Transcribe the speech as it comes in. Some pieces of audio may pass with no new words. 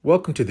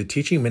Welcome to the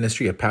teaching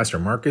ministry of Pastor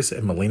Marcus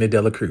and Melina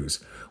de la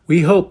Cruz.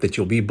 We hope that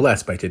you'll be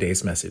blessed by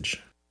today's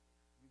message.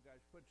 You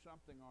guys put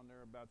something on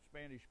there about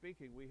Spanish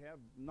speaking. We have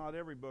not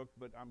every book,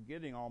 but I'm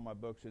getting all my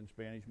books in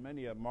Spanish.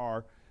 Many of them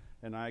are,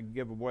 and I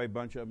give away a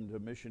bunch of them to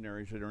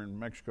missionaries that are in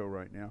Mexico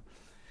right now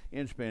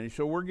in Spanish.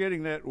 So we're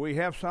getting that. We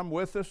have some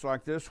with us,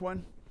 like this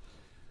one,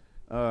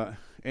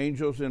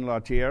 Angels en la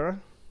Tierra.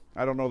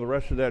 I don't know the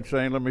rest of that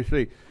saying. Let me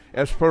see.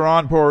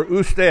 Esperan por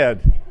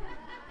usted.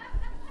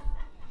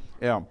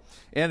 Yeah.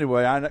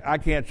 Anyway, I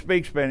can't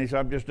speak Spanish.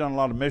 I've just done a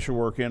lot of mission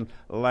work in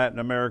Latin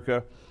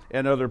America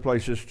and other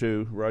places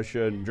too,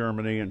 Russia and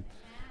Germany and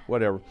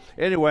whatever.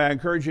 Anyway, I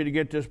encourage you to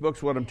get this book.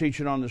 It's what I'm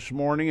teaching on this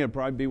morning. It'll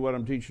probably be what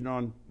I'm teaching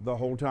on the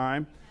whole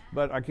time,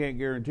 but I can't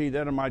guarantee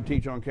that. I might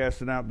teach on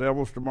casting out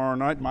devils tomorrow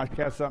night. Might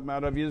cast something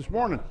out of you this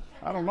morning.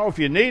 I don't know if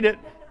you need it.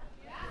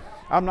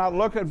 I'm not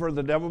looking for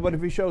the devil, but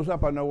if he shows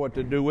up, I know what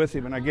to do with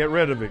him, and I get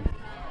rid of him.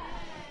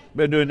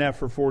 Been doing that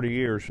for 40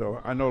 years, so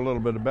I know a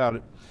little bit about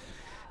it.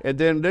 And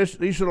then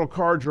these little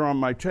cards are on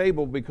my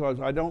table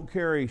because I don't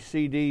carry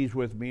CDs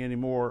with me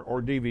anymore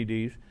or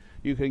DVDs.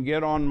 You can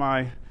get on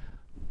my,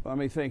 let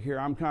me think here,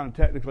 I'm kind of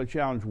technically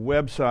challenged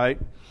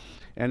website,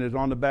 and it's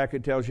on the back.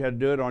 It tells you how to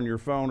do it on your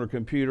phone or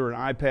computer, an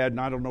iPad,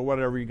 and I don't know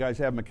whatever you guys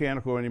have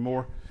mechanical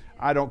anymore.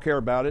 I don't care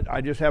about it.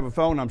 I just have a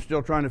phone. I'm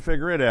still trying to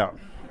figure it out.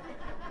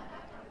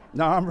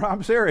 No,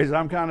 I'm serious.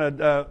 I'm kind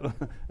of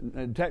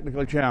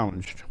technically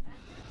challenged.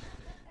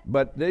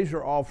 But these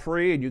are all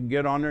free, and you can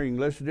get on there, you can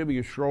listen to them,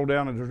 you can scroll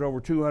down, and there's over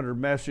 200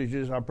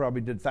 messages. I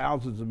probably did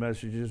thousands of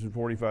messages in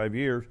 45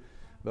 years,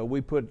 but we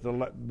put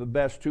the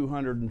best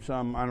 200 and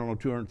some, I don't know,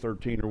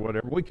 213 or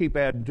whatever. We keep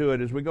adding to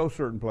it as we go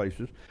certain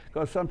places,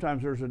 because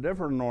sometimes there's a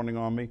different anointing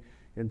on me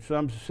in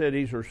some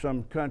cities or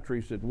some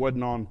countries that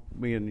wasn't on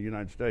me in the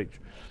United States.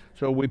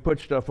 So we put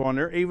stuff on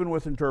there, even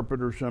with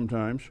interpreters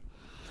sometimes.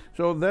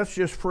 So that's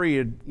just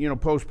free,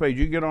 post-page.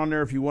 You get on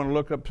there if you want to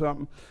look up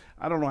something.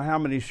 I don't know how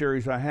many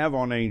series I have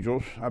on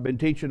angels. I've been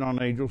teaching on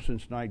angels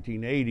since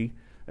 1980.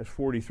 That's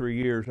 43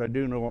 years. I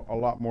do know a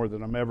lot more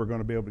than I'm ever going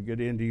to be able to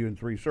get into you in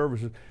 3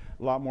 services.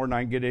 A lot more than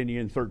I can get into you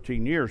in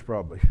 13 years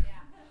probably. Yeah.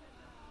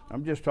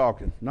 I'm just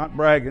talking, not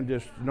bragging,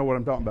 just know what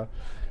I'm talking about.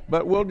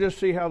 But we'll just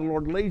see how the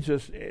Lord leads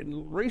us.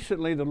 And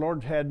recently the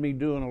Lord's had me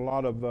doing a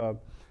lot of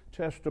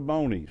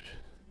testimonies.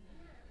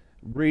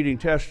 Reading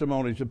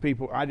testimonies of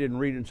people. I didn't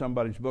read in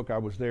somebody's book. I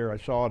was there. I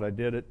saw it. I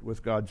did it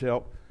with God's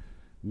help.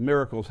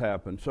 Miracles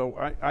happen. So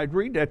I'd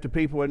read that to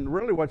people, and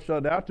really what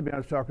stood out to me, I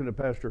was talking to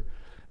Pastor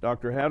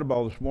Dr.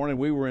 Hadabal this morning.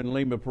 We were in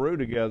Lima, Peru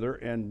together,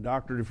 and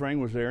Dr. Dufresne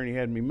was there, and he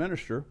had me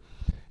minister.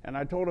 And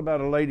I told about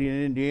a lady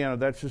in Indiana,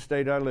 that's the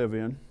state I live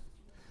in,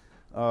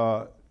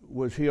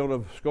 was healed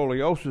of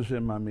scoliosis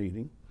in my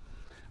meeting.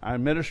 I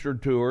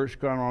ministered to her. She's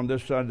kind of on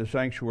this side of the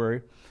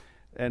sanctuary.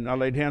 And I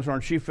laid hands on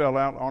her. She fell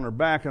out on her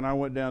back, and I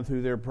went down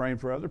through there praying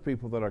for other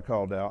people that I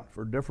called out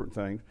for different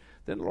things.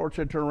 Then the Lord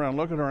said, turn around and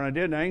look at her, and I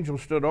did. An angel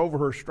stood over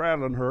her,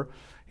 straddling her.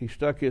 He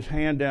stuck his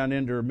hand down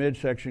into her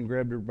midsection,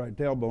 grabbed her right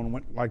tailbone, and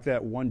went like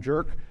that, one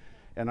jerk.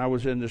 And I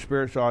was in the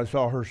spirit, so I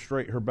saw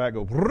her back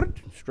go,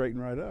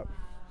 straighten right up.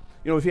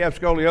 If you have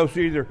scoliosis,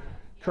 either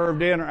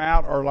curved in or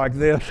out or like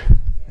this.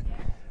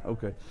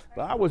 Okay.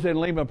 But I was in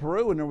Lima,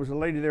 Peru, and there was a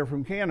lady there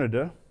from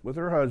Canada with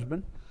her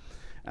husband.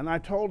 And I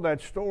told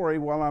that story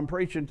while I'm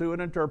preaching through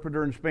an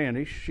interpreter in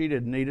Spanish. She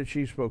didn't need it.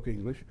 She spoke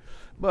English.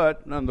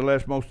 But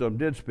nonetheless, most of them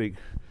did speak,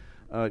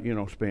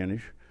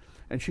 Spanish.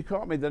 And she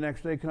caught me the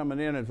next day coming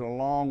in. It's a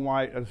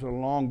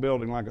long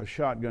building, like a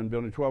shotgun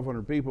building,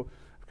 1,200 people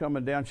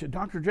coming down. She said,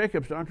 Dr.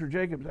 Jacobs.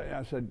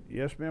 I said,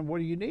 yes, ma'am, what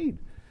do you need?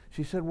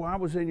 She said, well, I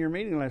was in your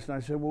meeting last night. I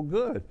said, well,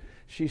 good.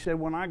 She said,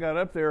 when I got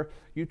up there,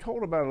 you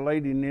told about a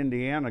lady in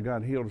Indiana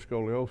got healed of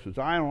scoliosis.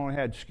 I only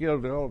had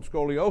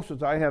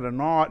scoliosis. I had a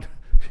knot.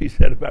 She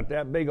said, about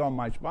that big on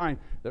my spine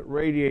that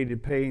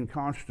radiated pain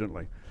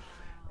constantly.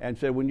 And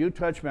said, when you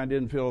touched me, I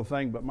didn't feel a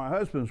thing, but my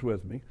husband's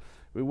with me.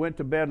 We went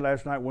to bed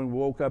last night. When we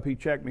woke up, he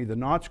checked me. The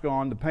knot's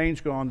gone, the pain's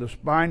gone, the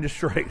spine is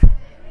straight.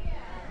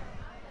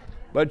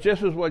 But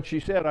just as what she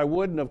said, I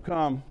wouldn't have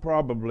come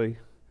probably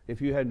if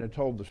you hadn't have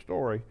told the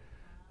story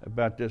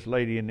about this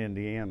lady in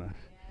Indiana.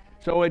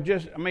 So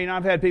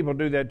I've had people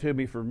do that to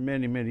me for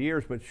many, many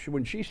years, but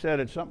when she said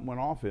it, something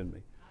went off in me.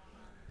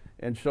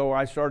 And so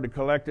I started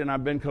collecting.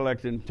 I've been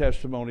collecting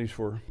testimonies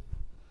for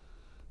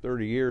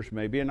 30 years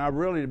maybe. And I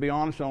really, to be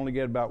honest, only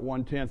get about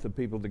 1/10 of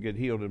people that get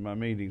healed in my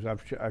meetings.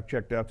 I've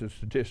checked out the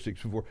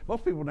statistics before.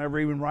 Most people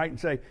never even write and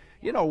say,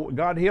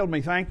 God healed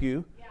me, thank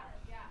you.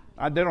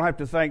 They don't have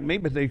to thank me,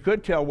 but they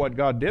could tell what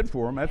God did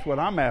for them. That's what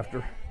I'm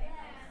after.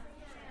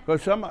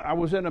 Because I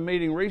was in a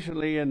meeting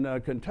recently in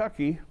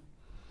Kentucky.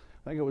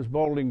 I think it was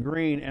Bowling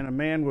Green, and a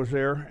man was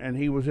there, and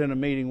he was in a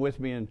meeting with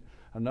me in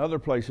another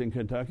place in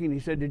Kentucky, and he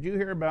said, did you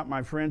hear about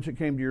my friends that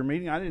came to your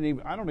meeting? I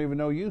don't even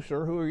know you,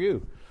 sir. Who are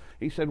you?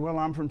 He said, well,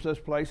 I'm from this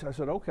place. I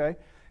said, okay.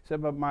 He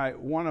said, but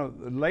one of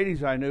the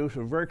ladies I knew,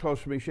 so very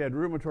close to me, she had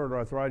rheumatoid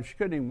arthritis. She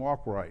couldn't even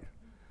walk right.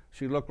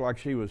 She looked like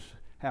she was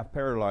half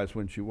paralyzed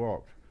when she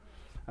walked.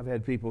 I've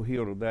had people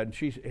healed of that. And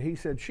he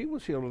said she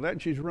was healed of that,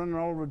 and she's running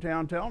all over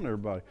town telling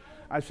everybody.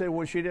 I said,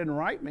 well, she didn't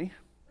write me.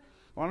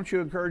 Why don't you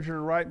encourage her to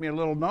write me a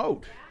little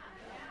note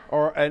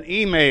or an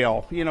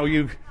email? You know,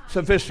 you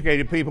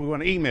sophisticated people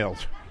going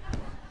emails.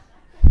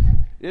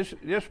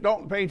 Just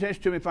don't pay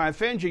attention to me. If I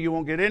offend you, you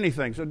won't get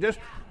anything. So just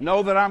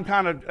know that I'm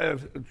kind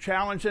of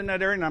challenged in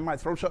that area, and I might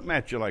throw something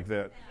at you like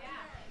that.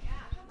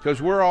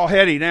 Because we're all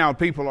heady now.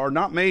 People are,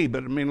 not me,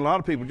 but I mean a lot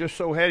of people just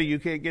so heady you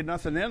can't get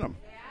nothing in them.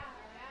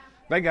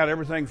 They got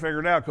everything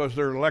figured out because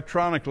they're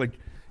electronically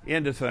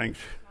into things.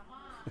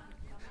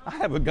 I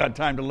haven't got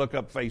time to look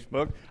up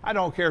Facebook. I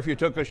don't care if you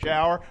took a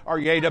shower or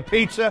you ate a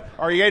pizza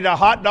or you ate a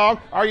hot dog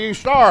or you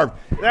starved.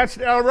 That's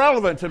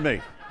irrelevant to me.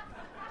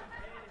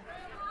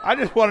 I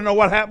just want to know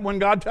what happened when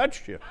God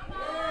touched you.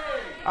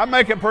 I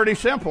make it pretty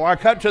simple. I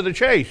cut to the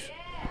chase.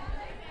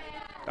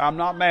 I'm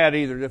not mad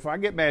either. If I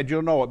get mad,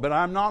 you'll know it. But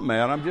I'm not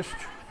mad.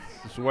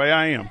 It's the way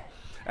I am.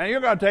 And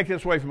you're going to take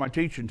this away from my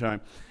teaching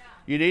time.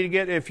 You need to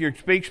get, if you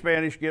speak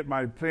Spanish, get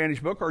my Spanish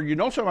book. Or you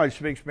know somebody who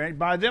speaks Spanish,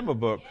 buy them a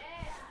book.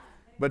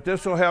 But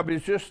this will help you.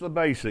 It's just the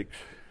basics.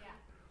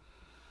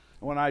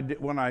 When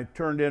I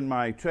turned in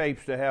my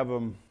tapes to have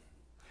them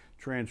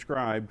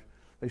transcribed,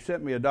 they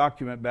sent me a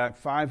document back,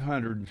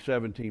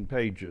 517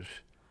 pages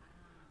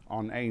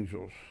on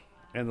angels.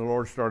 And the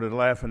Lord started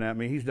laughing at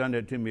me. He's done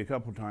that to me a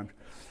couple times.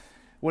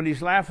 When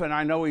he's laughing,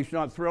 I know he's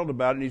not thrilled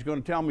about it, and he's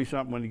going to tell me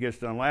something when he gets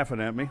done laughing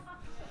at me.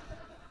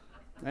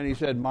 And he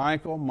said,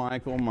 Michael,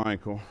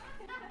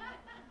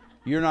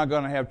 you're not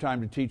going to have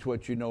time to teach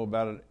what you know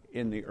about it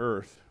in the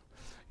earth.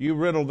 You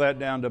whittle it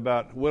down to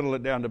about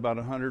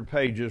 100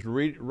 pages.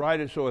 Write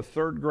it so a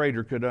third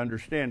grader could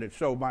understand it.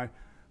 So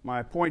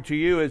my point to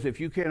you is, if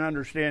you can't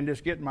understand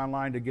this, get in my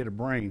line to get a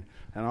brain,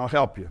 and I'll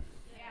help you.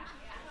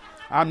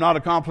 I'm not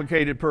a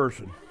complicated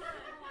person.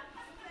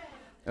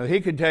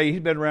 He could tell you,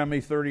 he's been around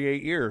me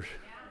 38 years.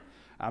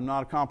 I'm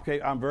not a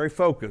complicated, I'm very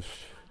focused.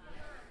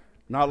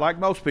 Not like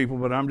most people,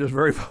 but I'm just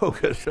very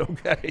focused,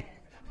 okay?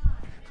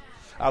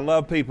 I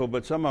love people,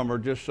 but some of them are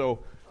just so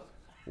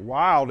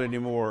wild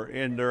anymore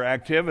in their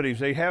activities.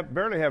 They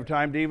barely have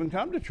time to even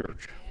come to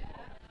church.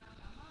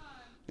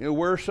 You know,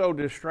 we're so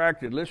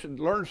distracted. Listen,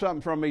 learn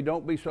something from me.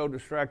 Don't be so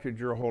distracted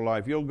your whole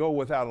life. You'll go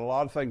without a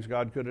lot of things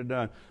God could have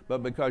done,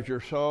 but because you're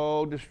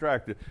so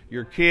distracted,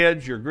 your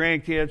kids, your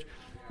grandkids,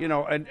 you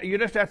know, and you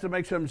just have to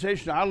make some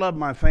decisions. I love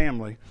my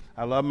family.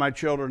 I love my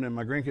children and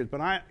my grandkids,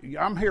 but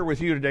I'm here with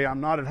you today.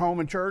 I'm not at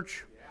home in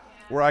church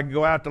where I can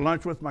go out to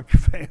lunch with my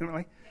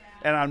family,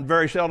 and I'm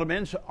very seldom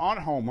on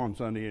home on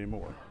Sunday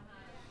anymore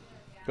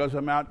because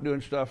I'm out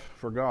doing stuff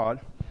for God.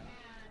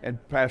 And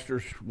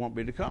pastors want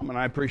me to come, and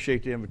I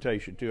appreciate the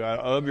invitation, too. I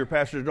love your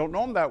pastors. Don't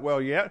know them that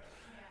well yet.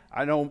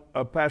 I know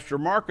Pastor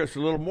Marcus a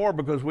little more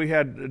because we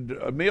had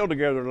a meal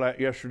together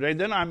yesterday.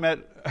 Then I met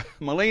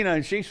Melina,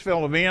 and she's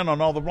filling me in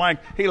on all the blank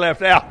he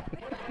left out.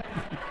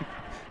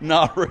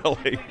 Not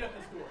really.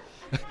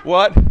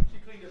 What?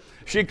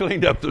 She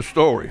cleaned up the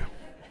story.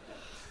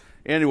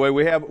 Anyway,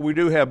 we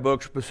do have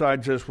books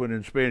besides this one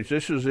in Spanish.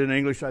 This is in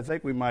English. I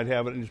think we might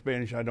have it in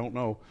Spanish. I don't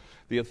know.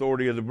 The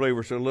Authority of the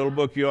Believer. It's a little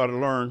book you ought to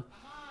learn.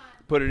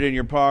 Put it in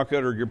your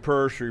pocket or your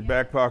purse or your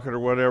back pocket or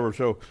whatever.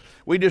 So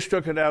we just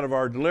took it out of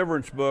our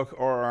deliverance book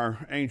or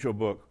our angel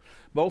book.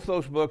 Both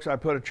those books, I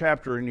put a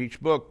chapter in each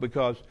book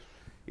because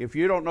if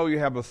you don't know you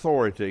have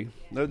authority,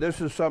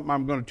 this is something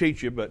I'm going to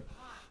teach you, but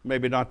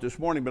maybe not this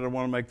morning, but I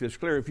want to make this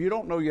clear. If you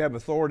don't know you have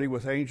authority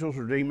with angels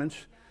or demons,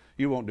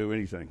 you won't do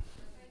anything.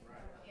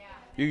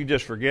 You can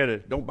just forget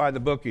it. Don't buy the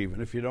book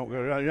even. If you're not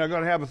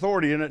going to have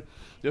authority in it,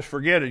 just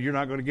forget it. You're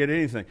not going to get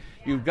anything.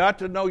 You've got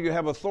to know you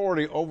have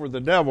authority over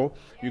the devil.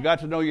 You've got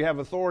to know you have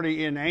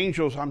authority in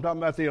angels. I'm talking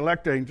about the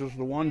elect angels,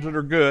 the ones that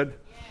are good,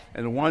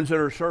 and the ones that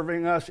are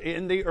serving us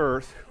in the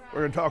earth.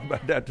 We're going to talk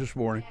about that this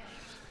morning.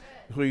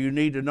 So you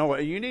need to know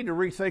it. You need to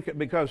rethink it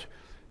because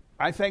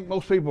I think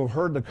most people have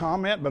heard the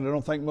comment, but I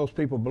don't think most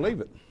people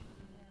believe it.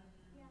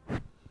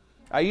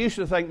 I used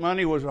to think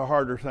money was a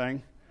harder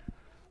thing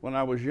when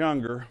I was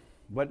younger.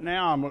 But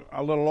now I'm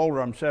a little older,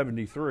 I'm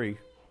 73.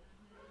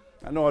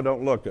 I know I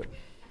don't look it.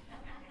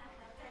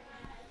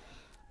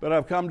 But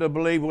I've come to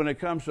believe when it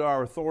comes to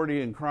our authority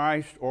in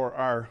Christ or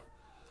our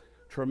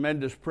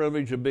tremendous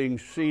privilege of being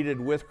seated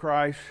with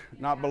Christ,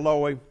 not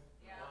below Him,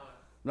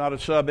 not a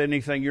sub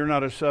anything. You're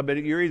not a sub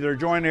anything. You're either a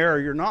joint heir or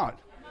you're not.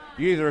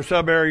 You're either a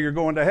sub heir or you're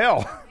going to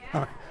hell.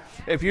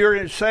 If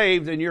you're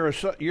saved, then you're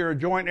a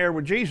joint heir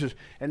with Jesus,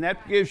 and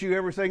that gives you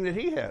everything that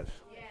He has.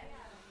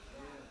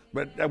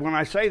 But when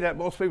I say that,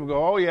 most people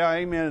go, oh, yeah,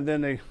 amen, and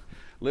then they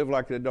live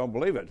like they don't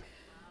believe it.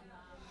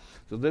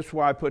 So this is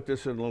why I put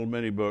this in a little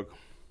mini book.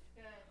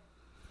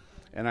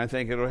 And I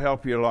think it'll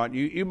help you a lot.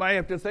 You might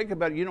have to think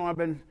about it. You know, I've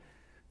been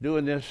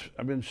doing this.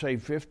 I've been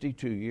saved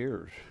 52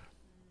 years.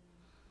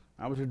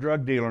 I was a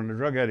drug dealer and a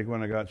drug addict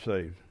when I got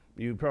saved.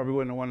 You probably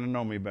wouldn't have wanted to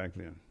know me back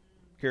then.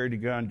 Carried a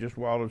gun just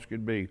wild as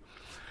could be.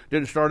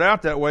 Didn't start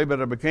out that way, but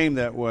I became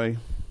that way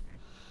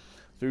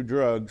through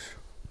drugs.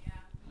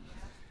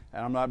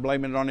 And I'm not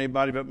blaming it on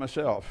anybody but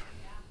myself.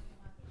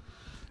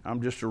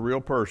 I'm just a real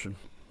person.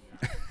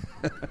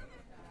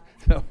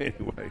 So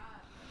anyway,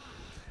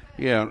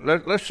 yeah,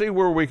 let's see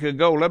where we could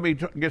go. Let me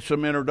get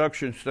some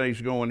introduction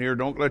stage going here.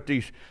 Don't let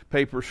these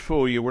papers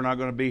fool you. We're not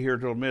going to be here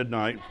till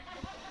midnight.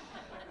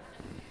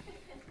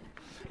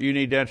 You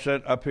need that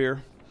set up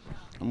here?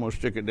 I'm going to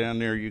stick it down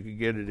there. You can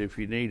get it if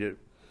you need it.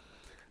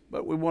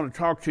 But we want to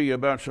talk to you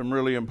about some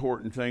really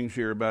important things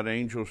here about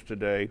angels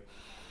today.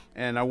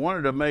 And I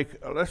wanted to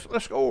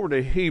let's go over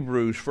to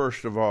Hebrews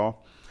first of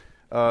all.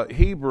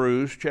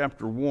 Hebrews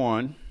chapter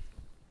 1.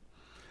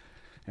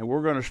 And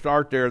we're going to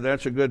start there.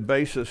 That's a good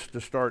basis to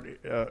start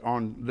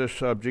on this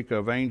subject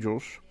of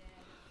angels.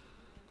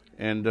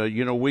 And,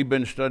 we've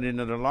been studying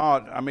it a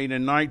lot. I mean,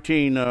 in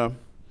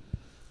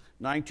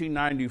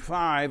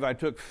 1995, I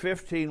took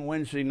 15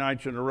 Wednesday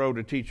nights in a row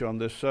to teach on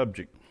this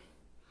subject.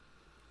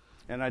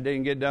 And I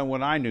didn't get done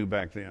what I knew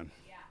back then,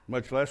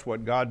 much less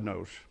what God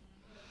knows.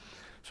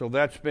 So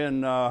that's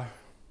been, that'd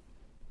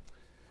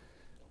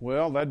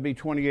be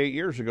 28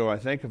 years ago, I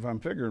think, if I'm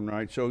figuring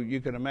right. So you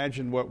can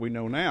imagine what we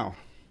know now.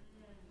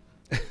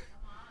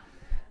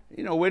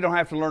 We don't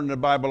have to learn the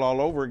Bible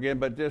all over again,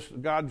 but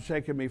God's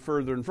taking me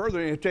further and further,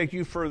 and He'll take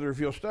you further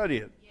if you'll study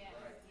it.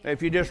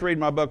 If you just read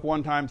my book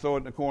one time, throw it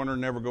in the corner,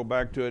 and never go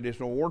back to it, it's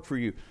no work for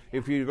you.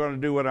 If you're going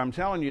to do what I'm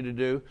telling you to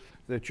do,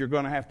 that you're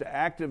going to have to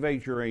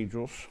activate your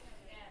angels.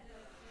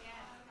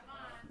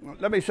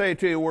 Let me say it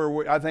to you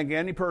where I think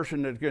any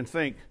person that can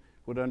think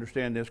would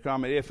understand this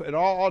comment. If it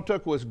all it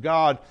took was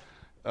God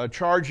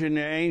charging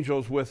the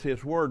angels with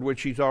His word,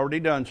 which He's already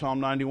done, Psalm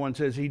 91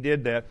 says He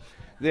did that,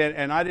 then,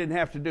 and I didn't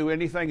have to do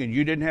anything, and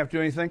you didn't have to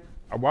do anything,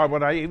 why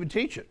would I even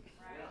teach it?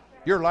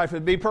 Your life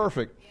would be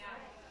perfect.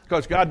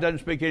 Because God doesn't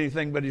speak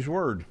anything but His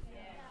word.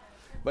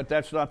 But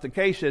that's not the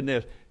case in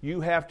this.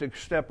 You have to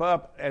step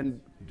up, and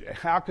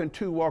how can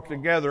two walk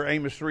together,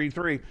 Amos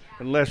 3:3,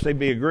 unless they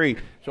be agreed?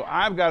 So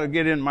I've got to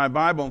get in my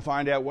Bible and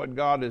find out what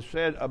God has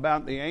said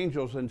about the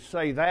angels and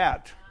say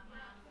that.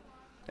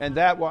 And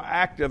that will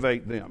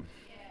activate them.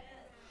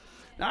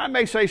 Now, I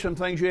may say some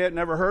things you had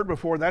never heard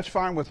before. That's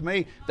fine with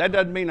me. That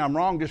doesn't mean I'm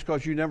wrong just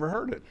because you never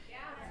heard it.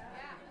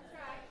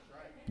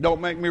 Don't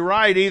make me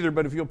right either,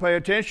 but if you'll pay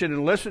attention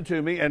and listen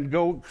to me and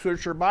go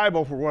search your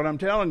Bible for what I'm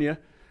telling you,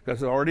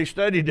 because I already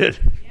studied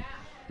it,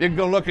 you can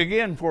go look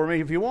again for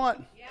me if you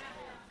want.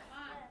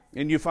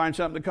 And you find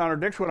something that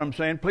contradicts what I'm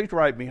saying, please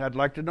write me. I'd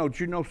like to know that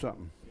you know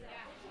something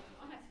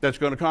that's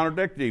going to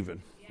contradict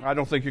even. I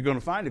don't think you're going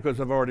to find it because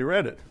I've already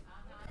read it.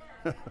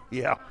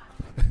 Yeah.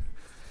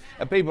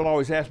 And people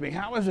always ask me,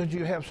 how is it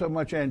you have so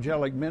much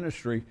angelic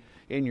ministry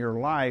in your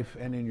life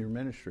and in your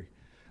ministry?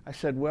 I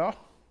said, well,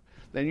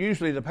 then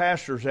usually the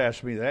pastors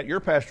ask me that. Your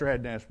pastor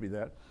hadn't asked me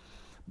that,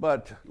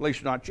 but at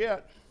least not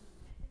yet.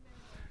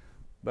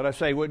 But I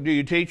say, do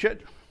you teach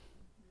it?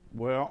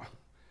 Well,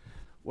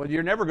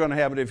 you're never going to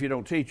have it if you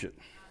don't teach it.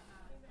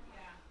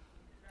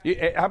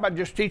 How about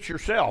just teach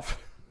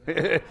yourself?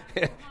 You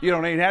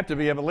don't even have to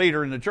be a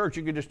leader in the church.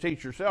 You can just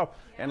teach yourself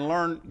and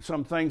learn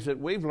some things that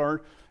we've learned.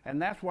 And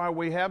that's why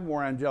we have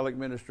more angelic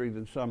ministry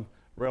than some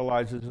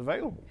realize is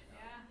available.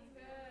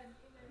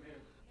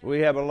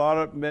 We have a lot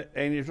of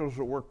angels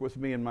that work with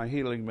me in my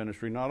healing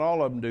ministry. Not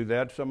all of them do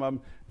that. Some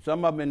of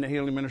them in the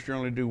healing ministry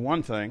only do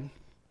one thing,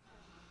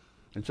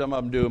 and some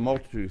of them do a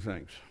multitude of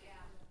things.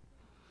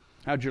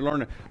 How'd you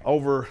learn it?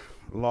 Over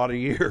a lot of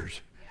years,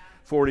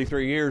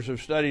 43 years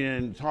of studying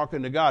and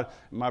talking to God,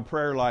 my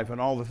prayer life, and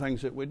all the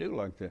things that we do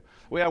like that.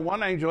 We have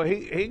one angel.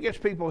 He gets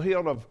people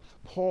healed of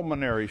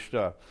pulmonary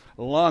stuff,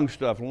 lung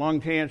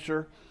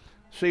cancer,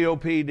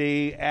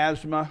 COPD,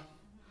 asthma.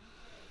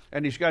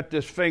 And he's got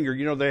this finger.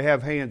 They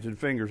have hands and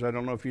fingers. I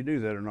don't know if you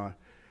do that or not.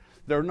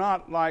 They're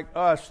not like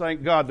us.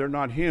 Thank God they're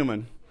not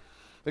human,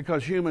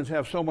 because humans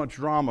have so much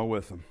drama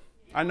with them.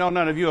 I know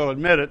none of you will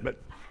admit it, but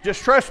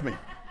just trust me.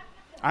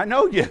 I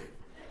know you.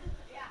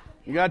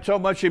 You got so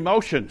much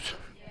emotions.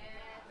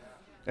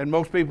 And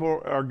most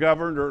people are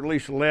governed, or at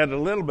least led a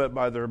little bit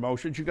by their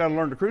emotions. You got to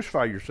learn to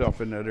crucify yourself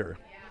in that area.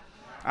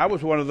 I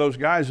was one of those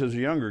guys as a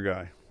younger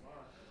guy.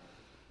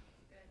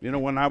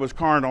 When I was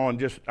carnal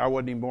and I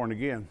wasn't even born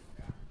again.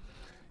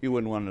 You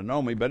wouldn't want to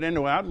know me. But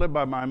anyway, I'd live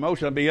by my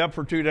emotions. I'd be up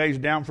for 2 days,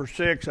 down for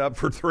 6, up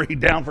for 3,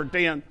 down for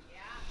 10.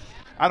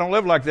 I don't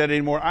live like that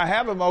anymore. I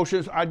have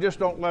emotions. I just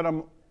don't let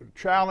them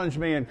challenge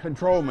me and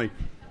control me.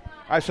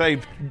 I say,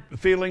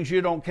 feelings,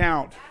 you don't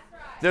count.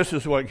 This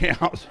is what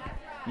counts.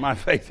 My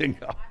faith in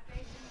God.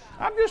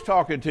 I'm just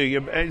talking to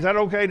you. Is that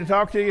okay to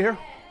talk to you here?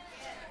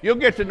 You'll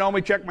get to know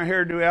me, check my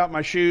hairdo out,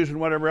 my shoes, and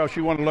whatever else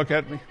you want to look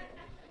at me.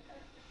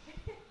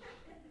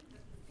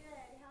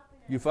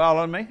 You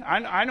following me?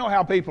 I know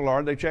how people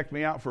are. They check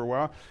me out for a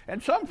while.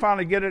 And some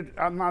finally get it,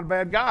 I'm not a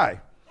bad guy.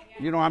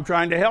 I'm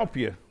trying to help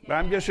you. But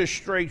I'm just a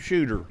straight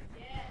shooter.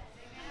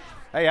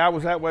 Hey, I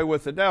was that way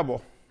with the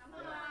devil.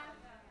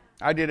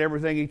 I did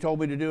everything he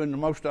told me to do, and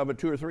most of it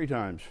 2 or 3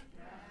 times.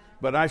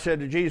 But I said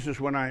to Jesus,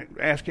 when I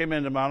asked him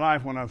into my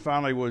life, when I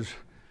finally was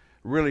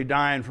really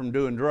dying from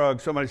doing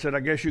drugs, somebody said, I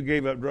guess you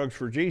gave up drugs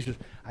for Jesus.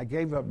 I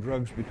gave up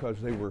drugs because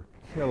they were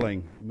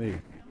killing me.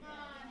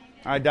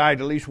 I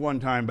died at least one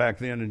time back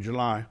then in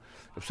July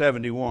of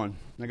 71.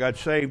 I got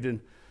saved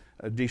in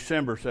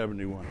December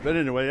 71. But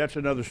anyway, that's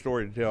another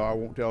story to tell. I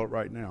won't tell it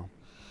right now.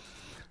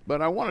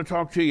 But I want to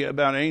talk to you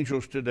about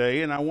angels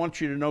today, and I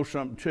want you to know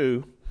something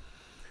too.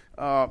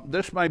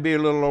 This might be a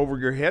little over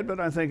your head, but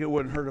I think it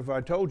wouldn't hurt if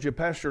I told you.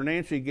 Pastor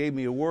Nancy gave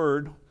me a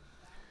word.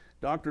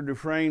 Dr.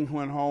 Dufresne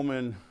went home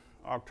in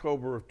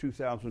October of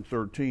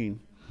 2013,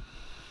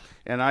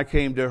 and I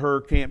came to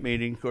her camp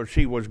meeting because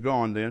she was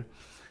gone then,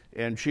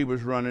 and she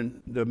was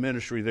running the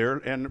ministry there,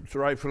 and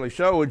rightfully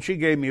so, and she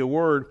gave me a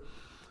word,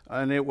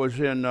 and it was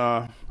in,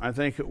 I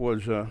think it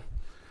was,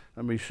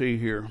 let me see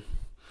here,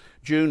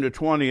 June the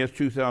 20th,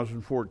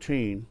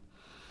 2014,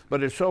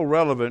 but it's so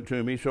relevant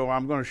to me, so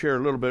I'm going to share a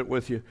little bit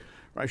with you.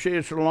 Right, see,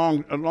 it's a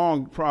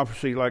long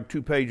prophecy, like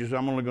 2 pages.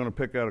 I'm only going to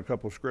pick out a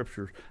couple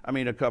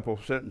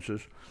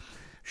sentences.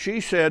 She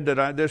said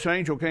that this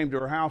angel came to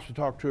her house to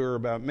talk to her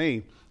about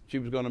me. She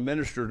was going to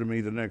minister to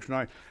me the next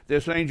night.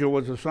 This angel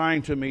was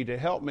assigned to me to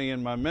help me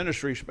in my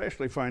ministry,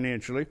 especially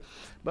financially,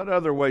 but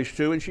other ways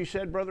too. And she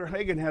said Brother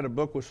Hagin had a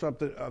book with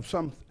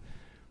some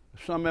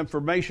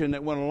information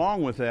that went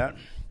along with that.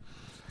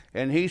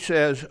 And he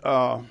says,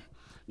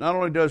 not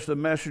only does the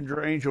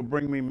messenger angel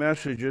bring me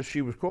messages,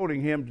 she was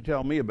quoting him to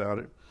tell me about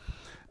it.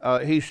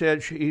 He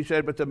said,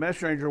 but the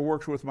messenger angel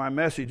works with my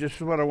message. This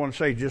is what I want to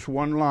say, just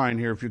one line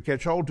here. If you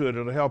catch hold to it,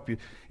 it'll help you.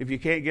 If you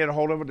can't get a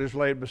hold of it, just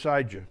lay it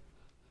beside you.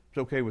 It's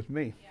okay with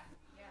me. Yeah.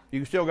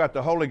 You still got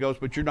the Holy Ghost,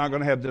 but you're not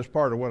going to have this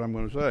part of what I'm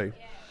going to say.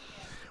 Yeah.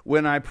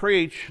 When I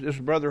preach, this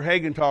is Brother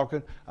Hagin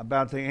talking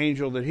about the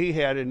angel that he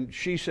had, and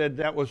she said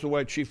that was the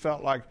way she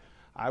felt like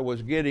I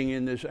was getting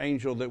in this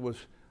angel that was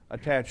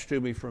attached to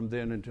me from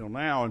then until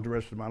now and the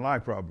rest of my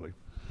life probably.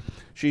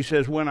 She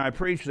says, when I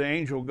preach, the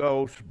angel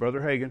goes, Brother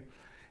Hagin,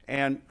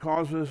 and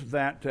causes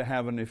that to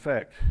have an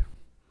effect.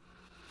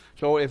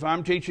 So if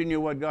I'm teaching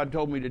you what God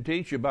told me to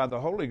teach you by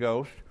the Holy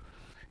Ghost,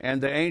 and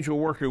the angel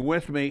working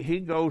with me, he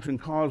goes and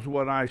causes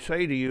what I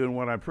say to you and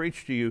what I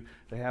preach to you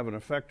to have an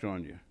effect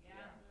on you.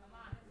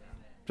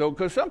 So,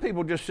 because some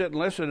people just sit and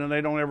listen and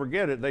they don't ever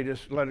get it. They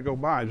just let it go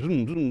by,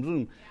 zoom, zoom,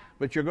 zoom.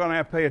 But you're going to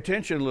have to pay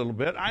attention a little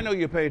bit. I know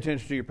you pay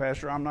attention to your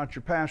pastor. I'm not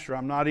your pastor.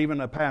 I'm not even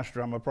a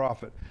pastor. I'm a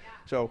prophet.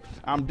 So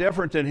I'm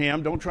different than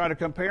him. Don't try to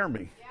compare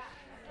me.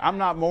 I'm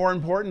not more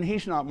important.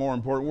 He's not more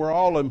important. We're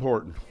all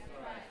important.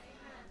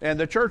 And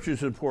the church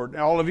is important.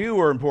 All of you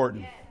are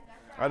important.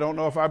 I don't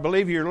know if I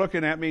believe you're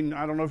looking at me.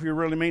 I don't know if you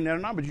really mean that or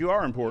not, but you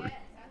are important.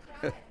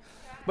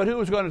 But who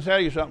was going to tell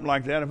you something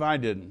like that if I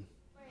didn't?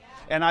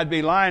 And I'd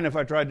be lying if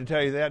I tried to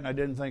tell you that and I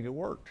didn't think it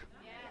worked.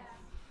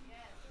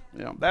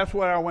 You know, that's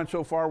why I went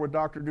so far with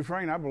Dr.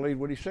 Dufresne. I believed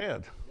what he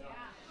said.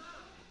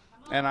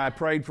 And I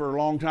prayed for a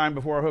long time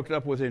before I hooked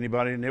up with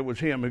anybody, and it was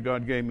him who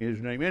God gave me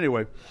his name.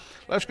 Anyway,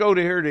 let's go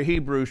to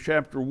Hebrews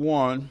chapter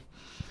 1,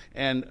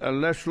 and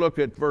let's look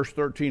at verse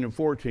 13 and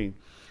 14.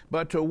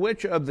 But to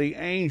which of the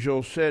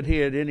angels said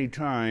he at any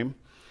time,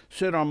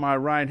 sit on my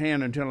right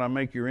hand until I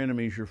make your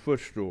enemies your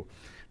footstool?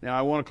 Now,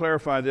 I want to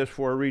clarify this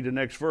before I read the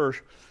next verse.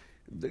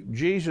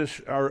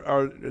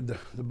 The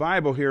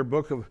Bible here,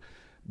 book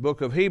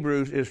of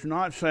Hebrews, is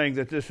not saying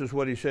that this is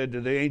what he said to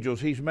the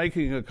angels. He's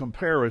making a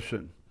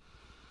comparison.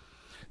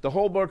 The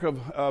whole book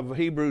of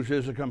Hebrews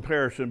is a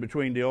comparison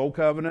between the Old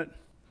Covenant,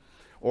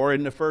 or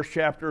in the first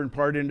chapter and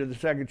part into the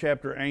second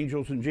chapter,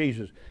 angels and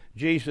Jesus.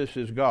 Jesus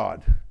is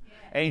God.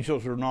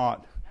 Angels are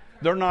not.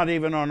 They're not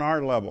even on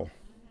our level.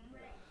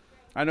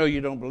 I know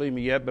you don't believe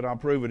me yet, but I'll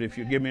prove it if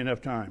you give me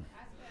enough time.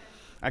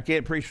 I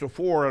can't preach till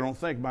 4, I don't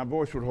think. My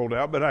voice would hold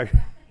out, but I'm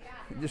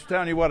just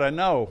telling you what I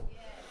know.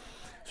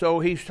 So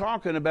he was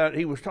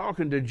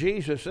talking to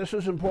Jesus. This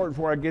is important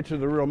before I get to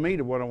the real meat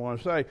of what I want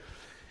to say,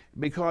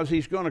 because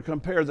he's going to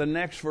compare the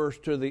next verse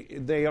to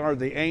they are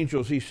the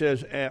angels. He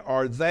says,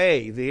 are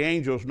they, the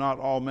angels, not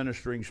all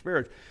ministering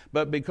spirits?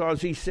 But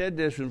because he said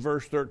this in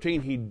verse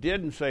 13, he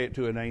didn't say it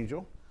to an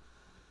angel,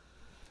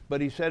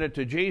 but he said it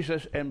to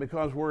Jesus, and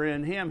because we're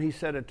in him, he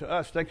said it to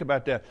us. Think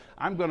about that.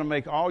 I'm going to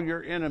make all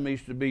your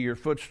enemies to be your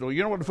footstool.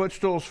 You know what the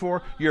footstool is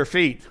for? Your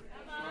feet.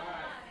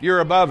 You're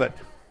above it.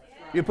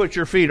 You put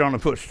your feet on a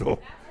footstool.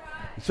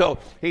 So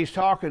he's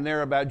talking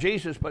there about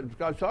Jesus, but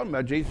because he's talking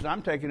about Jesus,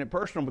 I'm taking it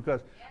personal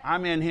because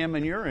I'm in him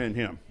and you're in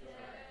him.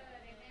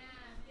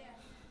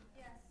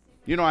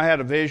 You know, I had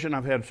a vision.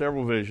 I've had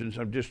several visions.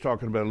 I'm just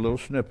talking about a little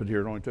snippet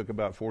here. It only took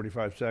about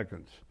 45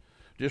 seconds.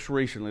 Just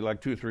recently,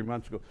 like 2 or 3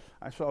 months ago,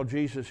 I saw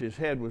Jesus. His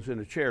head was in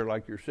a chair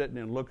like you're sitting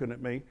in looking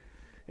at me.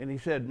 And he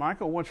said,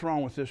 Michael, what's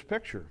wrong with this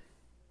picture?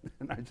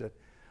 And I said,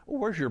 well,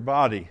 where's your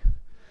body?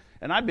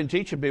 And I've been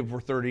teaching people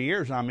for 30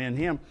 years. I'm in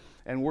him,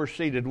 and we're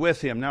seated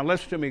with him. Now,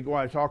 listen to me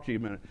while I talk to you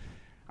a minute.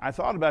 I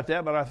thought about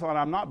that, but I thought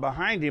I'm not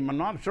behind him.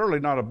 I'm certainly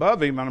not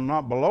above him, and I'm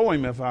not below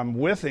him. If I'm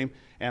with him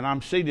and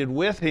I'm seated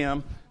with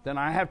him, then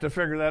I have to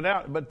figure that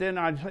out. But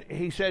then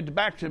he said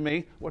back to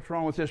me, what's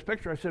wrong with this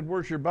picture? I said,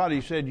 where's your body?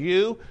 He said,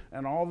 you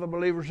and all the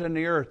believers in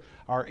the earth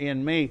are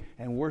in me,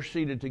 and we're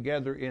seated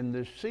together in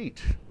this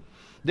seat.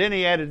 Then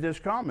he added this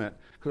comment,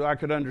 because I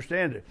could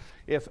understand it.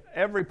 If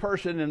every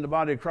person in the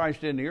body of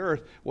Christ in the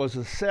earth was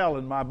a cell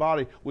in my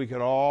body, we could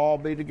all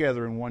be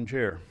together in one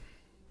chair.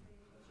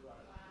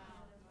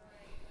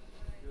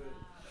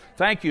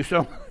 Thank you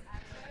so much.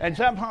 And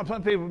some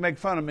people make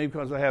fun of me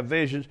because I have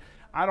visions.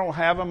 I don't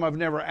have them. I've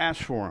never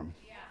asked for them.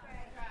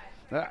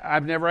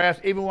 I've never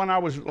asked, even when I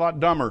was a lot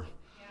dumber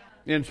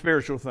in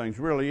spiritual things,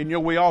 really.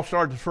 And we all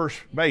start at the first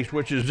base,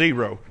 which is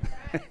zero,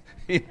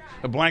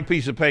 a blank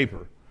piece of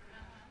paper.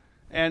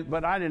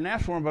 But I didn't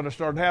ask for them, but I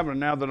started having them.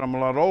 Now that I'm a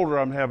lot older,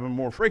 I'm having them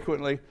more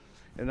frequently,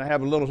 and I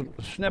have little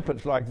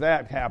snippets like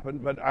that happen.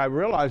 But I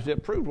realized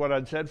it proved what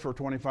I'd said for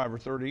 25 or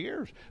 30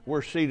 years.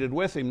 We're seated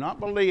with him, not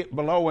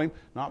below him,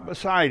 not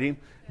beside him,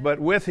 but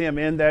with him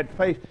in that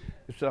place.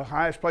 It's the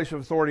highest place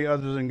of authority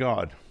other than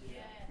God.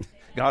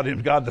 God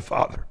is God the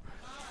Father.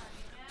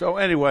 So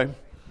anyway,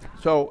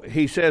 so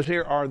he says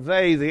here, are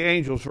they the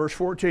angels? Verse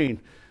 14,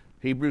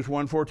 Hebrews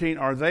 1:14,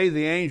 are they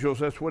the angels?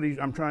 That's what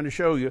I'm trying to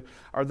show you.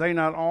 Are they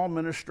not all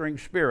ministering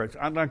spirits?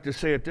 I'd like to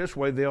say it this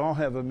way, they all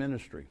have a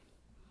ministry.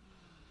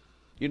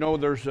 You know,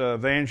 there's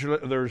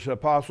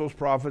apostles,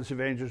 prophets,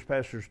 evangelists,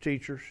 pastors,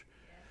 teachers.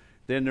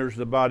 Then there's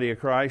the body of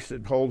Christ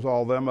that holds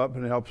all them up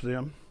and helps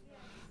them.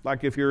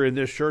 Like if you're in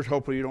this church,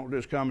 hopefully you don't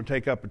just come and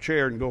take up a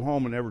chair and go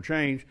home and never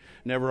change,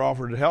 never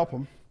offer to help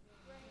them.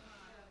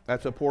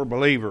 That's a poor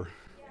believer.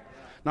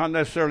 Not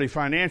necessarily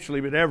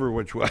financially, but every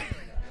which way.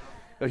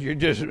 Because you're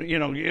just,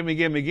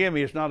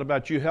 gimme. It's not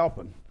about you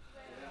helping.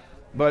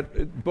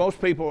 But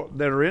most people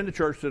that are in the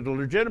church, that are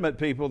legitimate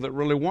people that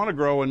really want to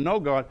grow and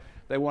know God,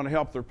 they want to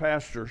help their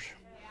pastors.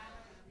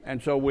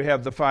 And so we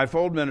have the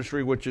fivefold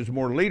ministry, which is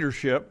more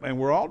leadership, and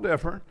we're all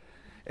different.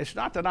 It's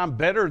not that I'm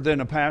better than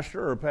a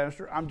pastor.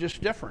 I'm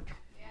just different.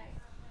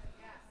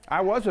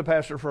 I was a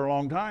pastor for a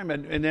long time,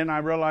 and then I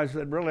realized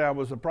that really I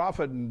was a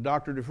prophet, and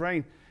Dr.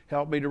 Dufresne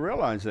helped me to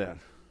realize that.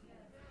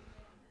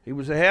 He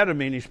was ahead of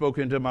me, and he spoke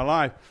into my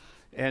life,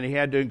 and he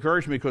had to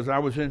encourage me because I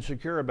was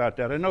insecure about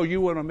that. I know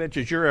you wouldn't admit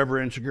that you're ever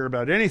insecure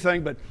about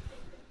anything, but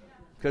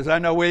because I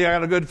know we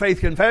got a good faith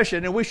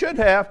confession, and we should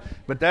have,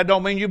 but that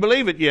don't mean you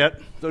believe it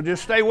yet, so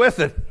just stay with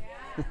it.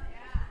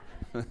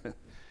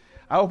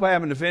 I hope I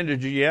haven't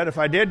offended you yet. If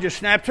I did, just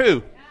snap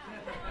to.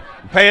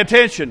 Pay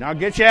attention. I'll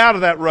get you out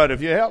of that rut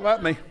if you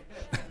help me.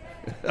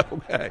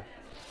 Okay.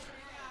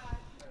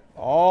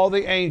 All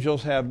the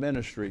angels have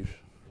ministries.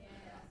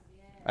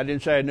 I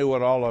didn't say I knew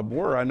what all of them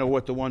were. I know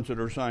what the ones that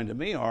are assigned to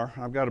me are.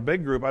 I've got a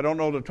big group. I don't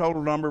know the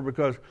total number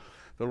because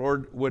the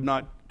Lord would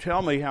not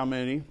tell me how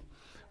many.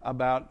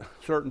 About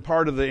certain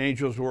part of the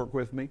angels work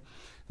with me.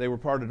 They were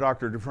part of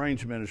Dr.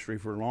 Dufresne's ministry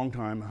for a long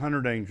time,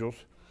 100 angels.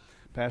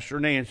 Pastor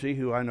Nancy,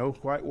 who I know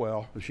quite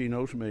well, she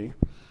knows me.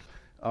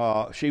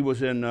 She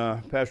was in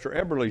Pastor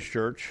Eberly's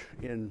church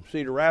in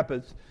Cedar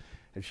Rapids,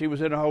 and she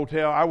was in a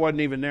hotel. I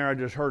wasn't even there. I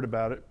just heard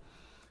about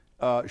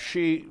it.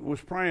 She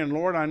was praying,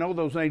 Lord, I know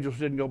those angels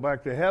didn't go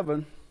back to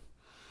heaven.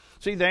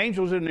 See, the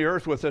angels in the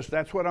earth with us,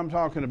 that's what I'm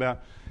talking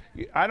about.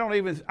 I know a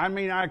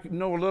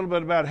little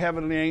bit about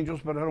heavenly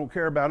angels, but I don't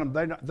care about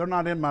them. They're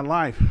not in my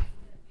life.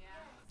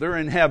 They're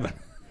in heaven.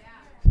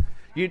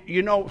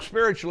 You know,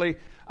 spiritually,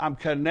 I'm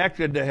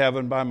connected to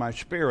heaven by my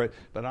spirit,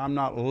 but I'm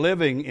not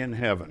living in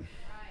heaven.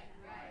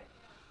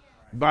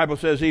 The Bible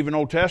says, even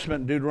Old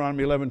Testament,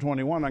 Deuteronomy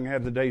 11:21, I can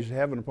have the days of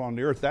heaven upon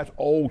the earth. That's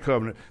old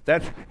covenant.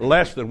 That's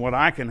less than what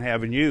I can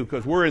have in you,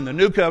 because we're in the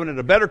new covenant,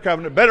 a better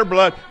covenant, better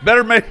blood,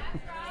 better made.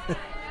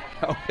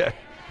 Okay.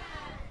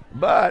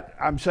 But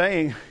I'm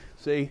saying,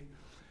 see,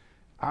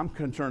 I'm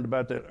concerned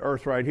about the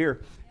earth right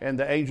here and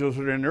the angels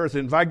that are in the earth.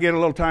 And if I get a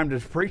little time to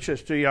preach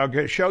this to you,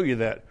 I'll show you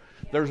that.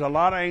 There's a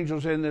lot of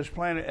angels in this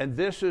planet, and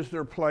this is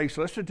their place,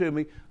 listen to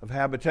me, of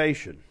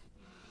habitation.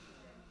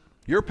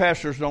 Your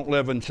pastors don't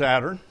live in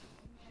Saturn,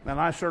 and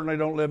I certainly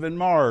don't live in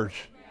Mars.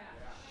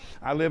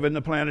 I live in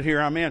the planet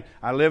here I'm in.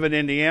 I live in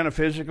Indiana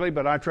physically,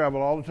 but I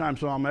travel all the time,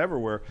 so I'm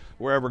everywhere,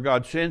 wherever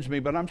God sends me,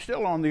 but I'm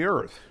still on the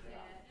earth.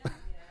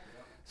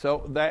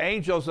 So the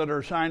angels that are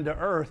assigned to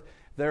earth,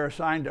 they're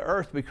assigned to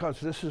earth because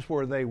this is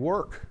where they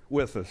work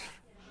with us.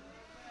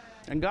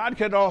 And God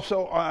could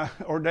also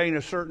ordain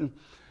a certain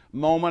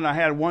moment. I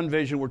had one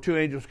vision where two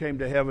angels came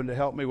to heaven to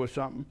help me with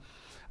something.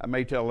 I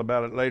may tell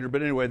about it later,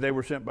 but anyway, they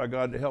were sent by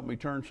God to help me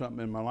turn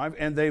something in my life,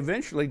 and they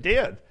eventually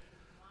did.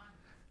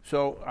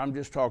 So I'm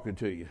just talking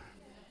to you.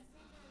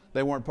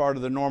 They weren't part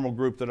of the normal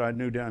group that I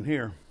knew down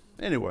here.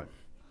 Anyway.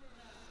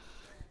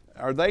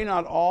 Are they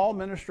not all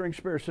ministering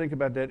spirits? Think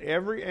about that.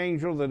 Every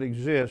angel that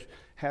exists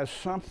has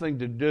something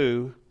to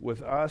do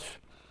with us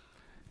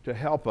to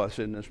help us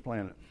in this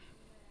planet.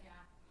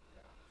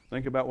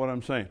 Think about what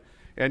I'm saying.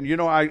 And you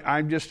know,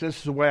 this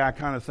is the way I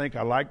kind of think.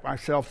 I like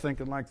myself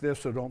thinking like this,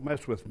 so don't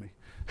mess with me.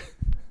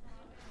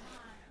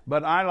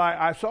 But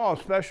I saw a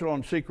special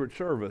on Secret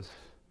Service.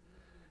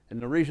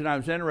 And the reason I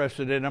was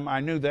interested in them, I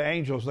knew the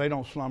angels, they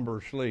don't slumber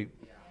or sleep.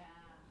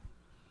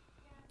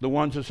 The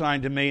ones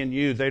assigned to me and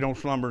you, they don't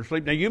slumber and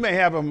sleep. Now, you may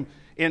have them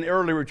in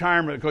early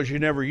retirement because you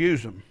never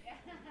use them.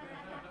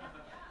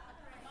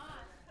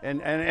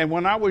 And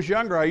when I was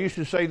younger, I used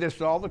to say this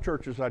to all the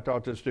churches I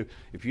taught this to.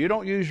 If you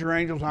don't use your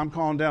angels, I'm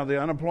calling down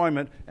the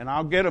unemployment, and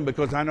I'll get them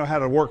because I know how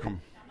to work them.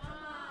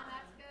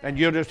 And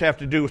you'll just have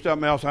to do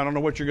something else. I don't know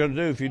what you're going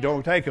to do if you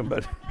don't take them,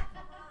 but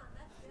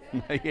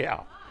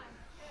yeah.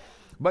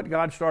 But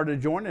God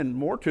started joining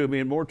more to me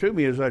and more to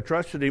me as I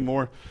trusted Him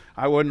more.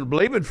 I wasn't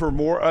believing for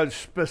more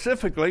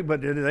specifically,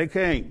 but they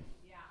came.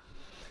 Yeah.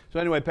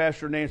 So anyway,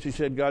 Pastor Nancy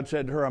said, God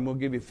said to her, I'm going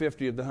to give you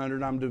 50 of the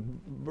 100.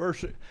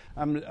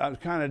 I'm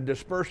kind of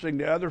dispersing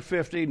the other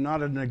 50,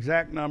 not an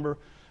exact number.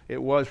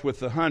 It was with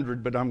the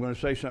 100, but I'm going to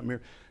say something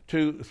here.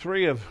 To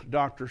 3 of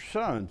Doctor's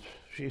sons.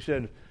 She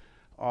said,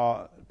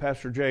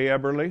 Pastor Jay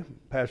Eberly,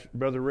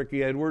 Brother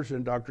Ricky Edwards,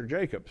 and Dr.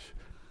 Jacobs.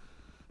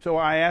 So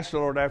I asked the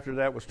Lord after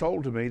that was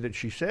told to me that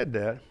she said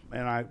that,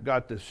 and I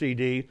got the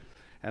CD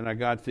and I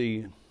got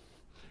the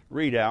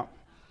readout.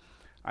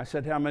 I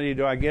said, how many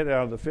do I get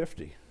out of the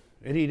 50?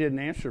 And He didn't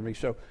answer me.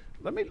 So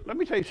let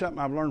me tell you something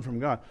I've learned from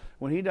God.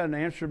 When He doesn't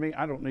answer me,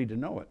 I don't need to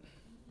know it.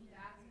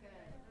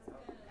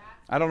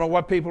 I don't know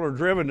what people are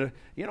driven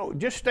to.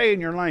 Just stay in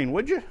your lane,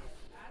 would you?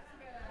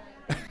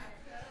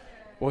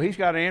 Well, He's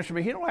got to answer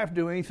me. He don't have to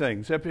do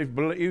anything, except if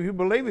you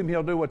believe Him,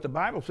 He'll do what the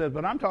Bible says.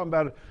 But I'm talking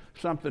about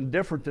something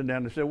different than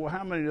that. I said, well,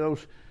 how many of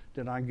those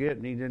did I get?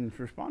 And He didn't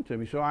respond to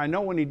me. So I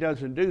know when He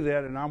doesn't do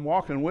that and I'm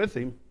walking with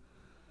Him,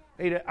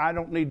 I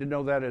don't need to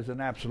know that as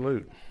an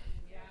absolute.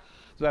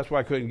 So that's why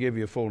I couldn't give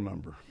you a full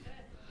number.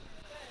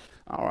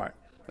 All right.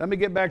 Let me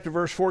get back to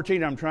verse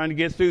 14. I'm trying to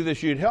get through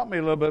this. You'd help me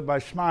a little bit by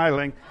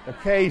smiling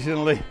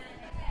occasionally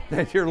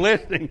that you're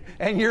listening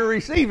and you're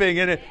receiving,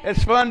 and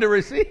it's fun to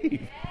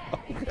receive.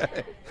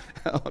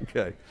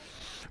 Okay.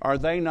 Are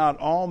they not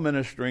all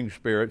ministering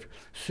spirits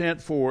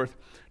sent forth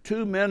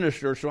to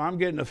minister? So I'm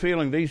getting a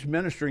feeling these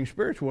ministering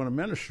spirits want to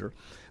minister.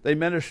 They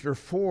minister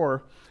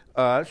for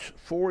us,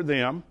 for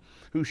them,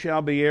 who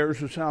shall be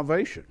heirs of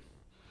salvation.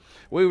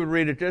 We would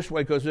read it this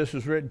way because this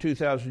was written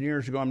 2,000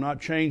 years ago. I'm not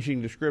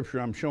changing the scripture.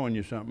 I'm showing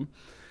you something.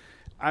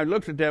 I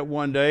looked at that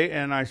one day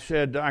and I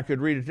said I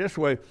could read it this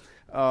way.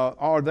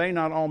 Are they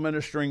not all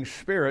ministering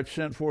spirits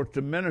sent forth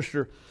to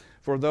minister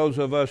for those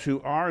of us who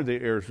are the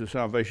heirs of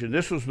salvation?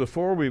 This was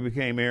before we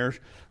became heirs.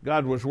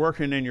 God was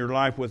working in your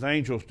life with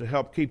angels to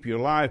help keep you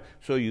alive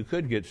so you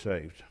could get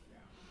saved.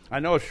 I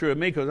know it's true of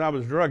me because I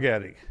was a drug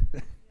addict.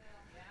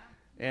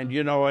 And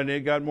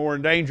it got more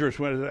dangerous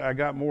when I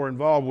got more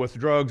involved with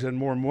drugs and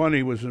more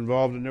money was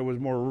involved and there was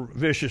more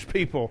vicious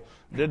people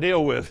to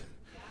deal with.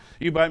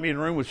 You might be in a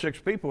room with 6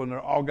 people and they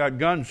all got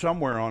guns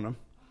somewhere on them.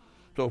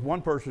 So if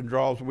one person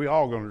draws, we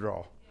all going to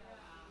draw.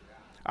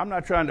 I'm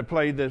not trying to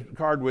play this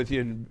card with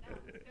you. And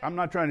I'm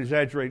not trying to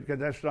exaggerate because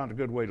that's not a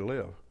good way to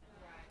live.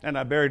 And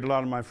I buried a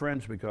lot of my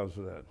friends because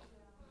of that.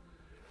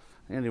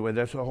 Anyway,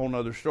 that's a whole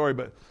other story.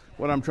 But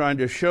what I'm trying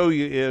to show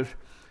you is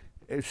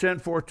it's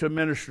sent forth to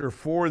minister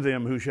for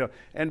them who shall.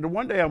 And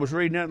one day I was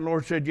reading that and the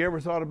Lord said, you ever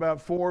thought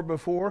about for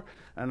before?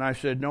 And I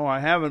said, no, I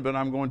haven't, but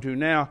I'm going to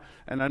now.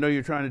 And I know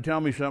you're trying to tell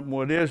me something.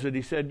 What is it?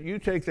 He said, you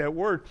take that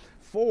word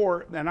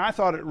for, and I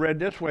thought it read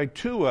this way,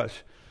 to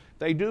us.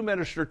 They do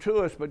minister to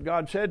us, but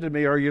God said to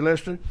me, are you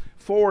listening?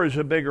 For is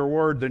a bigger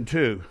word than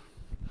to.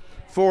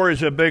 For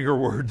is a bigger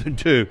word than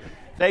to.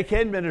 They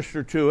can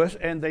minister to us,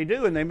 and they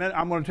do. And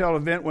I'm going to tell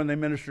an event when they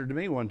ministered to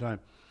me one time.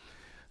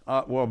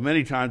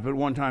 Many times, but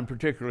one time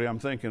particularly I'm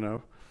thinking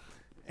of.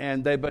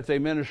 But they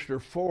minister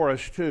for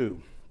us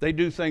too. They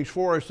do things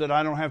for us that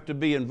I don't have to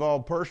be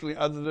involved personally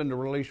other than to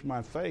release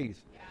my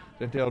faith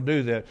that they'll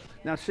do that.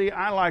 Now see,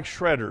 I like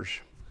shredders.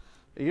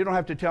 You don't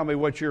have to tell me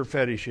what your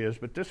fetish is,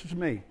 but this is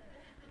me.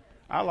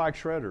 I like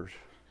shredders.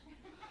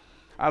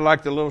 I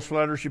like the little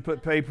shredders you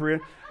put paper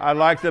in. I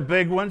like the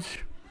big ones.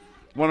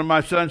 One of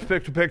my sons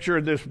picked a picture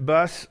of this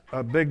bus,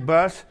 a big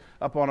bus,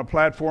 up on a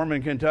platform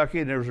in Kentucky,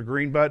 and there was a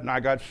green button. I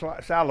got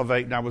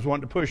salivating. I was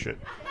wanting to push it.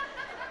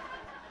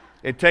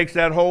 It takes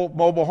that whole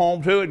mobile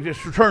home to it,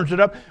 just turns it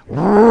up.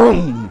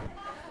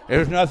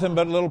 There's nothing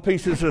but little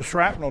pieces of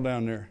shrapnel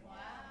down there.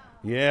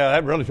 Yeah,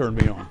 that really turned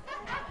me on.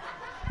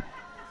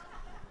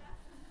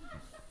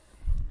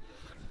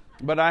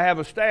 But I have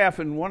a staff,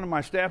 and one of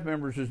my staff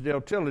members is Dale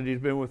Tillett. He's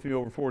been with me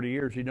over 40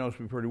 years. He knows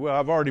me pretty well.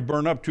 I've already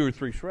burned up 2 or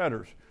 3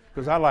 shredders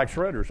because I like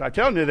shredders. I'm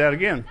telling you that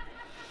again.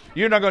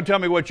 You're not going to tell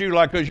me what you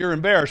like because you're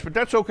embarrassed, but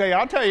that's okay.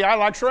 I'll tell you, I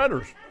like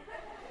shredders.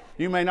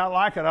 You may not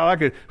like it. I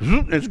like it.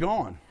 It's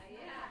gone.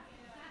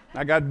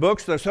 I got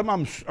books that some of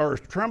them are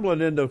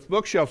trembling in the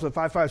bookshelves. If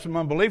I find some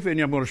unbelief in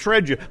you, I'm going to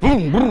shred you.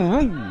 Boom, boom,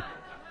 boom.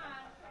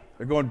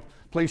 They're going,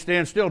 please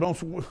stand still.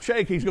 Don't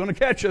shake. He's going to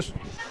catch us.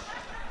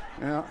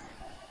 Yeah.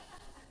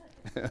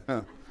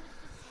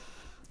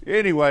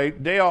 Anyway,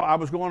 Dale, I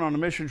was going on a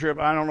mission trip.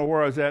 I don't know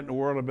where I was at in the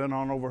world. I've been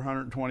on over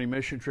 120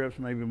 mission trips,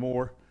 maybe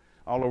more,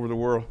 all over the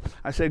world.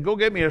 I said, go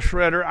get me a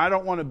shredder. I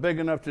don't want it big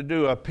enough to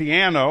do a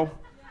piano,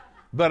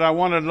 but I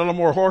wanted a little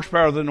more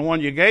horsepower than the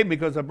one you gave me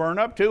because I burned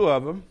up 2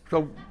 of them.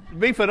 So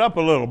beef it up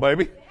a little,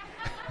 baby.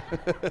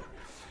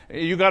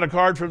 You got a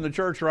card from the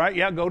church, right?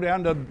 Yeah, go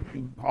down to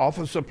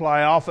Office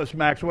Supply, Office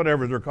Max,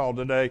 whatever they're called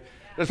today.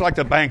 It's like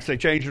the banks. They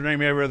change their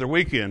name every other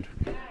weekend.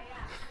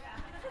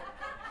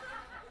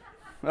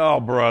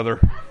 Oh,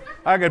 brother.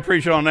 I could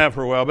preach on that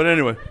for a while. But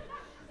anyway,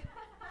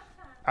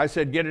 I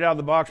said, get it out of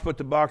the box, put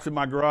the box in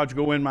my garage,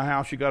 go in my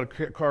house. You got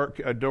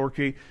a door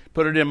key,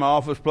 put it in my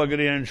office, plug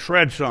it in, and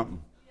shred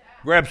something.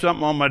 Grab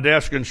something on my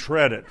desk and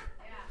shred it.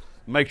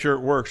 make sure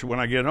it works when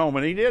I get home.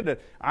 And he did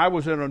it. I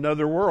was in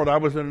another world. I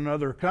was in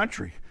another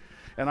country.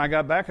 And I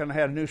got back and I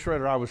had a new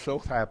shredder. I was so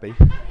happy.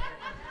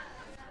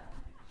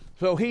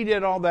 So he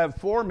did all that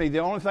for me. The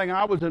only thing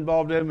I was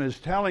involved in is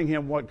telling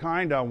him what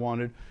kind I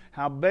wanted,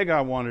 how big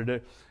I wanted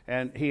it.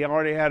 And he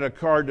already had a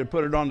card to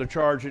put it on the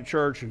charge at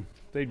church, and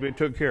they'd be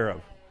took care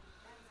of.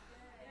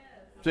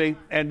 See,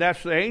 and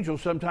that's the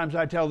angels. Sometimes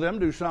I tell them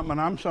to do something and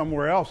I'm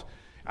somewhere else.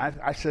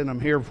 I sent them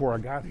here before I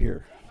got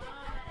here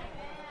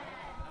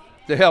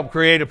to help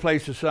create a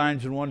place of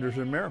signs and wonders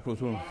and miracles.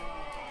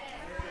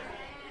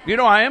 You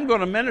know, I am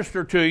going to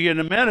minister to you in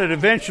a minute,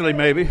 eventually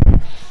maybe.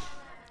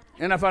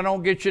 And if I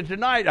don't get you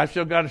tonight, I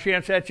still got a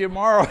chance at you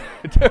tomorrow.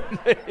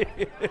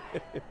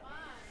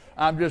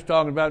 I'm just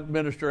talking about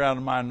minister out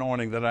of my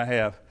anointing that I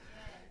have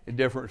in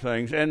different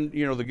things. And,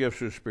 you know, the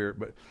gifts of the Spirit.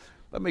 But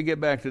let me get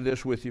back to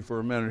this with you for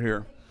a minute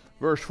here.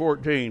 Verse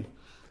 14.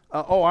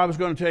 I was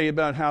going to tell you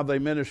about how they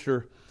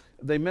minister.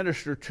 They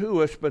minister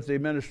to us, but they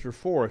minister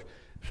for us.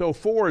 So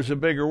for is a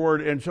bigger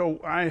word. And so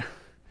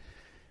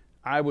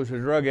I was a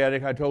drug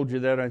addict. I told you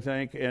that, I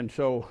think. And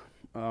so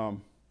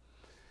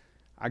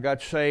I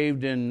got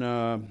saved in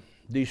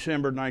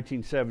December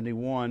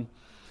 1971.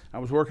 I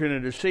was working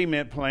at a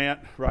cement plant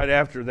right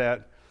after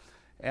that,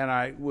 and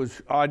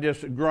I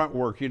just grunt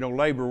work,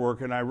 labor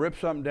work, and I ripped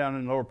something down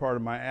in the lower part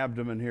of my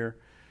abdomen here.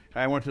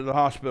 I went to the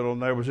hospital,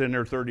 and I was in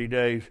there 30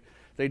 days.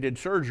 They did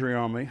surgery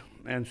on me,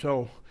 and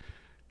so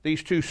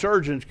these two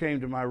surgeons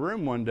came to my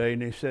room one day,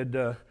 and they said,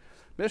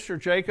 Mr.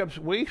 Jacobs,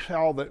 we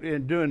saw that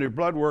in doing your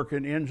blood work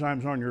and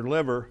enzymes on your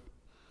liver,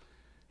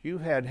 you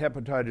had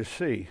hepatitis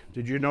C.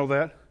 Did you know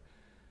that?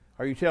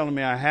 Are you telling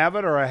me I have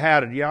it or I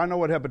had it? Yeah, I know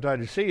what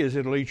hepatitis C is.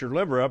 It'll eat your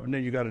liver up and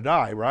then you got to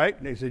die, right?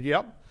 And they said,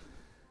 yep.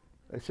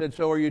 I said,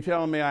 so are you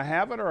telling me I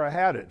have it or I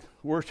had it?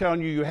 We're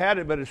telling you had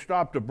it, but it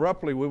stopped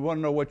abruptly. We want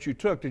to know what you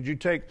took. Did you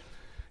take,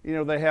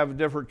 they have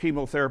different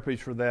chemotherapies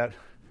for that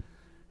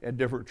and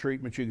different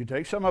treatments you can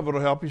take. Some of it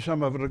will help you,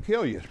 some of it will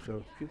kill you.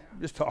 So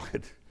just talk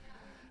it.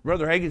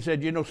 Brother Hagin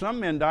said, some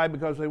men died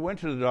because they went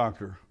to the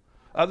doctor.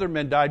 Other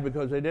men died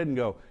because they didn't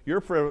go.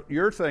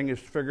 Your thing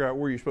is to figure out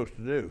what you're supposed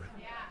to do.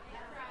 Yeah.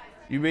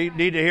 You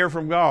need to hear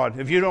from God.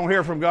 If you don't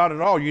hear from God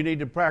at all, you need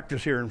to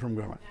practice hearing from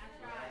God.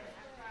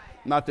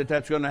 Not that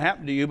that's going to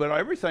happen to you, but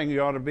everything you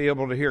ought to be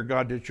able to hear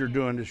God that you're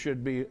doing, it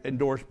should be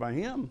endorsed by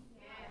Him.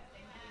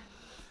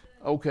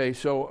 Okay,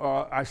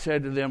 so I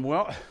said to them,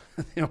 well,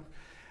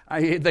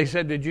 they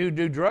said, did you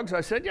do drugs?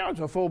 I said, yeah, I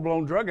was a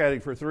full-blown drug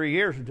addict for 3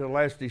 years until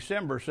last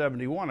December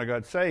 71. I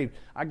got saved.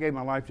 I gave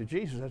my life to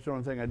Jesus. That's the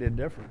only thing I did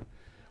different.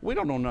 We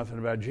don't know nothing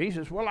about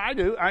Jesus. Well, I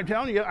do. I'm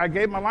telling you, I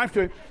gave my life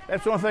to Him.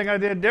 That's the only thing I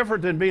did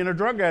different than being a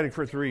drug addict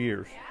for 3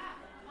 years.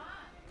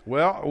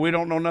 Well, we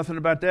don't know nothing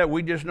about that.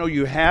 We just know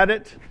you had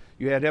it.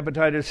 You had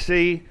hepatitis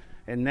C,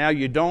 and now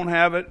you don't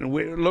have it. And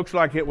it looks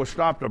like it was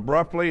stopped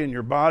abruptly in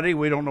your body.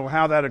 We don't know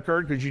how that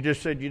occurred because you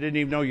just said you didn't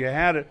even know you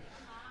had it.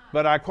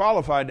 But I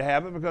qualified to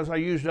have it because I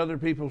used other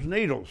people's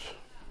needles.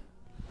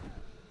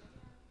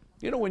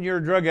 When you're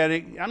a drug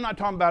addict, I'm not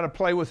talking about a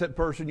play with it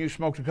person. You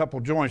smoked a couple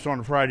joints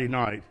on a Friday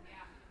night.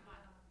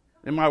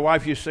 And my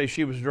wife used to say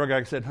she was a drug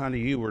addict. I said, honey,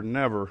 you were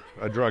never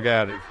a drug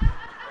addict.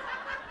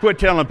 Quit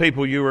telling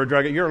people you were a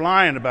drug addict. You're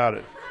lying about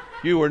it.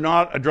 You were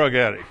not a drug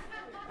addict.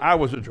 I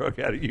was a drug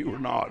addict. You were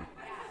not.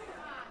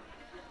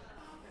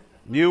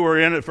 You were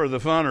in it for the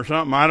fun or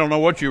something. I don't know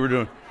what you were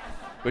doing.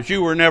 But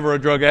you were never a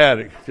drug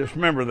addict. Just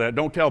remember that.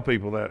 Don't tell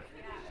people that.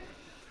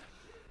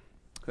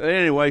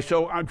 Anyway,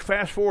 so I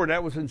fast forward.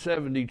 That was in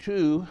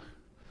 72.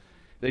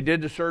 They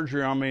did the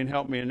surgery on me and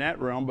helped me in that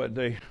realm, but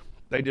they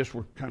just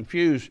were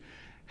confused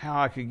how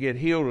I could get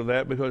healed of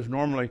that because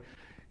normally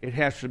it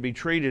has to be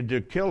treated to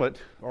kill it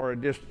or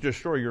just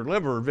destroy your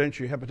liver.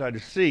 Eventually,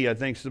 hepatitis C, I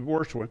think, is the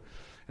worst one.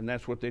 And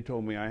that's what they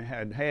told me I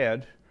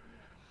had.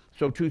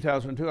 So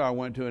 2002, I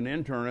went to an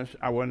internist.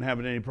 I wasn't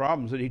having any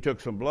problems, and he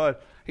took some blood.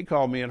 He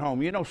called me at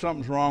home.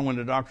 Something's wrong when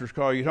the doctors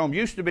call you at home.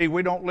 Used to be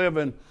we don't live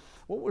in,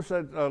 what was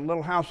that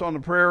little house on the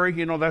prairie?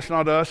 That's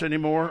not us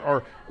anymore.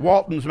 Or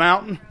Walton's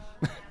Mountain.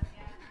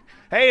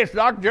 Hey, it's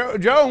Dr.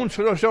 Jones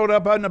who showed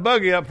up in the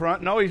buggy up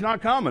front. No, he's not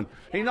coming.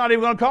 He's not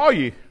even going to call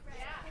you.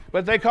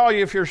 But they call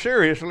you if you're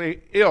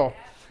seriously ill.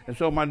 And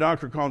so my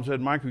doctor called and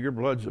said, Michael, your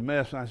blood's a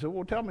mess. And I said,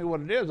 well, tell me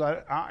what it is.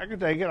 I can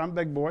take it. I'm a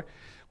big boy.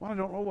 Well, I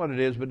don't know what it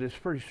is, but it's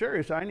pretty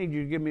serious. I need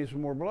you to give me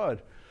some more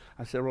blood.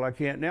 I said, well, I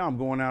can't now. I'm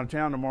going out of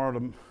town tomorrow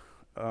to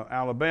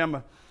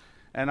Alabama.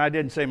 And I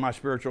didn't say my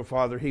spiritual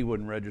father. He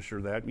wouldn't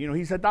register that.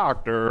 He's a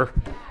doctor.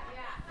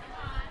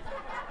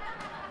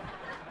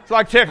 It's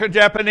like take a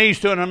Japanese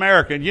to an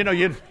American.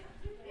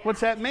 What's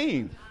that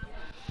mean?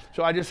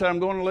 So I just said, I'm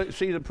going to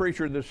see the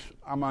preacher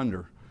I'm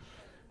under.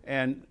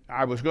 And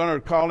I was going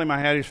to call him. I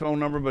had his phone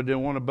number, but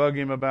didn't want to bug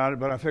him about it.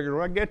 But I figured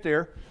when I get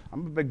there,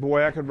 I'm a big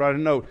boy. I could write a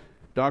note.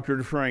 Dr.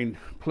 Dufresne,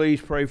 please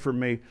pray for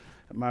me.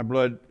 My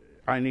blood,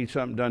 I need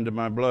something done to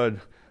my blood.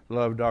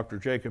 Love, Dr.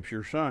 Jacobs,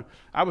 your son.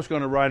 I was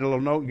going to write a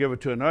little note and give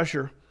it to an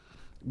usher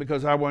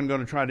because I wasn't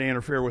going to try to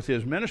interfere with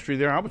his ministry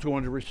there. I was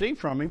going to receive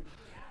from him.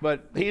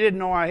 But he didn't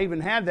know I even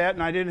had that,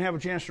 and I didn't have a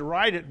chance to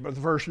write it. But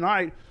the first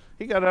night,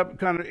 he got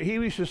up he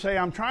used to say,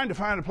 I'm trying to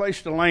find a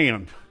place to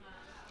land.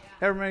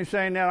 Everybody's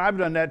saying that. I've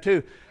done that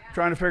too. I'm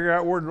trying to figure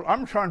out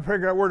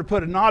where to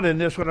put a knot in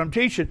this, what I'm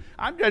teaching.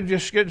 I'm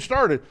just getting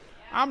started.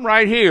 I'm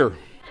right here.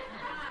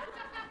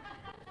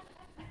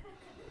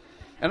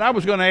 And I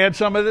was going to add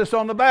some of this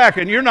on the back,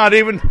 and you're not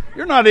even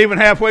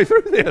halfway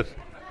through this.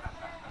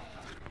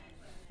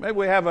 Maybe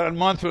we have a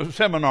month of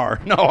seminar.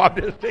 No, I'm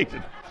just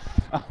teasing.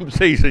 I'm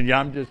teasing you.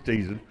 I'm just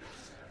teasing.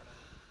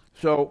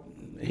 So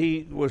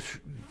he was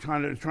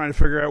trying to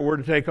figure out where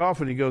to take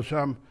off, and he goes,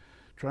 I'm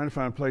trying to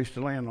find a place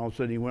to land. And all of a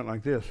sudden he went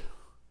like this.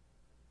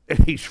 And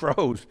he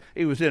froze.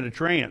 He was in a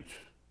trance.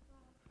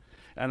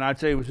 And I'd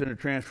say he was in a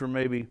trance for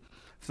maybe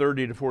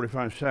 30 to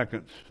 45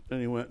 seconds.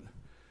 Then he went,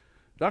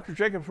 Dr.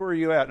 Jacobs, where are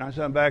you at? And I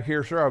said, I'm back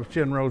here, sir. I was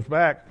 10 rows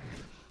back.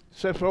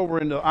 Steps over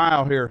in the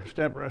aisle here.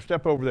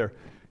 Step over there.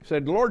 He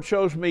said, the Lord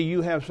shows me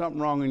you have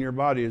something wrong in your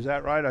body. Is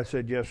that right? I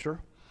said, yes, sir.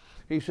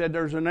 He said,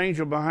 there's an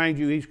angel behind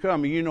you. He's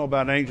coming. You know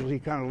about angels. He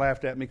kind of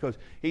laughed at me because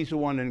he's the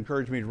one that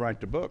encouraged me to write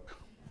the book.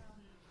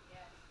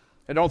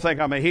 I don't think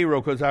I'm a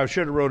hero because I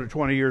should have wrote it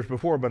 20 years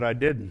before, but I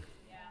didn't.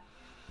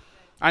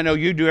 I know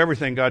you do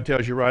everything God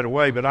tells you right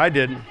away, but I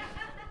didn't.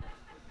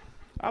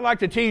 I like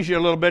to tease you a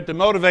little bit to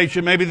motivate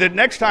you maybe that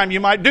next time you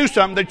might do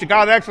something that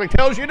God actually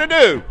tells you to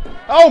do.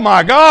 Oh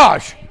my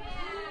gosh.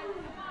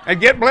 And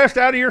get blessed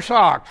out of your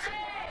socks.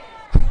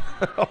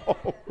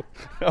 Oh,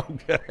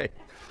 okay.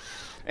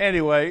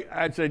 Anyway,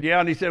 I said, yeah,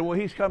 and he said, well,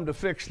 he's come to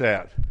fix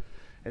that.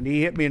 And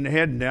he hit me in the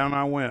head, and down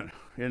I went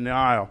in the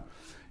aisle.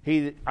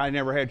 I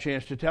never had a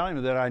chance to tell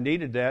him that I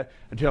needed that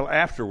until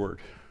afterward.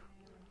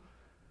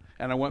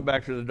 And I went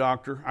back to the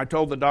doctor. I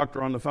told the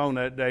doctor on the phone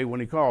that day when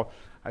he called,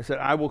 I said,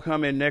 I will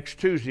come in next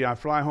Tuesday. I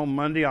fly home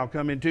Monday. I'll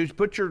come in Tuesday.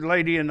 Put your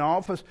lady in the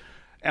office,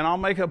 and I'll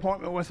make an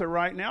appointment with her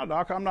right now,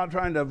 Doc. I'm not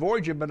trying to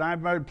avoid you, but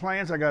I've made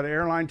plans. I got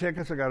airline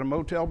tickets. I got a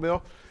motel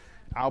bill.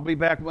 I'll be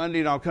back Monday,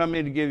 and I'll come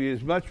in to give you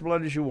as much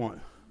blood as you want.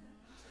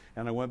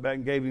 And I went back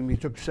and gave him, he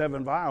took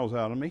 7 vials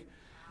out of me.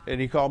 And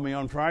he called me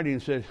on Friday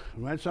and said,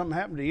 man, something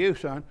happened to you,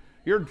 son.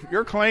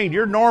 You're clean.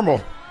 You're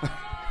normal.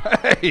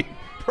 Hey,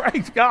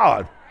 praise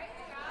God.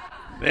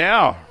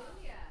 Yeah.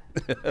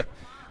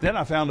 Then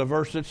I found a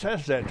verse that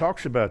says that,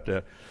 talks about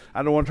that.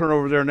 I don't want to turn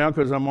over there now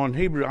because I'm on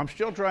Hebrew. I'm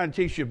still trying to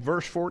teach you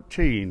verse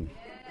 14.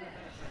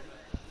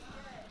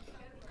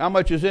 How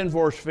much is in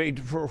verse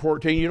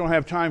 14? You don't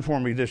have time for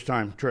me this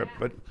time, Trip,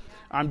 but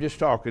I'm just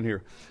talking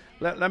here.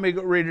 Let me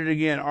go read it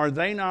again. Are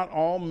they not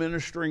all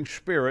ministering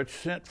spirits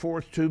sent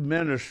forth to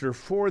minister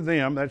for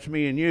them, that's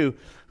me and you,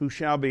 who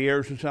shall be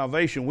heirs of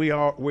salvation? We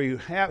are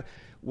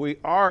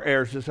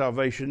heirs of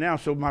salvation now.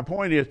 So my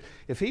point is,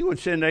 if he would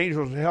send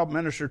angels to help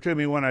minister to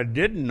me when I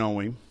didn't know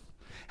him,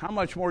 how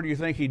much more do you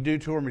think he'd do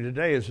to me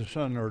today as a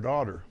son or a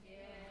daughter?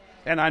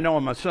 Yeah. And I know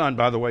I'm a son,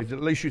 by the way.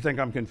 At least you think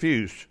I'm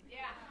confused. Yeah.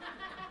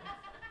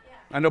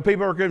 I know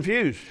people are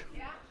confused.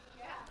 Yeah.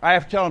 Yeah. I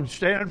have to tell them,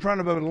 stand in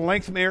front of a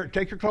length mirror,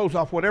 take your clothes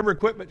off, whatever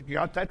equipment you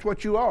got, that's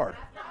what you are.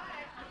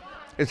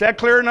 Is that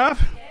clear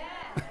enough?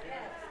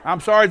 I'm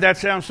sorry that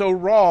sounds so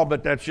raw,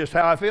 but that's just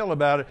how I feel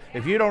about it.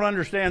 If you don't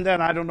understand that,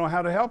 I don't know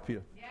how to help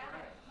you.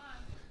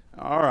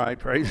 All right,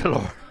 praise the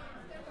Lord.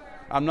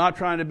 I'm not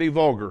trying to be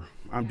vulgar.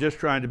 I'm just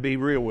trying to be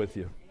real with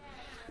you.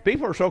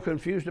 People are so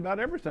confused about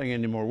everything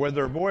anymore, whether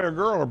they're a boy or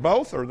girl or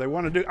both, or they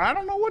want to do, I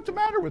don't know what's the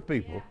matter with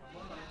people.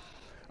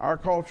 Our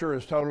culture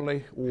is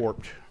totally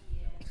warped.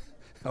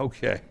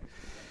 Okay.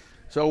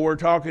 So we're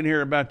talking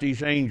here about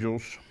these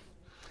angels.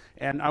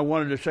 And I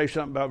wanted to say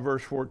something about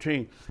verse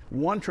 14.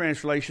 One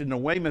translation, the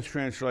Weymouth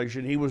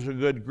translation, he was a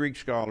good Greek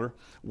scholar,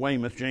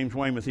 Weymouth, James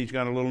Weymouth, he's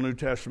got a little New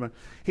Testament.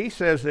 He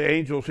says the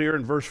angels here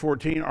in verse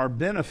 14 are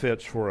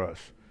benefits for us.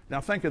 Now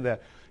think of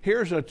that.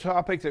 Here's a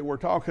topic that we're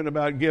talking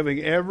about giving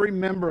every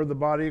member of the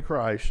body of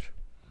Christ,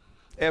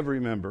 every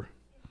member,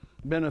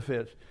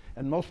 benefits.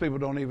 And most people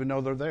don't even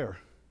know they're there.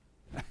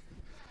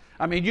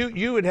 I mean,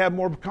 you would have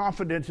more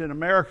confidence in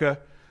America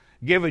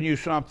giving you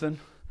something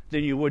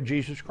than you would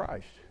Jesus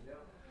Christ.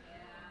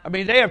 I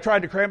mean, they have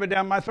tried to cram it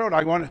down my throat.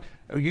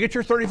 You get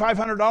your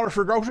 $3,500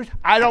 for groceries?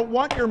 I don't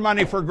want your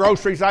money for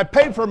groceries. I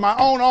paid for my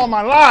own all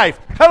my life.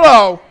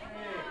 Hello.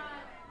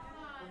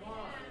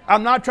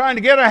 I'm not trying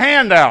to get a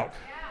handout.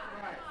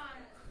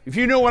 If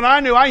you knew what I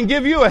knew, I can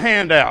give you a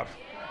handout.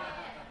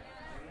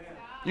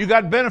 You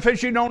got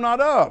benefits you know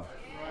not of.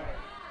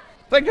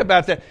 Think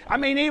about that. I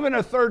mean, even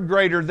a third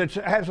grader that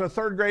has a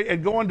third grade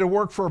and going to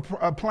work for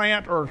a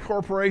plant or a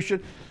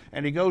corporation,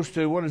 and he goes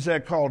to, what is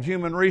that called,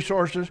 human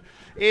resources,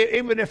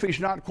 even if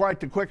he's not quite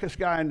the quickest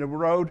guy in the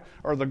road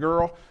or the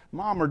girl,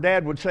 mom or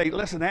dad would say,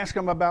 listen, ask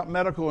him about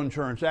medical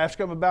insurance. Ask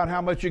him about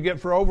how much you get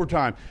for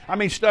overtime. I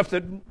mean, stuff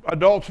that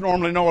adults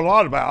normally know a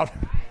lot about.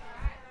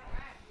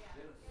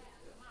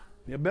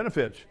 Yeah,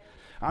 benefits.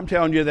 I'm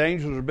telling you, the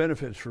angels are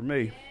benefits for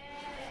me.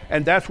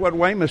 And that's what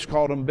Weymouth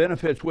called them,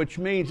 benefits, which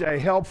means a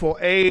helpful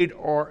aid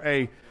or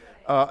a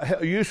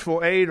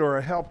useful aid or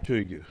a help to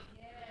you.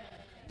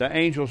 The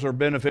angels are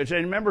benefits.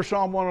 And remember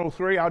Psalm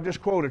 103? I'll just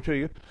quote it to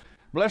you.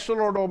 Bless the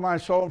Lord, O my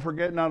soul, and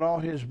forget not all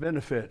his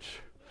benefits.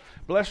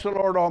 Bless the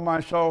Lord, O my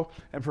soul,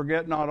 and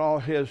forget not all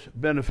his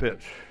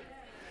benefits.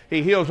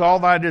 He heals all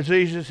thy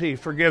diseases. He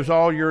forgives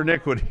all your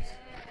iniquities.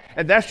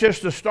 And that's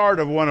just the start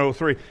of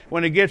 103.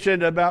 When it gets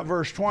into about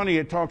verse 20,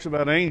 it talks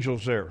about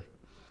angels there.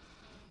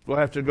 We'll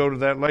have to go to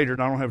that later,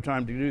 and I don't have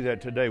time to do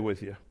that today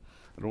with you,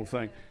 I don't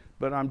think.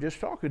 But I'm just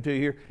talking to you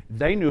here.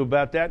 They knew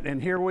about that,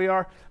 and here we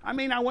are. I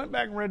mean, I went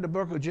back and read the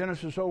book of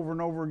Genesis over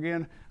and over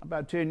again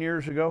about 10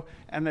 years ago,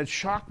 and it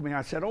shocked me.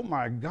 I said, oh,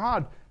 my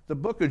God, the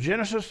book of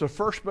Genesis, the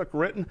first book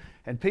written,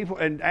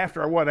 and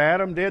after what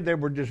Adam did, they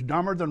were just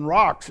dumber than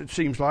rocks, it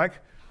seems like.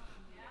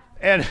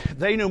 And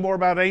they knew more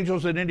about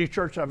angels than any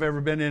church I've ever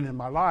been in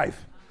my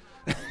life.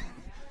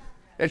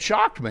 It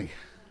shocked me.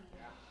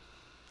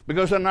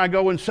 Because then I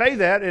go and say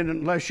that, and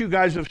unless you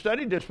guys have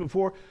studied this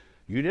before,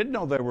 you didn't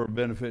know they were a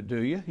benefit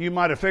to you. You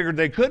might have figured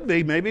they could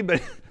be, maybe,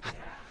 but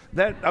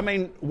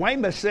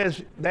Weymouth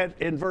says that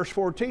in verse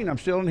 14. I'm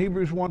still in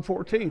Hebrews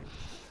 1:14,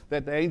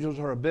 that the angels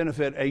are a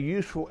benefit, a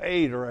useful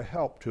aid, or a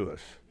help to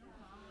us.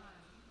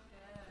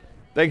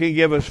 They can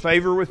give us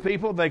favor with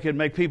people. They can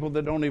make people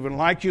that don't even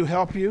like you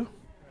help you.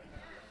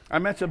 I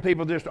met some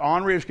people just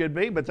ornery as could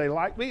be, but they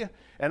like me,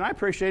 and I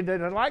appreciate that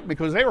they like me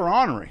because they were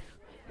ornery.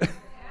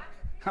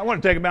 I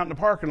want to take them out in the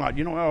parking lot.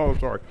 Oh,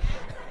 sorry.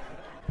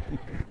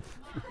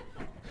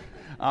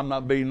 I'm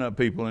not beating up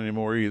people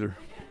anymore either.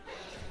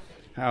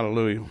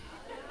 Hallelujah.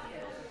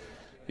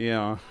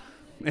 Yeah.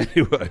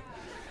 Anyway,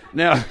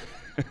 now,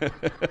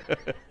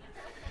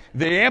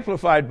 the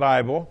Amplified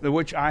Bible,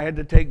 which I had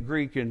to take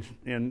Greek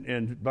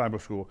in Bible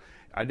school,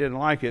 I didn't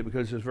like it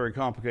because it's very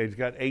complicated. It's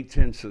got 8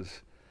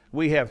 tenses.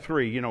 We have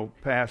 3,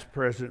 past,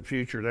 present,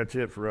 future. That's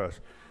it for us.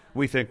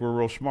 We think we're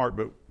real smart,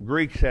 but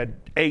Greeks had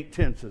 8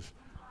 tenses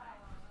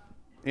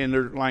in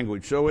their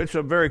language. So it's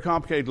a very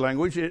complicated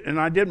language, and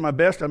I did my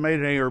best. I made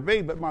an A or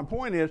B, but my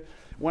point is,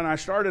 when I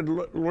started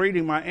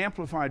reading my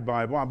Amplified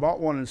Bible, I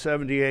bought one in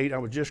 78. I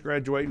was just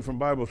graduating from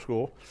Bible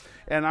school,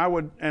 and I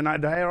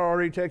had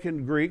already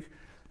taken Greek,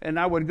 and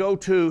I would go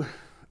to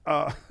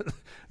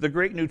the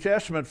Greek New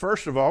Testament,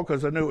 first of all,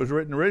 because I knew it was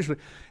written originally,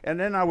 and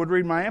then I would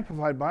read my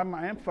Amplified Bible.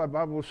 My Amplified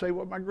Bible would say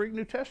what my Greek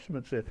New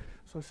Testament said.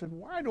 So I said,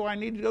 why do I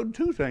need to go to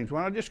 2 things?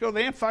 Why don't I just go to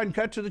the Amplified and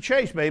cut to the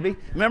chase, baby?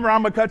 Remember,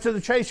 I'm a cut to the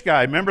chase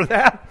guy. Remember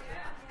that?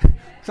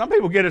 Some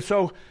people get it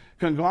so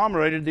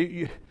conglomerated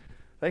that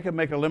they can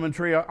make a lemon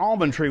tree, an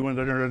almond tree when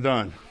they're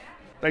done.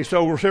 They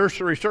so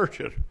research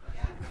it.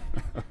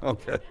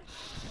 Okay.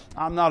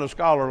 I'm not a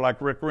scholar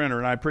like Rick Renner,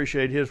 and I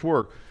appreciate his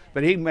work.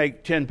 But he can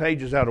make 10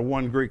 pages out of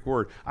 1 Greek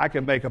word. I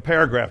can make a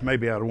paragraph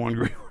maybe out of 1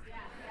 Greek word.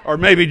 Or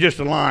maybe just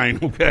a line,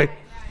 okay?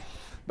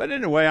 But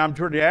anyway, I'm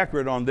pretty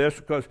accurate on this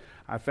because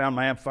I found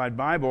my Amplified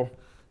Bible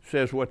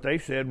says what they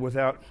said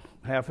without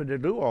having to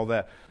do all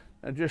that.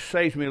 It just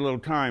saves me a little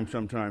time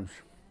sometimes.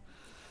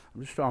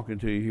 I'm just talking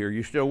to you here.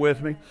 You still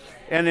with me?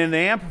 And in the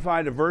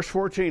Amplified of verse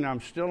 14,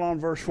 I'm still on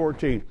verse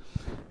 14.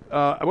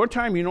 What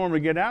time you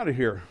normally get out of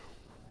here?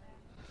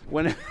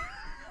 When...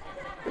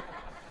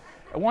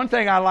 One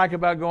thing I like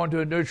about going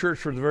to a new church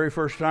for the very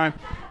first time,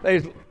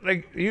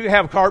 you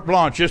have carte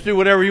blanche. Just do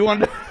whatever you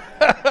want to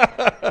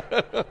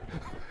do.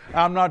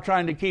 I'm not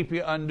trying to keep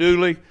you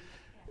unduly.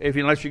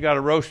 Unless you got a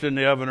roast in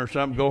the oven or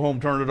something, go home,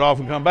 turn it off,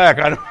 and come back.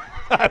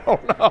 I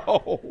don't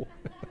know.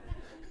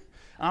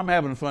 I'm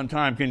having a fun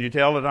time. Can you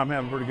tell that I'm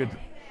having a pretty good time?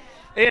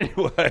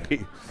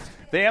 Anyway,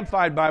 the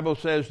Amplified Bible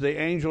says the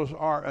angels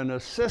are an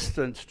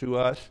assistance to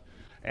us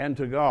and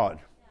to God.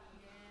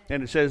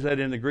 And it says that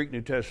in the Greek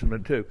New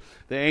Testament too.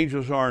 The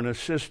angels are an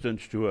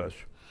assistance to us.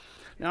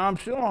 Now I'm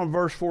still on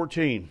verse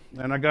 14,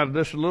 and I got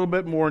this a little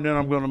bit more, and then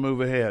I'm going to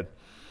move ahead.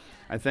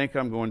 I think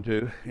I'm going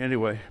to.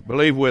 Anyway,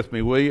 believe with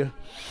me, will you?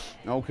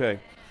 Okay.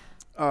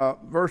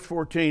 Verse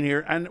 14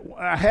 here, and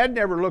I had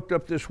never looked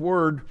up this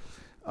word,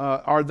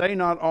 are they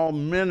not all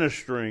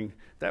ministering?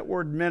 That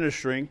word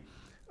ministering,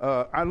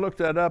 I looked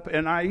that up,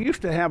 and I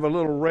used to have a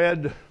little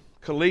red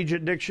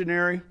collegiate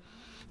dictionary.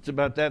 It's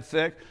about that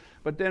thick.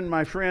 But then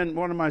my friend,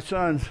 one of my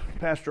sons,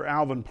 Pastor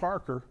Alvin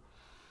Parker,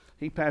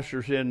 he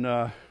pastors in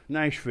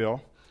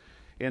Nashville,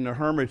 in the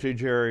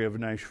Hermitage area of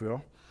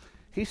Nashville.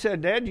 He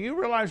said, Dad, do you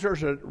realize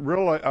there's a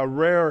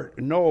rare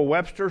Noah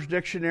Webster's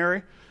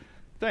dictionary?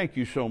 Thank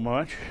you so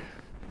much.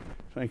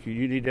 Thank you.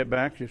 You need that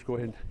back? Just go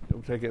ahead.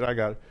 Don't take it. I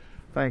got it.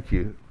 Thank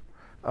you.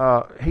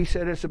 He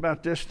said it's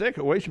about this thick.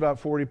 It weighs about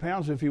 40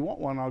 pounds. If you want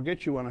one, I'll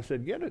get you one. I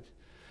said, get it.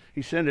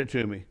 He sent it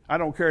to me. I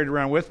don't carry it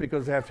around with me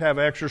because I have to have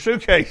an extra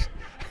suitcase.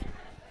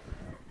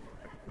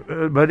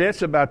 But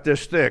it's about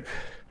this thick,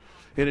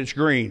 and it's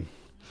green.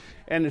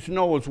 And it's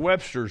Noah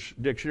Webster's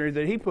dictionary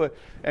that he put.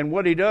 And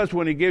what he does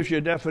when he gives you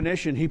a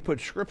definition, he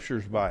puts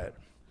scriptures by it.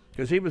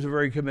 Because he was a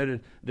very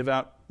committed,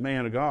 devout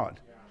man of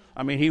God.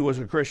 I mean, he was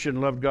a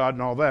Christian, loved God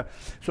and all that.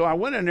 So I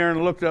went in there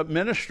and looked up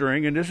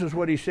ministering, and this is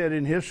what he said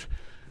in his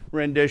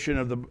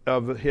rendition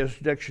of his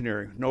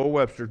dictionary, Noah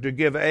Webster, to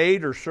give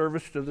aid or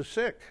service to the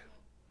sick.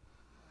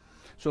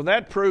 So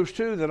that proves,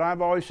 too, that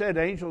I've always said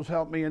angels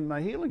help me in my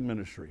healing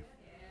ministry.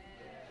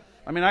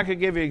 I mean, I could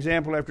give you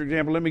example after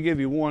example. Let me give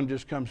you one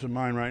just comes to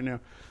mind right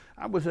now.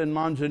 I was in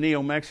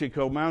Manzanillo,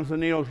 Mexico.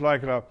 Manzanillo is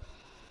like a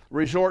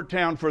resort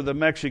town for the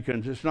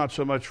Mexicans. It's not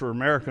so much for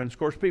Americans. Of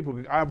course,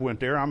 I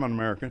went there. I'm an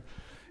American.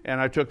 And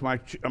I took my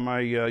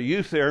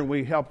youth there, and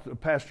we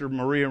helped Pastor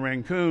Maria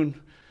Rancoon,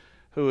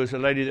 who is a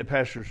lady that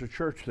pastors a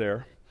church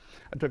there.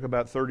 I took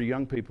about 30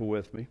 young people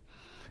with me.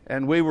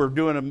 And we were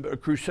doing a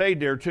crusade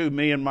there, too.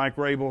 Me and Mike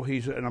Rabel,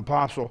 he's an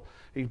apostle.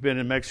 He's been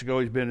in Mexico.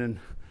 He's been in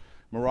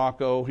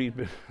Morocco. He's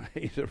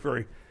a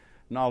very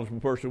knowledgeable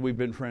person. We've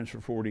been friends for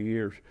 40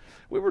 years.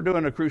 We were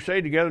doing a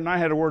crusade together, and I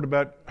had a word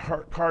about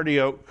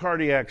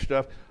cardiac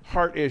stuff,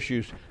 heart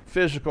issues,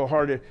 physical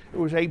heart. It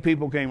was 8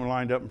 people came and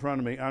lined up in front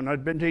of me, and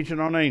I'd been teaching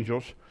on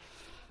angels.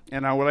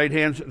 And I laid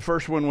hands. The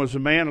first one was a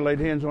man. I laid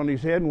hands on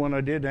his head, and when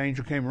I did, the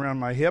angel came around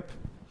my hip,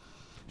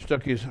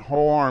 stuck his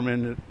whole arm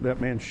in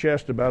that man's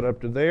chest about up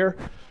to there.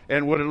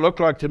 And what it looked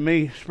like to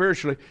me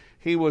spiritually,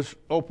 he was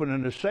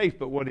opening a safe,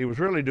 but what he was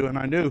really doing,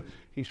 I knew,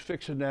 he's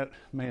fixing that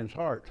man's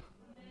heart.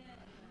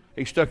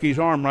 He stuck his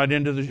arm right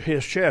into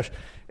his chest,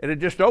 and it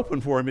just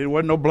opened for him. There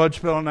wasn't no blood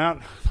spilling out.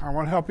 I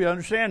want to help you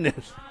understand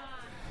this.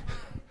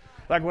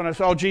 Like when I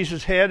saw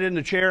Jesus' head in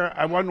the chair,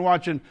 I wasn't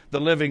watching The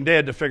Living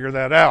Dead to figure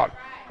that out.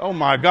 Oh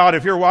my God,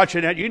 if you're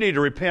watching that, you need to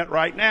repent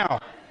right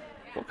now.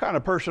 What kind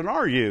of person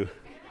are you?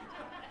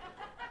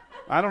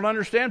 I don't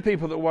understand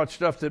people that watch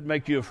stuff that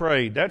make you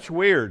afraid. That's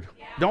weird.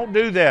 Don't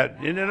do that.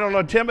 And it'll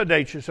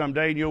intimidate you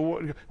someday.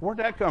 And where'd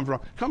that come from?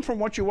 Come from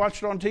what you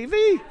watched on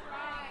TV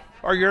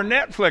or your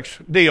Netflix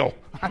deal.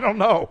 I don't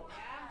know.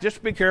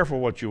 Just be careful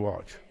what you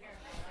watch.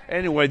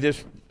 Anyway,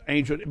 this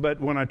angel, but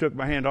when I took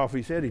my hand off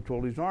his head, he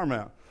pulled his arm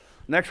out.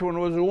 Next one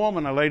was a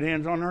woman. I laid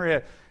hands on her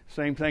head.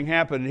 Same thing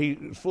happened. He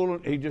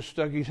just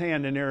stuck his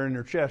hand in there in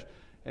her chest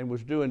and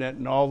was doing that,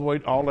 and all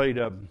 8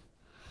 of them.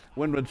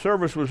 When the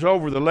service was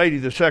over, the lady,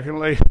 the second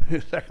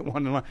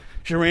one in line,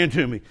 she ran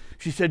to me.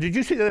 She said, "Did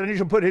you see that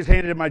angel put his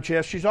hand in my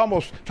chest?" She's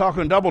almost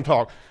talking double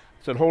talk.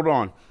 I said, "Hold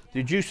on.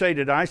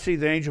 Did I see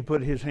the angel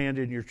put his hand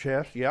in your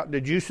chest?" "Yeah."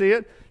 "Did you see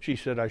it?" She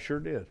said, "I sure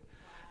did."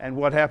 "And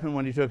what happened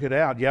when he took it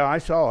out?" "Yeah, I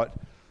saw it."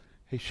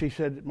 She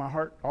said, "My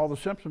heart, all the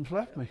symptoms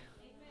left me.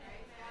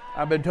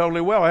 I've been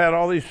totally well. I had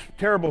all these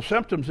terrible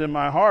symptoms in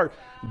my heart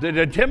that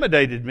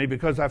intimidated me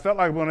because I felt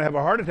like I'm going to have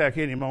a heart attack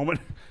any moment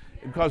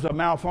because of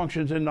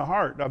malfunctions in the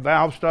heart, a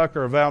valve stuck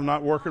or a valve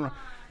not working."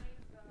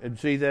 And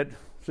see, it's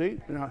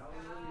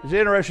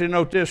interesting to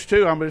note this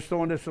too. I'm just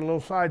throwing this a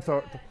little side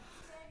thought.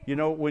 You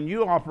know, when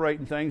you operate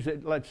in things,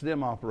 it lets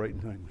them operate in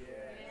things.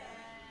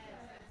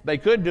 They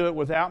could do it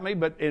without me,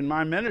 but in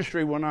my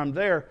ministry, when I'm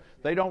there,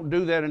 they don't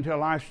do that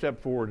until I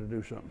step forward to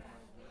do something.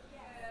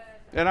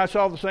 And I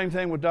saw the same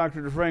thing with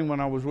Dr. DeFrang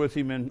when I was with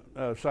him in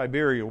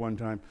Siberia one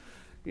time.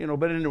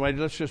 But anyway,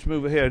 let's just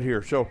move ahead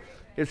here. So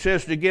it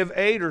says to give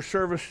aid or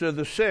service to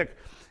the sick.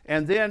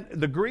 And then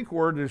the Greek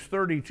word is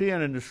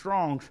 3010 in the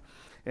Strong's.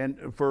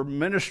 And for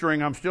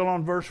ministering, I'm still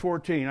on verse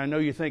 14. I know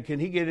you think, can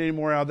he get any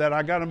more out of that?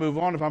 I got to move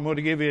on if I'm going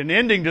to give you an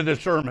ending to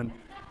this sermon.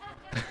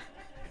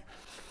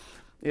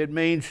 It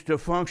means to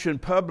function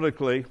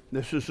publicly.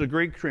 This is the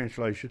Greek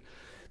translation.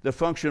 To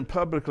function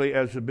publicly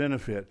as a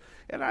benefit.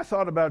 And I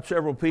thought about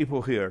several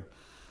people here.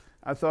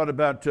 I thought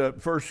about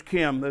first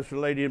Kim, this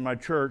lady in my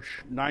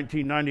church,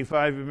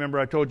 1995. Remember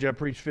I told you I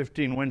preached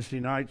 15 Wednesday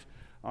nights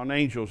on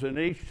angels. And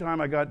each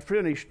time I got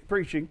finished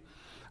preaching,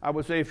 I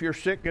would say, if you're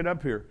sick, get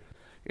up here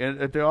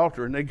at the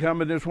altar. And they'd come,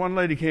 and this one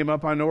lady came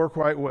up. I know her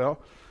quite well.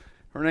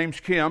 Her name's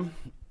Kim.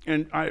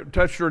 And I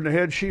touched her in the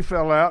head. She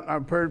fell out. I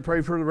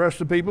prayed for the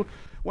rest of the people.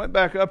 Went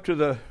back up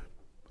to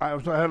I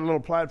had a little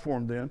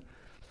platform then.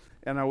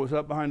 And I was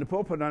up behind the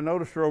pulpit, and I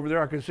noticed her over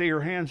there. I could see her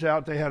hands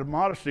out. They had a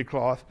modesty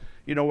cloth.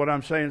 You know what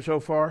I'm saying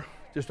so far?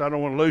 Just I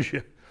don't want to lose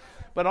you.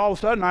 But all of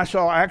a sudden, I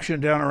saw action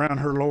down around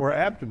her lower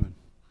abdomen.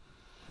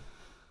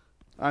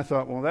 I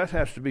thought, well, that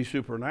has to be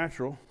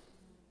supernatural.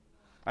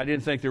 I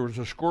didn't think there was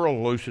a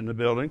squirrel loose in the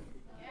building.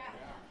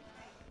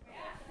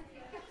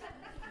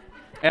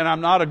 And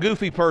I'm not a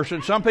goofy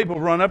person. Some people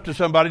run up to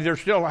somebody, they're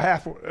still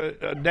half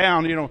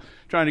down,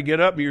 trying to get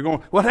up, and you're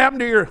going, what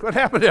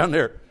happened down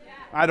there?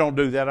 I don't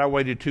do that. I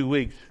waited 2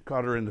 weeks,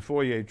 caught her in the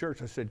foyer of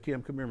church. I said,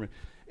 Kim, come here a minute.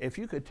 If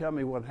you could tell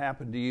me what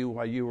happened to you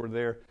while you were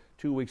there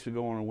 2 weeks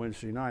ago on a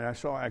Wednesday night. I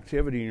saw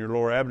activity in your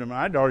lower abdomen.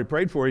 I'd already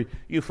prayed for you.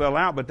 You fell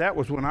out, but that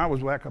was when I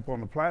was back up on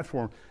the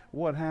platform.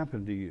 What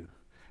happened to you?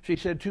 She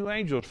said 2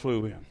 angels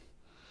flew in.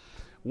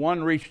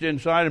 One reached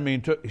inside of me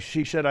and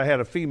she said I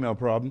had a female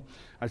problem.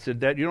 I said,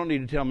 Dad, you don't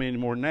need to tell me any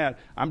more than that.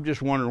 I'm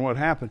just wondering what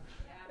happened.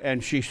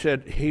 And she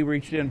said he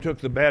reached in and took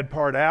the bad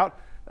part out.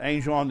 The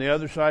angel on the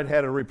other side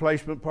had a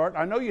replacement part.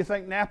 I know you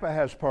think Napa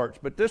has parts,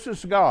 but this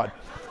is God.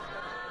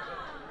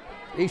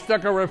 He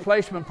stuck a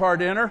replacement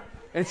part in her,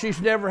 and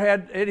she's never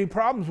had any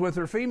problems with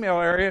her female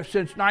area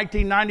since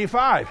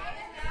 1995.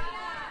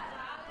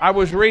 I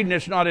was reading,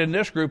 it's not in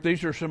this group.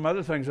 These are some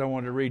other things I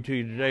wanted to read to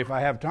you today if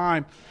I have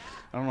time.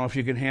 I don't know if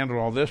you can handle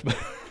all this, but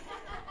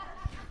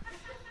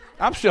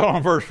I'm still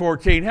on verse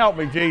 14. Help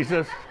me,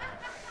 Jesus.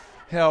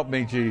 Help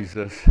me,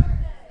 Jesus.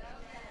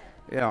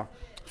 Yeah.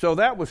 So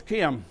that was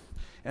Kim.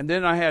 And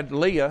then I had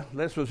Leah.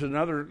 This was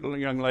another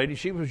young lady.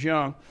 She was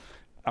young.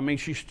 I mean,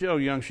 she's still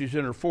young. She's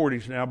in her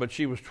 40s now, but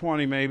she was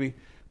 20 maybe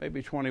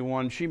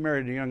 21. She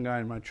married a young guy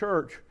in my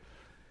church.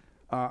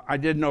 I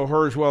didn't know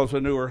her as well as I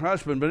knew her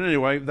husband. But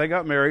anyway, they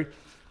got married.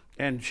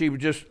 And she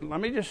would let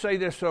me just say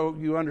this so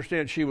you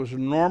understand, she was a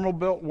normal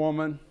built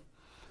woman,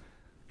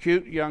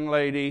 cute young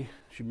lady.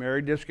 She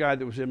married this guy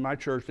that was in my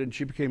church, and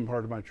she became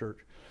part of my church.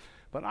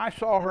 But I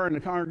saw her in the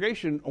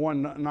congregation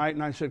one night,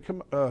 and I said,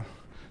 "Come,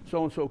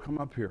 so-and-so, come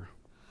up here."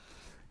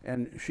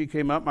 And she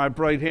came up, and I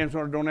prayed hands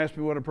on her. Don't ask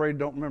me what I prayed.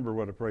 Don't remember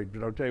what I prayed,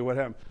 but I'll tell you what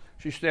happened.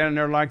 She's standing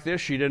there like this.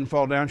 She didn't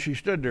fall down. She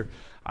stood there.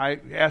 I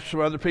asked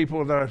some other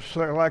people that I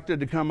selected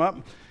to come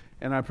up,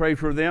 and I prayed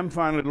for them.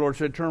 Finally, the Lord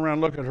said, "Turn around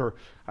and look at her."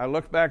 I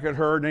looked back at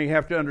her, and you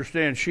have to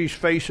understand, she's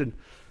facing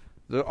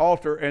the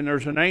altar, and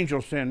there's an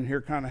angel standing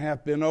here kind of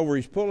half bent over.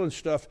 He's pulling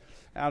stuff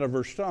out of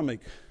her stomach,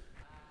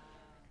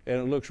 and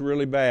it looks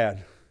really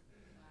bad.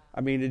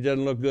 I mean, it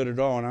doesn't look good at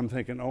all, and I'm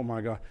thinking, oh,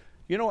 my God.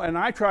 You know, and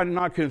I try to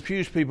not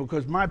confuse people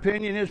because my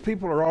opinion is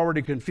people are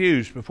already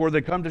confused before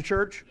they come to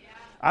church. Yeah.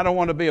 I don't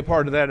want to be a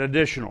part of that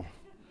additional.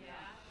 Yeah.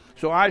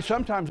 So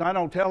sometimes I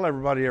don't tell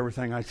everybody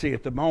everything I see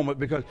at the moment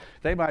because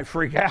they might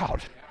freak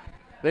out.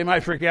 They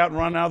might freak out and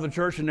run out of the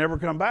church and never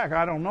come back.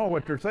 I don't know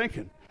what they're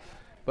thinking.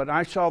 But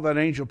I saw that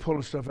angel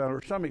pulling stuff out of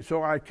her stomach.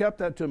 So I kept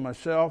that to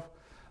myself.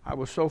 I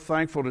was so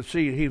thankful to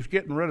see he was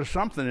getting rid of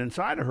something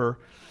inside of her.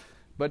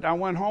 But I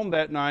went home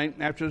that night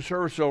after the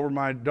service over.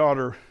 My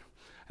daughter,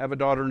 I have a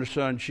daughter and a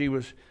son. She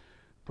was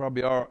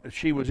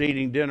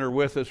eating dinner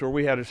with us, or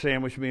we had a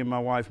sandwich, me and my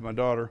wife and my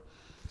daughter.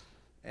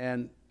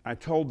 And I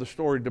told the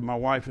story to my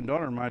wife and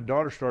daughter, and my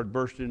daughter started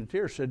bursting into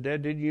tears. Said,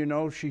 "Dad, did you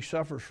know she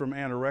suffers from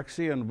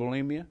anorexia and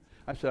bulimia?"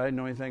 I said, "I didn't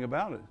know anything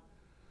about it."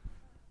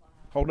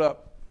 Hold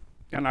up.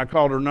 And I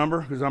called her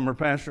number because I'm her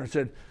pastor. I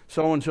said,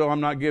 "So-and-so, I'm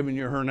not giving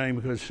you her name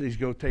because these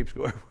tapes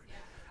go everywhere."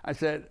 I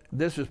said,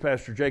 "This is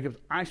Pastor Jacobs.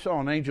 I saw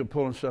an angel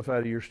pulling stuff out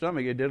of your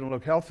stomach. It didn't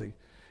look healthy.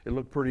 It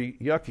looked pretty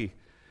yucky."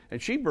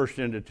 And she burst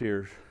into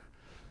tears.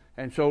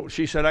 And so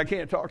she said, "I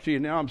can't talk to you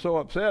now. I'm so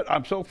upset.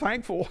 I'm so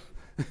thankful."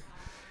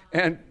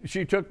 And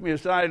she took me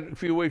aside a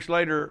few weeks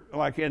later,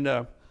 like in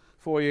the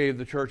foyer of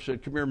the church,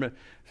 said, "Come here a minute."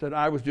 Said,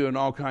 "I was doing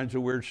all kinds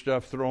of weird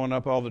stuff, throwing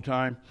up all the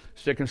time,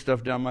 sticking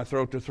stuff down my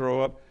throat to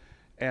throw up.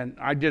 And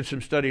I did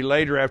some study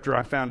later after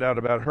I found out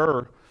about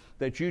her,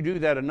 that you do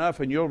that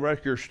enough and you'll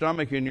wreck your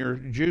stomach and your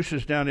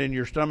juices down in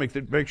your stomach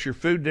that breaks your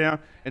food down,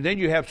 and then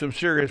you have some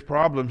serious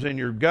problems in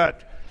your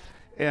gut."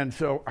 And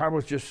so I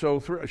was just so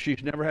thrilled.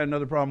 She's never had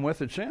another problem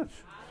with it since.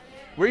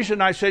 Reason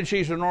I said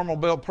she's a normal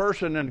built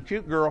person and a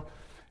cute girl,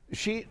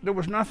 there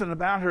was nothing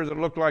about her that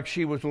looked like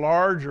she was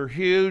large or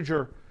huge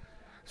or...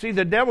 See,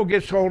 the devil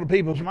gets hold of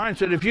people's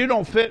mindset. If you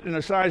don't fit in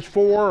a size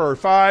 4 or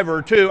 5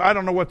 or 2, I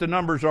don't know what the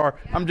numbers are.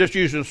 I'm just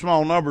using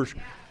small numbers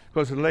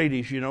because of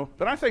ladies, you know.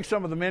 But I think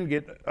some of the men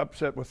get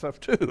upset with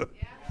stuff too.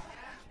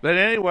 But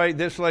anyway,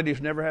 this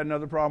lady's never had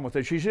another problem with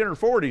it. She's in her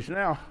 40s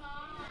now.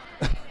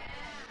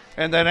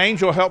 And that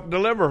angel helped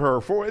deliver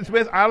her.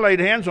 I laid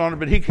hands on her,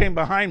 but he came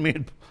behind me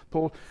and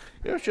pulled.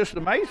 It was just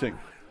amazing.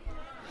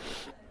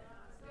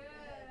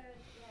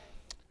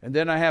 And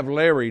then I have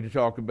Larry to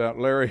talk about.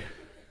 Larry...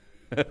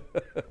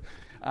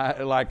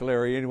 I like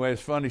Larry. Anyway,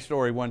 it's a funny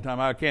story one time.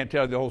 I can't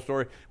tell you the whole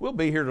story. We'll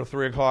be here till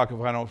 3 o'clock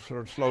if I don't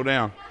sort of slow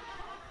down.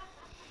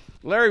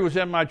 Larry was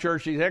in my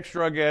church. He's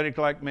ex-drug addict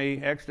like me,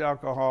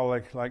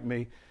 ex-alcoholic like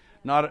me.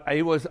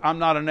 I'm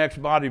not an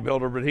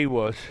ex-bodybuilder, but he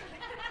was.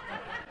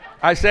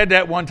 I said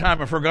that one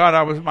time. I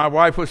forgot my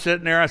wife was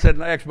sitting there. I said,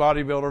 "An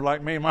ex-bodybuilder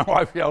like me." My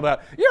wife yelled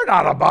out, "You're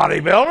not a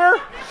bodybuilder."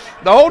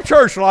 The whole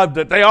church loved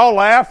it. They all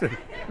laughed.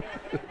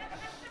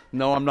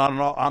 No, I'm not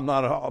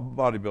a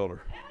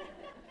bodybuilder.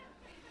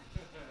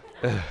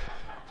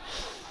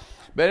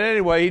 But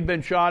anyway, he'd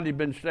been shot, he'd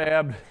been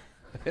stabbed.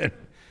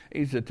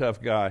 He's a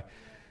tough guy.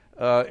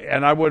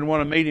 And I wouldn't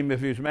want to meet him if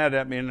he was mad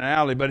at me in an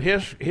alley. But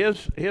his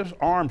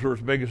arms were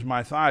as big as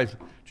my thighs,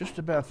 just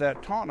about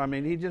that tall. I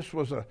mean, he just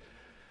was a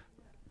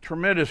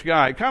tremendous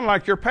guy. Kind of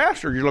like your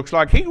pastor. He looks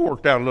like he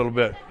worked out a little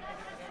bit.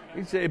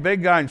 He's a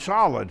big guy and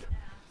solid.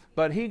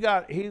 But he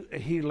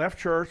left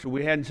church.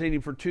 We hadn't seen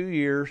him for 2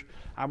 years.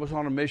 I was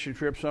on a mission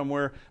trip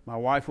somewhere. My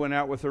wife went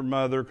out with her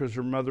mother because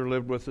her mother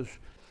lived with us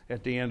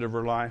at the end of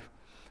her life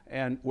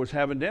and was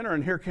having dinner.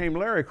 And here came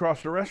Larry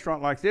across the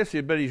restaurant like this.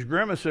 But he's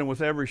grimacing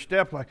with every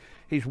step like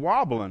he's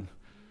wobbling.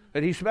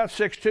 And he's about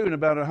 6'2" and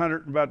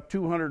about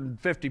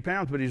 250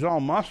 pounds, but he's all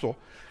muscle.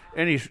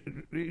 And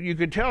you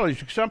could tell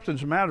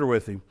something's the matter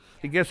with him.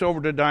 He gets over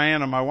to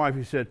Diana, my wife.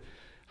 He said,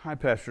 "Hi,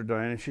 Pastor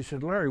Diana." And she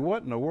said, "Larry,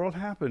 what in the world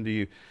happened to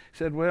you?" He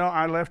said, "Well,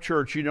 I left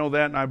church, you know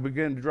that, and I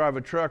began to drive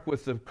a truck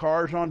with the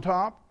cars on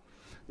top.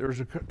 There's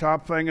a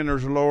top thing and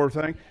there's a lower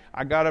thing.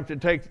 I got up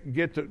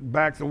to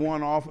back the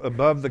one off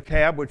above the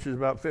cab, which is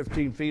about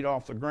 15 feet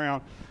off the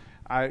ground.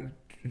 I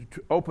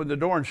opened the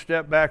door and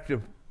stepped back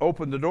to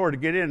open the door to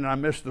get in, and I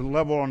missed the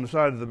level on the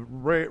side of the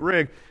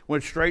rig,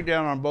 went straight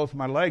down on both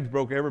my legs,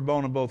 broke every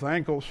bone in both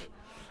ankles.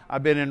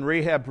 I've been in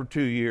rehab for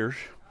 2 years.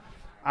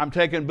 I'm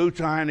taking boots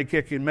behind and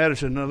kicking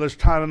medicine. Now, let's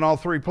Tylenol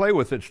 3 play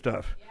with it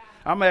stuff.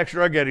 I'm an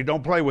ex-drug addict.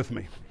 Don't play with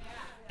me.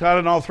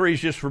 Tylenol 3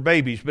 is just for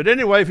babies. But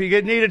anyway, if you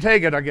need to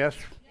take it, I guess.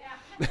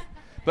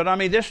 But I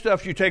mean, this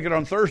stuff, you take it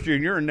on Thursday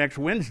and you're in next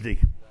Wednesday.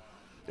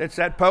 It's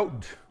that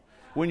potent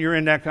when you're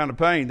in that kind of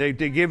pain. They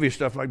give you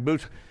stuff like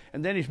boots.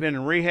 And then he's been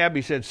in rehab.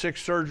 He's had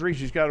 6 surgeries.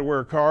 He's got to wear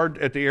a card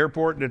at the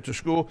airport and at the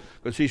school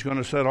because he's going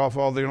to set off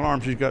all the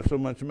alarms. He's got so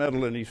much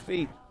metal in his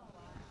feet.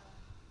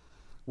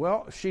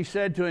 Well, she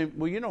said to him,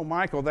 well, you know,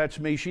 Michael, that's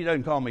me. She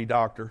doesn't call me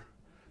doctor.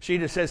 She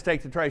just says,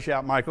 take the trash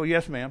out, Michael.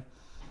 Yes, ma'am.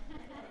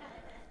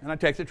 And I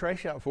take the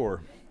trash out for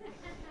her.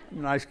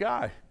 Nice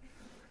guy.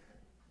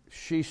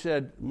 She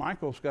said,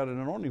 Michael's got an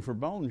anointing for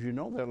bones. You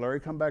know that, Larry.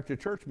 Come back to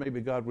church. Maybe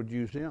God would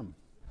use him.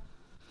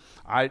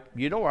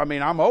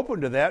 I'm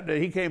open to that.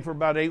 He came for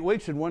about 8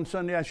 weeks, and one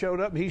Sunday I showed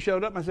up. He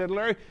showed up, and I said,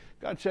 Larry,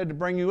 God said to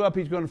bring you up.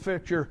 He's going to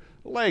fix your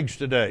legs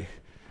today.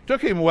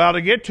 Took him a while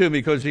to get to me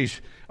because he's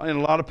in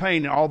a lot of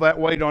pain, all that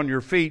weight on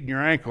your feet and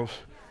your ankles.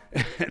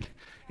 And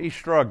he's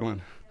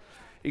struggling.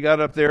 He got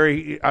up there.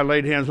 I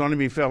laid hands on him.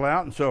 He fell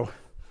out, and so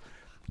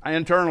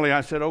internally,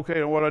 I said,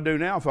 okay, what do I do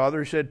now,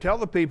 Father? He said, tell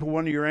the people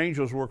one of your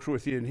angels works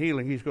with you in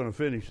healing. He's going to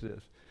finish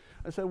this.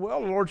 I said,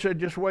 well, the Lord said,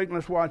 just wait and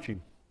let's watch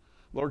him.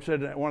 The Lord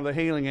said that one of the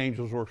healing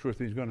angels works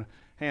with you. He's going to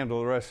handle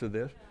the rest of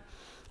this.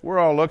 We're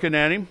all looking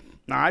at him.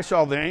 Now, I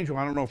saw the angel.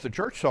 I don't know if the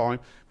church saw him,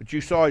 but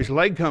you saw his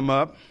leg come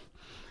up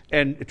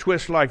and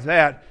twist like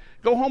that.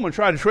 Go home and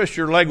try to twist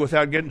your leg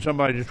without getting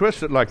somebody to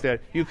twist it like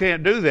that. You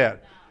can't do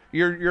that.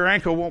 Your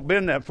ankle won't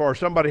bend that far.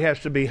 Somebody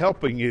has to be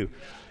helping you.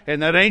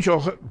 And that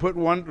angel put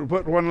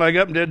one leg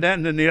up and did that,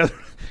 and then the other.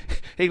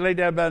 He laid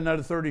down about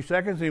another 30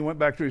 seconds, and he went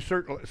back to his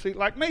seat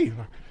like me.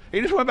 He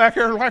just went back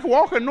there like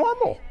walking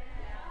normal.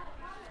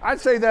 I'd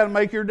say that'll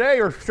make your day,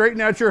 or straighten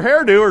out your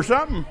hairdo or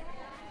something.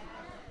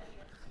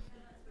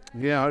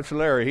 Yeah, it's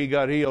Larry. He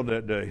got healed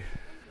that day.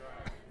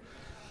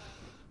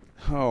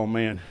 Oh,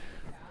 man.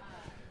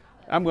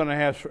 I'm going to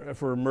ask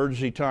for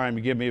emergency time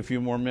to give me a few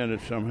more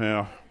minutes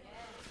somehow.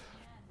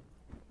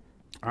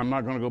 I'm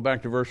not going to go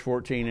back to verse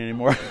 14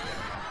 anymore.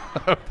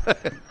 I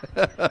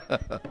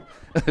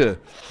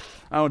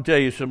want to tell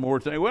you some more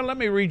things. Well, let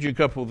me read you a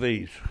couple of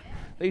these.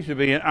 These would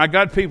be. I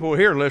got people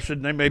here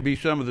listed. They may be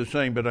some of the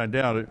same, but I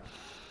doubt it.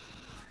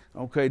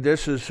 Okay,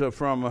 this is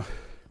from.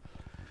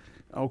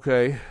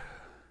 Okay,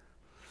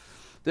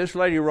 this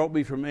lady wrote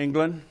me from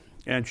England,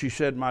 and she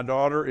said my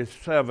daughter is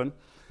 7.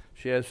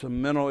 She has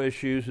some mental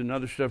issues and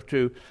other stuff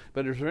too.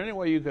 But is there any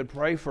way you could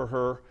pray for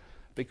her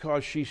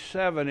because she's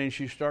 7 and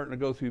she's starting to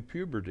go through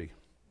puberty,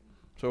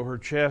 so her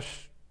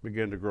chest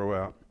began to grow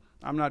out.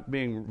 I'm not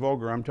being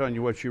vulgar. I'm telling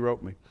you what she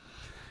wrote me.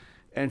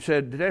 And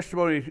said, the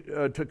testimony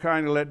to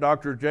kind of let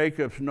Dr.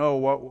 Jacobs know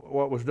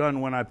what was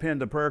done when I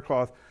pinned the prayer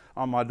cloth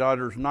on my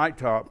daughter's night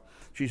top.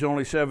 She's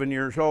only 7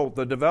 years old.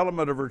 The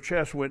development of her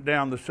chest went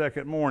down the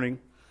second morning.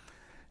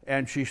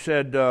 And she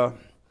said,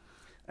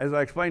 as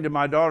I explained to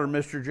my daughter,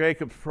 Mr.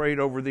 Jacobs prayed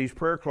over these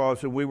prayer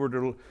cloths, and we were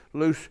to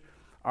loose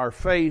our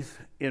faith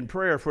in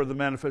prayer for the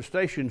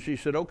manifestation. She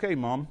said, okay,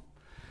 Mom.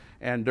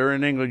 And they're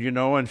in England,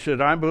 and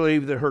said, I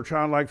believe that her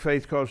childlike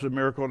faith caused a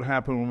miracle to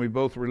happen when we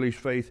both released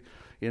faith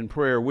in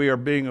prayer. We are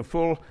believing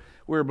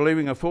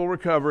a full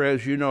recovery.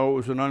 As you know, it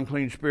was an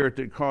unclean spirit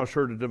that caused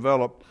her to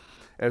develop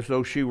as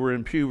though she were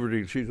in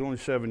puberty. She's only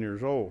 7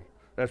 years old.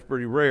 That's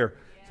pretty rare.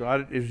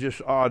 So it's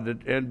just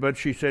odd. But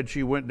she said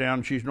she went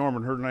down. She's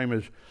Norman. Her name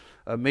is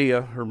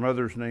Mia. Her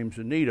mother's name's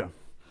Anita.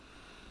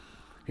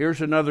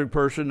 Here's another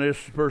person. This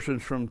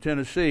person's from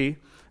Tennessee.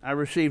 I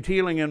received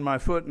healing in my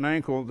foot and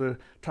ankle. The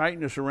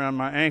tightness around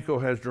my ankle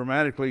has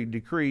dramatically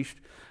decreased.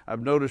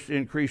 I've noticed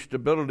increased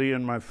stability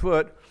in my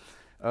foot.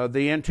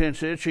 The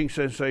intense itching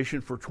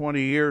sensation for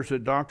 20 years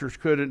that doctors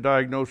couldn't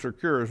diagnose or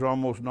cure is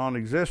almost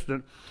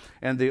non-existent,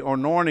 and the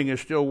anointing is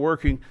still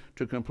working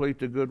to complete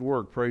the good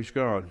work. Praise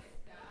God.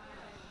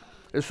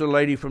 This is a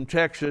lady from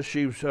Texas.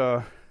 She was,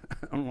 I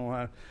don't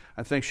know,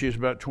 I think she was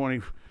about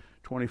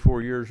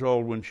 24 years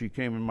old when she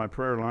came in my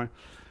prayer line.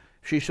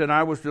 She said,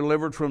 I was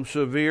delivered from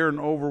severe and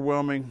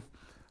overwhelming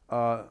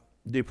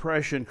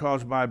depression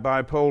caused by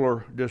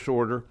bipolar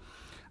disorder.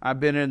 I've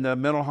been in the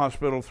mental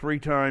hospital 3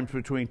 times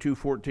between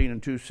 214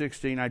 and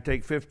 216. I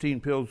take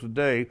 15 pills a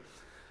day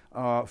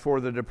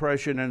for the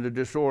depression and the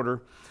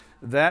disorder.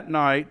 That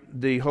night,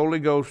 the Holy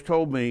Ghost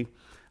told me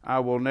I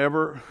will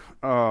never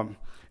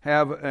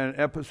have an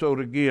episode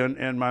again,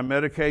 and my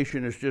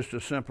medication is just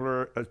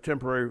a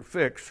temporary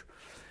fix.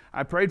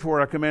 I prayed for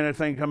her. I commanded the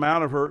thing to come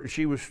out of her.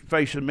 She was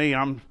facing me.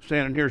 I'm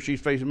standing here. She's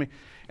facing me.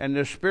 And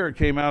this spirit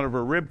came out of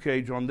her rib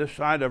cage on this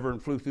side of her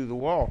and flew through the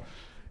wall.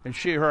 And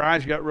her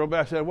eyes got real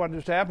bad. I said, what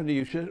just happened to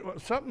you? She said, well,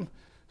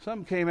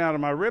 something came out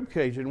of my rib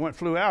cage and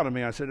flew out of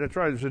me. I said, that's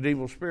right. It's an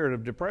evil spirit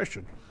of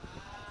depression.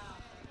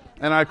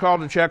 And I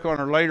called to check on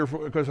her later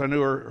because I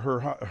knew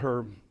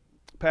her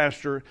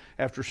pastor.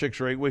 After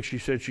 6 or 8 weeks, she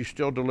said she's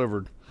still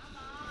delivered.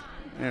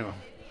 Anyway.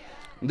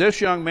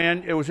 This young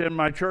man, it was in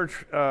my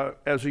church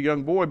as a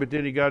young boy, but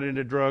then he got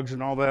into drugs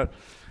and all that.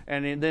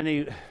 And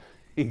then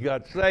he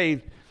got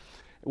saved,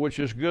 which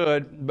is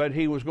good, but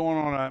he was going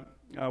on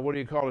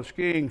a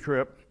skiing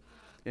trip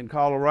in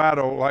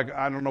Colorado. Like,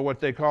 I don't know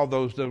what they call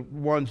those, the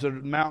ones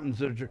that mountains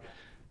that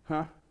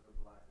are,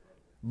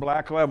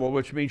 black level,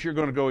 which means you're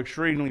going to go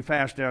extremely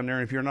fast down there.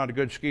 And if you're not a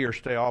good skier,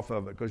 stay off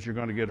of it because you're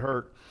going to get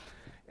hurt.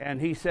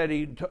 And he said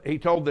he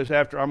told this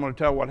after, I'm going to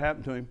tell what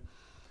happened to him.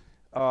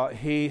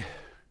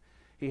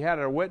 he had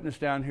a witness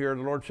down here.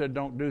 The Lord said,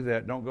 don't do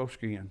that. Don't go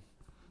skiing.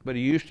 But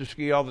he used to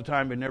ski all the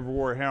time, but never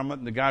wore a helmet.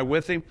 And the guy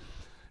with him,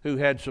 who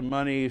had some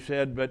money, he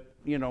said, but,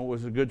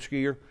 was a good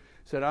skier,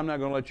 said, I'm not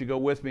going to let you go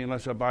with me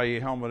unless I buy you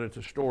a helmet at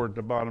the store at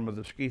the bottom of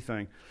the ski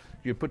thing.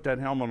 You put that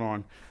helmet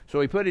on.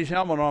 So he put his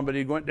helmet on, but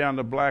he went down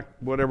to black,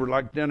 whatever,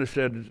 like Dennis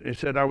said. He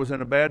said, I was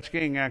in a bad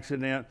skiing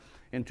accident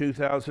in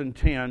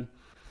 2010.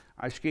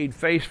 I skied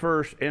face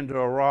first into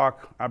a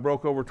rock. I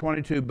broke over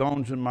 22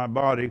 bones in my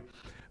body.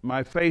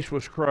 My face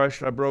was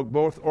crushed. I broke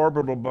both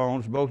orbital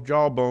bones, both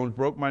jaw bones,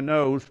 broke my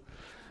nose,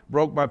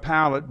 broke my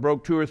palate,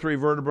 broke 2 or 3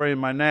 vertebrae in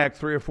my neck,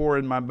 3 or 4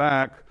 in my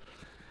back,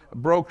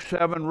 broke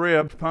 7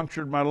 ribs,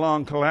 punctured my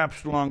lung,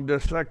 collapsed lung,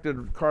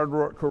 dissected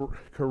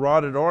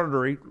carotid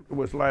artery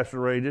was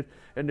lacerated,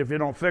 and if you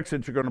don't fix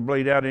it, you're going to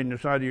bleed out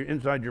inside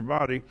your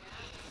body.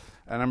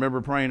 And I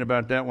remember praying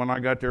about that when I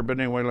got there.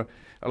 But anyway,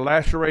 a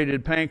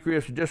lacerated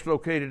pancreas,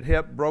 dislocated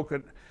hip,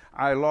 broken.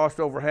 I lost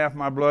over half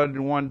my blood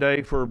in one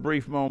day for a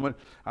brief moment.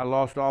 I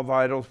lost all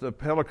vitals. The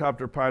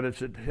helicopter pilots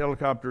that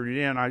helicoptered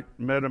in, I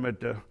met them at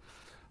the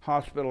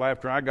hospital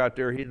after I got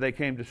there. They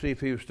came to see if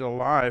he was still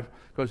alive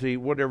because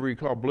whatever you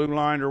call blue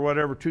line or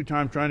whatever, 2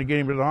 times trying to get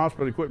him to the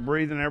hospital. He quit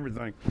breathing and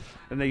everything.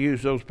 And they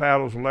used those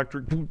paddles,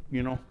 electric,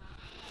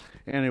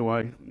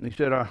 Anyway, he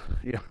said,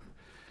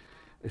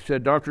 He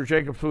said, Dr.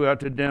 Jacob flew out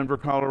to Denver,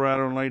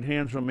 Colorado, and laid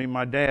hands on me.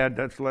 My dad,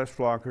 that's Les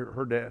Flock,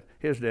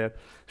 his dad,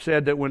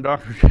 said that when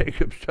Dr.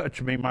 Jacobs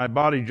touched me, my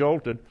body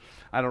jolted.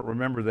 I don't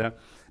remember that.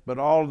 But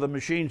all of the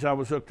machines I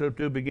was hooked up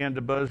to began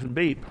to buzz and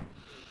beep.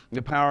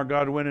 The power of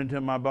God went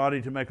into my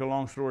body. To make a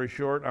long story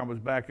short, I was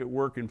back at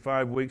work in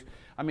 5 weeks.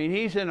 I mean,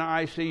 he's in an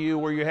ICU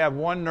where you have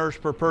 1 nurse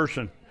per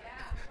person.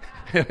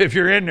 If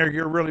you're in there,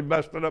 you're really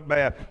busted up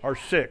bad or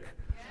sick.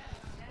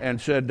 And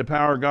said the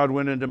power of God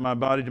went into my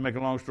body. To make a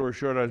long story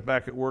short, I was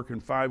back at work in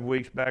 5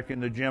 weeks, back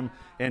in the gym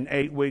in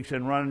 8 weeks,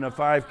 and running a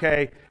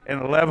 5K in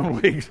 11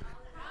 weeks.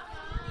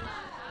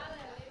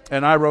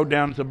 And I wrote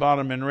down at the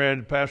bottom in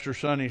red, Pastor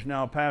Sonny's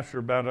now a pastor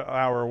about an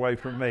hour away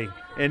from me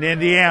in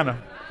Indiana.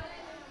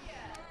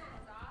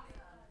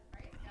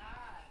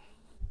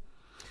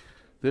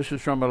 This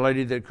is from a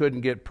lady that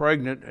couldn't get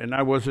pregnant, and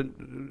I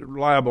wasn't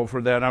liable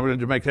for that. I wanted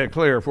to make that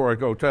clear before I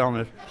go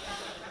telling it.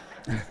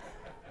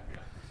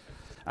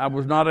 I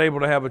was not able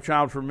to have a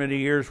child for many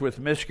years with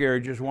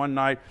miscarriages. One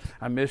night,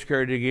 I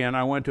miscarried again.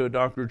 I went to a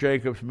Dr.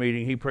 Jacobs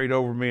meeting. He prayed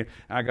over me, and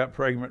I got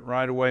pregnant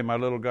right away. My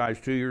little guy's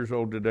 2 years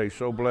old today.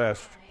 So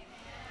blessed.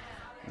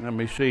 Let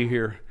me see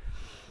here.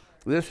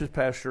 This is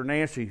Pastor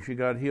Nancy. She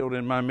got healed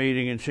in my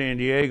meeting in San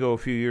Diego a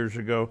few years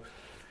ago.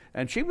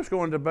 And she was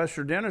going to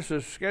Buster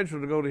Dennis's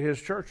schedule to go to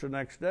his church the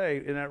next day.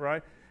 Isn't that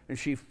right? And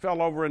she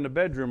fell over in the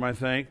bedroom, I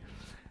think.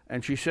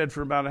 And she said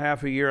for about a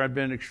half a year, I'd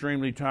been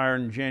extremely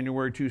tired. In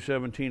January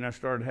 2017, I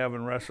started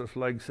having restless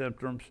leg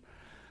symptoms.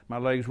 My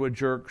legs would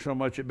jerk so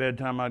much at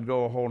bedtime, I'd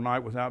go a whole night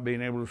without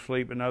being able to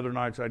sleep. And other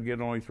nights, I'd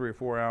get only 3 or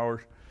 4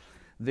 hours.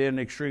 Then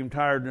extreme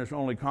tiredness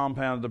only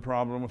compounded the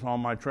problem with all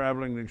my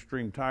traveling. The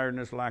extreme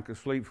tiredness, lack of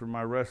sleep from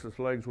my restless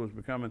legs was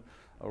becoming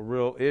a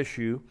real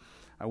issue.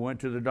 I went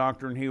to the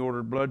doctor and he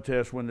ordered blood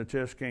tests. When the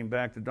test came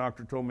back, the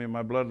doctor told me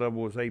my blood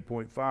level was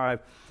 8.5.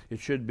 It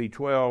should be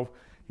 12.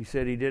 He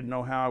said he didn't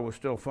know how I was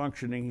still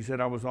functioning. He said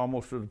I was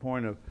almost to the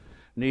point of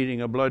needing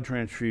a blood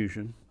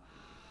transfusion.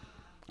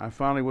 I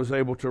finally was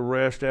able to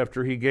rest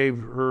after he gave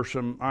her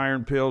some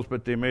iron pills,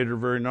 but they made her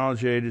very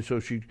nauseated, so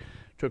she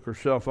took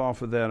herself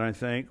off of that, I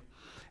think.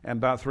 And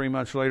about 3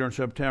 months later in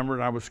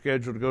September, I was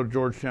scheduled to go to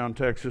Georgetown,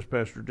 Texas,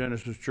 Pastor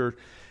Dennis's church,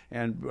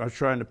 and I was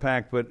trying to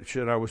pack, but she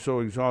said I was so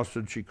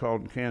exhausted, she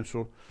called and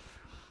canceled.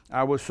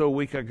 I was so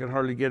weak I could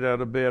hardly get out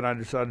of bed. I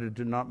decided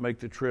to not make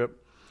the trip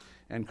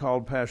and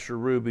called Pastor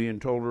Ruby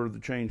and told her the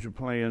change of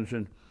plans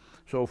and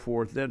so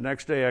forth. That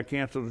next day I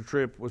canceled the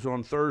trip. It was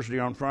on Thursday.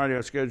 On Friday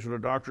I scheduled a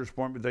doctor's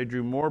appointment. They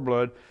drew more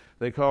blood.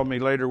 They called me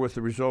later with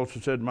the results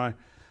and said my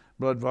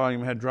blood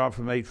volume had dropped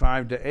from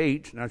 8.5 to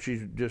 8. Now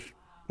she's just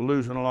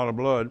losing a lot of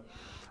blood.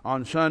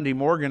 On Sunday,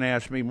 Morgan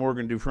asked me,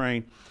 Morgan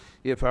Dufresne,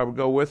 if I would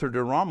go with her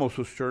to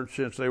Ramos's church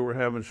since they were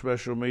having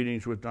special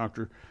meetings with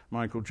Dr.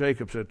 Michael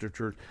Jacobs at their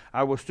church.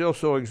 I was still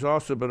so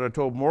exhausted, but I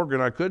told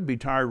Morgan I could be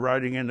tired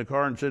riding in the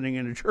car and sitting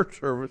in the church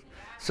service.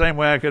 Same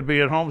way I could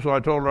be at home, so I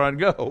told her I'd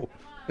go.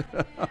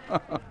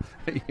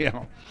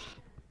 Yeah.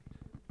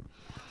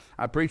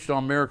 I preached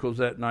on miracles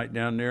that night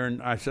down there,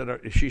 and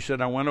she said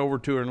I went over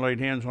to her and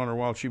laid hands on her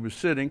while she was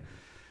sitting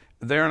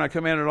there, and I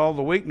commanded all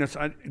the weakness.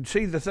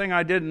 See, the thing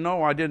I didn't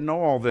know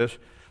all this.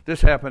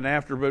 This happened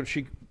after, but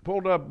she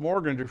pulled up.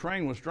 Morgan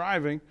Dufresne was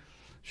driving.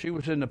 She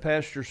was in the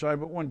passenger side,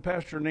 but when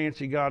Pastor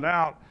Nancy got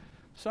out,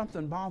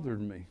 something bothered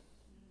me.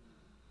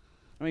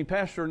 I mean,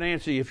 Pastor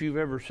Nancy, if you've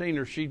ever seen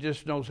her, she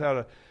just knows how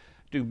to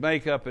do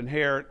makeup and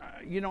hair.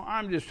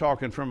 I'm just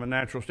talking from a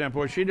natural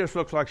standpoint. She just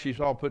looks like she's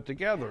all put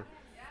together.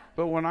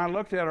 But when I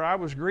looked at her, I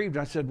was grieved.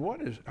 I said,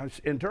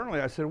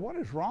 internally, I said, what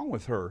is wrong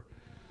with her?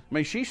 I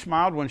mean, she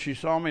smiled when she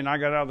saw me, and I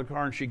got out of the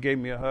car, and she gave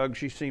me a hug.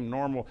 She seemed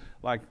normal,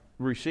 like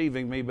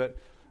receiving me, but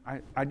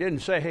I didn't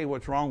say, hey,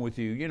 what's wrong with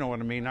you? You know what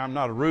I mean? I'm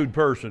not a rude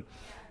person.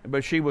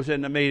 But she was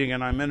in the meeting,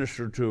 and I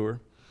ministered to her.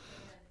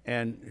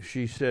 And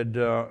she said,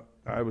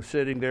 I was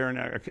sitting there,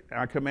 and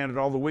I commanded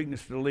all the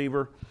weakness to leave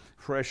her,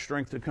 fresh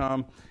strength to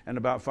come. And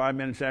about 5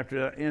 minutes after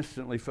that, I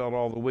instantly felt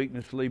all the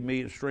weakness leave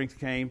me. Strength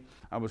came.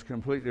 I was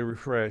completely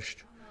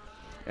refreshed.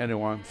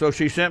 Anyway, so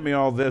she sent me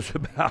all this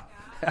about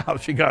how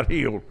she got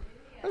healed.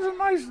 That's a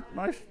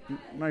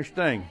nice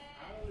thing.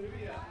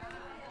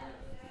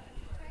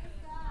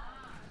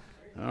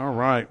 All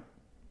right.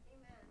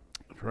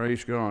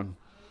 Praise God.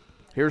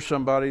 Here's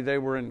somebody. They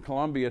were in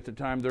Colombia at the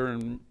time. They're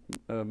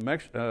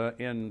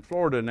in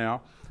Florida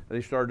now.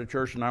 They started a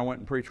church, and I went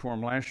and preached for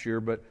them last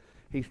year. But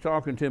he's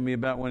talking to me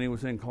about when he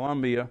was in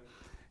Colombia,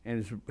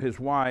 and his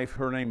wife,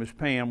 her name is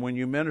Pam. When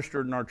you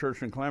ministered in our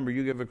church in Colombia,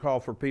 you give a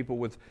call for people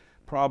with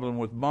problem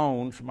with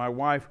bones. My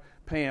wife,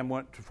 Pam,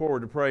 went forward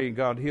to pray, and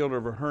God healed her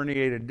of a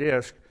herniated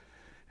disc,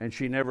 and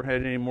she never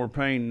had any more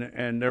pain.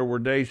 And there were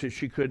days that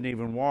she couldn't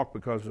even walk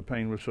because the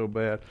pain was so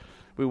bad.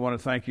 We want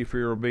to thank you for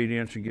your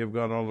obedience and give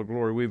God all the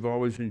glory. We've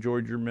always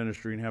enjoyed your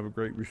ministry and have a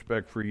great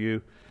respect for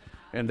you.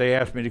 And they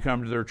asked me to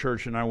come to their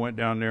church, and I went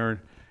down there and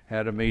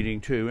had a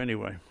meeting too.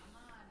 Anyway,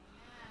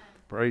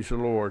 praise the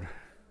Lord.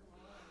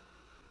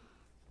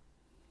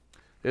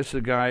 This is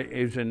a guy,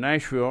 he's in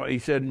Nashville. He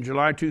said, in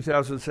July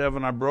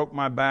 2007, I broke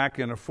my back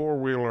in a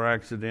four-wheeler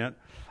accident.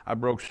 I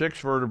broke 6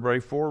 vertebrae,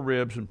 4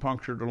 ribs, and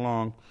punctured a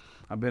lung.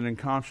 I've been in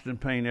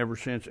constant pain ever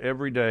since,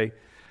 every day.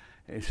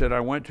 He said, I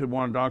went to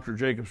one of Dr.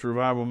 Jacob's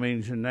revival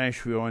meetings in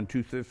Nashville in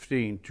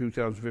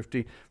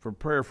 2015 for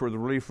prayer for the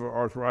relief of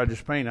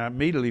arthritis pain. I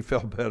immediately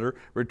felt better,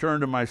 returned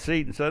to my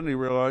seat, and suddenly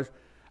realized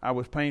I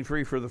was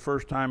pain-free for the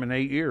first time in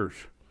 8 years.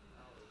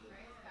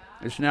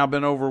 It's now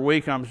been over a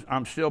week.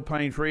 I'm still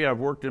pain-free. I've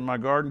worked in my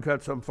garden,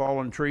 cut some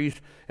fallen trees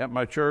at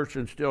my church,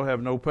 and still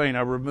have no pain.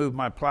 I removed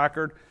my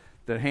placard,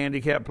 the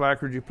handicap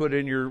placard you put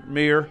in your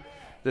mirror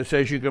that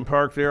says you can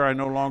park there. I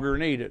no longer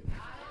need it.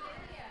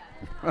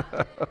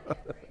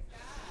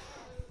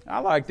 I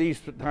like these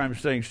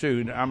times things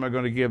too. I'm not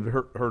going to give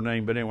her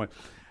name, but anyway.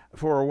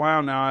 For a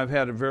while now, I've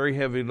had a very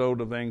heavy load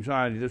of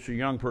anxiety. This is a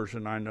young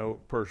person I know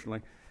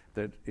personally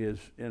that is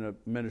in a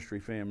ministry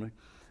family.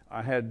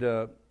 I had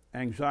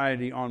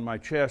anxiety on my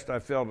chest. I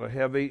felt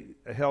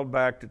held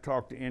back to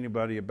talk to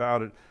anybody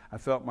about it. I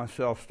felt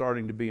myself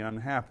starting to be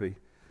unhappy.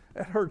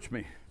 That hurts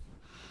me.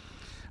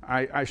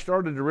 I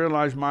started to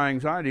realize my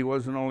anxiety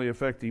wasn't only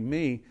affecting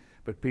me,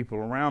 but people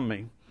around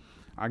me.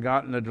 I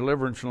got in the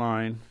deliverance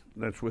line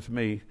that's with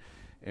me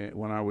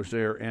when I was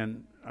there,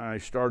 and I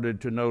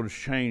started to notice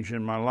change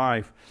in my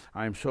life.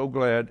 I am so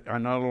glad I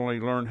not only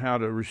learned how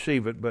to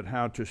receive it, but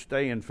how to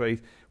stay in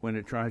faith when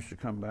it tries to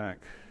come back.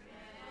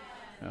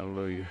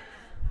 Hallelujah.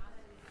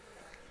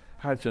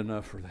 That's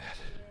enough for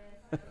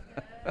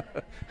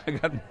that. I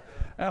got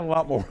a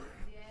lot more.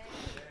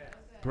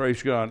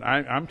 Praise God.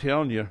 I'm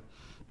telling you.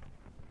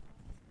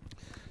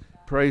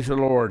 Praise the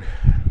Lord.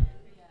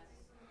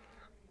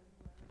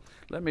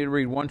 Let me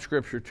read one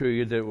scripture to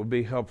you that will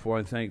be helpful,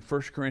 I think.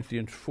 1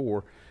 Corinthians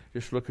 4.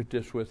 Just look at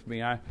this with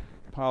me. I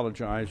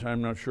apologize.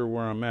 I'm not sure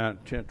where I'm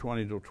at,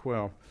 20 to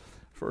 12.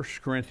 1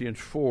 Corinthians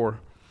 4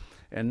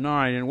 and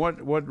 9. And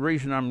what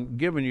reason I'm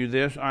giving you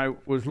this, I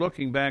was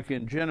looking back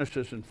in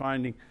Genesis and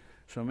finding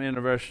some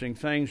interesting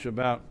things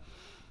about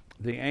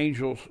the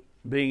angels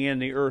being in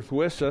the earth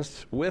with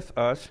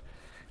us.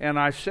 And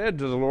I said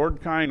to the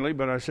Lord kindly,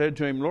 but I said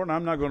to him, Lord,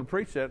 I'm not going to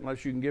preach that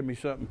unless you can give me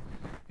something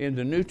in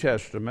the New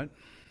Testament,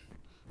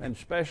 and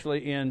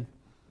especially in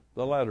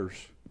the letters,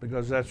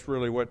 because that's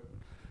really what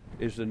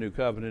is the New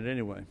Covenant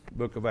anyway,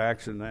 Book of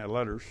Acts and the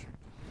letters.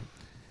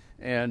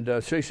 And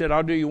so he said,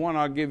 I'll do you one.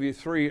 I'll give you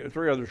three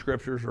other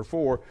scriptures, or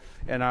 4,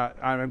 and I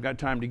haven't got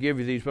time to give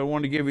you these, but I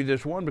want to give you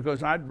this one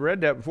because I'd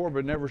read that before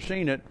but never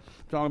seen it.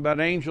 I'm talking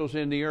about angels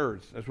in the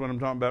earth. That's what I'm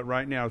talking about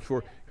right now. It's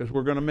because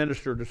we're going to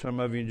minister to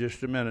some of you in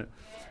just a minute.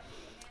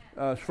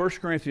 1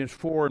 Corinthians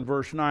 4 and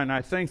verse 9,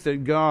 I think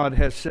that God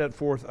has set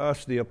forth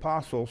us, the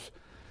apostles,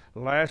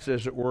 last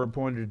as it were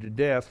appointed to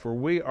death, for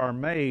we are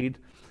made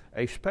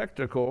a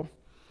spectacle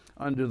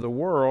unto the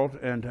world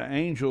and to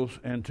angels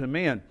and to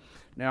men.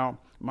 Now,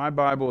 my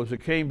Bible is a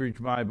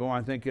Cambridge Bible.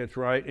 I think that's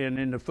right. And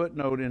in the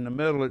footnote in the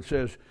middle, it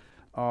says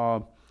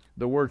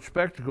the word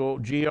spectacle,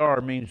 GR,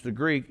 means the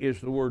Greek,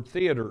 is the word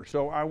theater.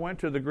 So I went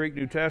to the Greek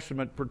New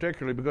Testament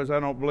particularly because I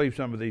don't believe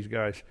some of these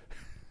guys.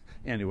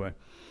 Anyway,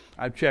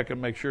 I check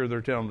and make sure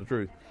they're telling the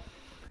truth.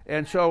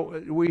 And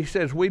so he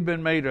says we've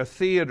been made a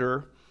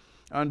theater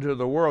unto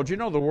the world. You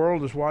know the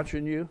world is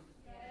watching you?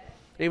 Yes.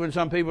 Even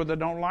some people that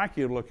don't like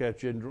you look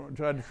at you and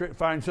try to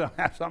find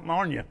something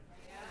on you.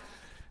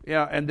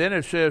 Yeah, and then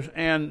it says,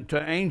 and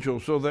to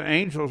angels. So the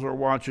angels are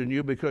watching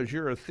you because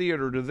you're a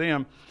theater to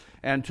them,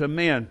 and to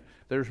men.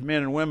 There's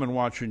men and women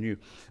watching you.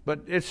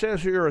 But it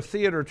says you're a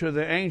theater to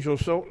the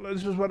angels. So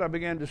this is what I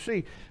began to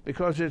see,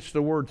 because it's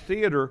the word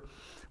theater.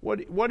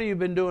 What have you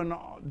been doing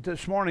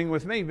this morning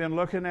with me? Been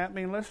looking at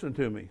me and listening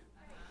to me.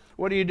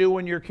 What do you do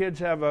when your kids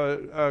have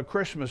a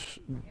Christmas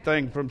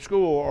thing from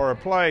school or a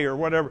play or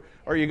whatever,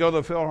 or you go to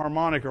the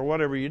Philharmonic or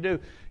whatever you do?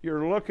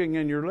 You're looking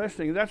and you're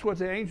listening. That's what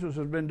the angels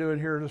have been doing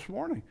here this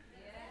morning.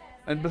 Yes.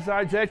 And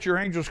besides that, your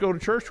angels go to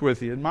church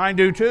with you, and mine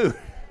do too.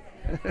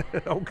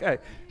 Okay.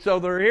 So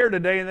they're here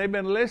today, and they've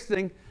been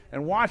listening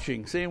and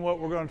watching, seeing what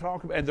we're going to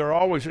talk about. And they're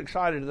always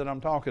excited that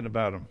I'm talking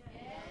about them.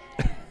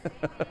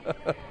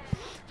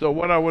 So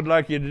what I would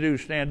like you to do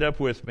is stand up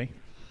with me,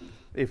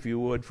 if you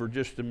would, for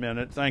just a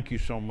minute. Thank you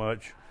so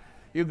much.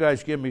 You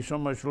guys give me so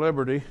much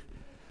liberty,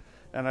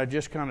 and I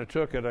just kind of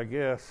took it, I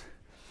guess.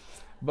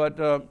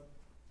 But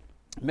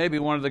maybe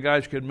one of the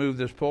guys could move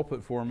this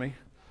pulpit for me.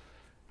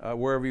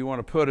 Wherever you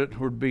want to put it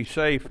would be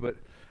safe. But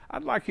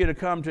I'd like you to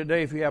come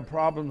today if you have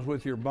problems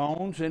with your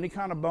bones, any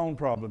kind of bone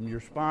problem,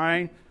 your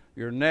spine,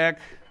 your neck,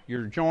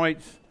 your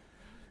joints,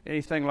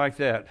 anything like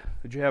that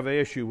you have an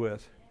issue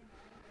with.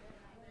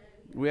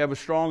 We have a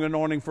strong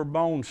anointing for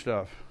bone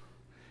stuff.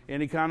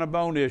 Any kind of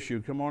bone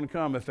issue, come on,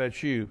 come if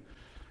that's you.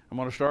 I'm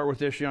going to start with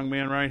this young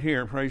man right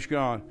here. Praise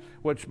God.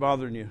 What's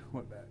bothering you?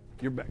 What back?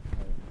 Your back.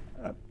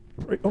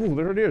 Oh,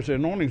 there it is. The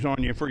anointing's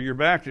on you for your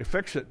back to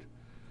fix it.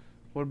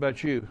 What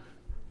about you?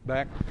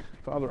 Back.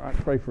 Father, I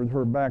pray for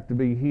her back to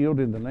be healed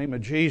in the name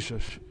of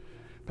Jesus.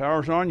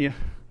 Power's on you.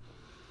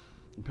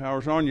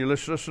 Power's on you.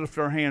 Let's lift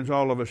our hands,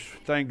 all of us.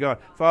 Thank God.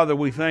 Father,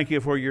 we thank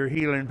you for your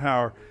healing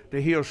power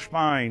to heal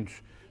spines,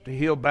 to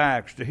heal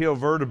backs, to heal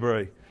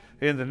vertebrae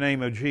in the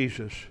name of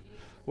Jesus.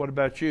 What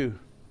about you?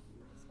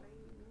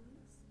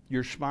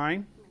 Your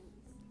spine?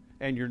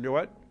 And your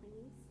what?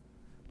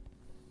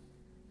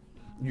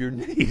 Your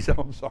knees.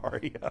 I'm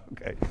sorry.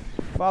 Okay.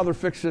 Father,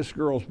 fix this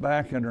girl's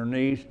back and her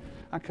knees.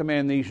 I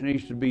command these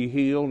knees to be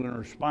healed and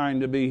her spine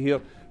to be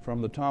healed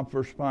from the top of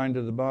her spine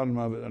to the bottom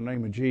of it in the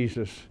name of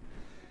Jesus.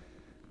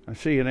 I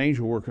see an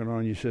angel working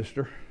on you,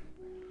 sister.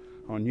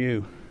 On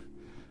you.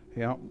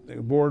 Yeah,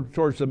 board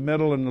towards the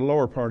middle and the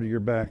lower part of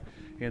your back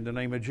in the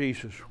name of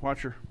Jesus.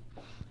 Watch her.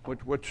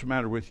 What's the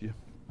matter with you?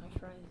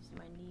 Arthritis,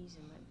 my knees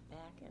and my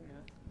back, and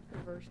a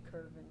reverse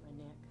curve in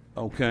my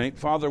neck. Okay.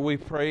 Father, we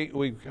pray,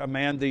 we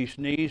command these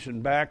knees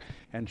and back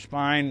and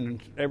spine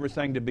and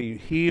everything to be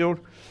healed,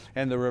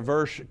 and the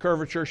reverse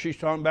curvature she's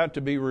talking about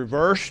to be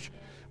reversed.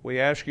 We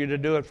ask you to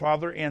do it,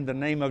 Father, in the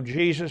name of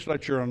Jesus.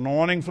 Let your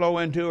anointing flow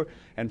into her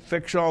and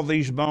fix all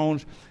these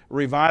bones,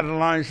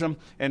 revitalize them.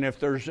 And if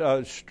there's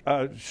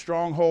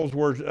strongholds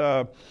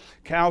where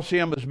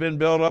calcium has been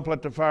built up,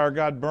 let the fire of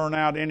God burn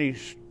out any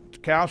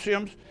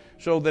calciums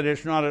so that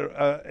it's not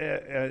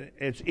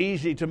it's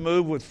easy to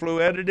move with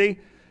fluidity.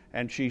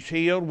 And she's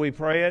healed. We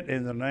pray it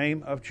in the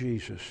name of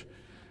Jesus.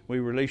 We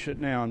release it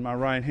now. In my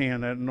right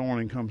hand, that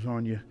anointing comes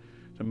on you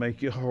to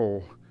make you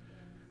whole.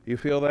 You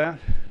feel that?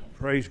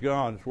 Praise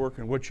God. It's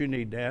working. What you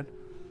need, Dad?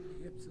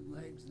 Hips and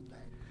legs and back.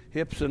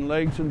 Hips and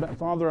legs and back.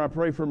 Father, I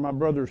pray for my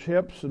brother's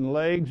hips and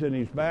legs and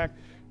his back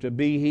to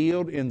be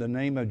healed in the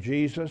name of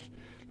Jesus.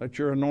 Let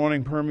your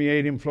anointing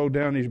permeate him, flow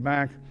down his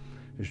back,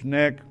 his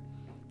neck,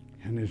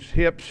 and his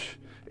hips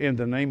in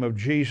the name of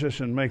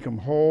Jesus, and make him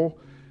whole,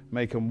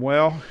 make him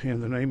well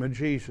in the name of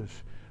Jesus.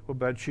 What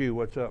about you?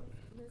 What's up?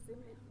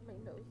 My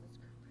nose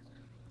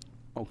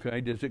is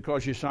Okay. Does it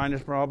cause you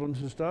sinus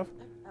problems and stuff?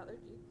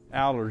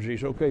 allergy.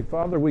 Allergies. Okay,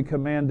 Father, we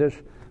command this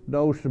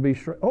nose to be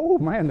straight. Oh,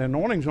 man, the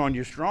anointing's on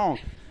you strong.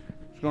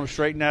 It's going to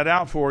straighten that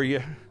out for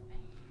you.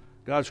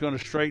 God's going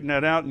to straighten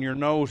that out, and your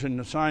nose and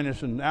the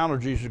sinus and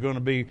allergies are going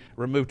to be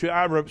removed too.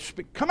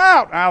 Come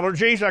out,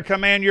 allergies. I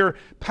command your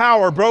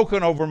power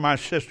broken over my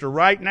sister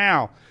right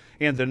now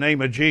in the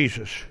name of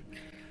Jesus.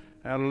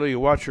 Hallelujah.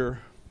 Watch her.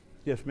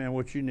 Yes, ma'am,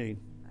 what you need?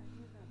 I have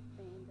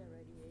a pain that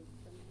radiates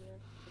from here.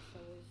 It's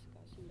always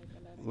causing like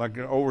a lot of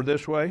Like over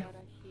this way?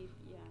 heat,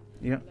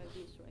 Yeah. like this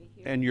right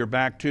here. And your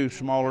back too,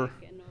 smaller?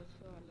 And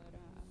also a lot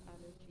of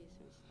allergies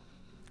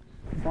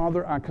and stuff.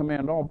 Father, I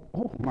command all,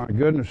 oh my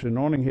goodness,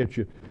 anointing hit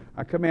you.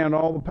 I command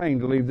all the pain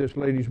to leave this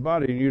lady's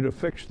body and you to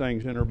fix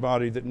things in her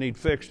body that need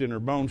fixed in her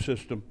bone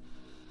system.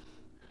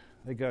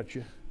 They got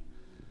you.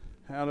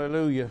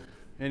 Hallelujah.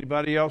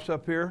 Anybody else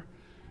up here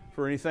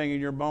for anything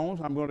in your bones?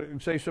 I'm going to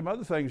say some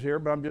other things here,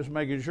 but I'm just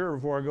making sure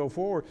before I go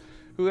forward.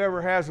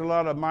 Whoever has a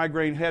lot of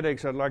migraine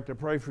headaches, I'd like to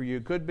pray for you.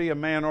 Could be a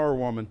man or a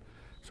woman.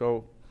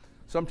 So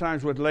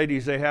sometimes with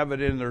ladies, they have it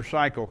in their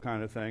cycle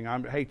kind of thing. I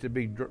hate to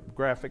be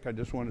graphic. I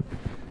just want to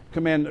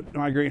command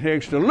migraine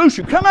headaches to loose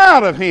you. Come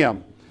out of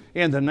him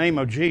in the name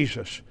of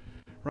Jesus.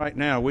 Right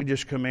now, we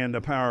just command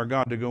the power of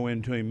God to go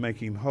into him, make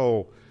him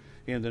whole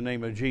in the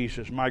name of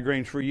Jesus.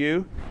 Migraines for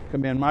you.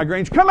 Command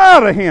migraines. Come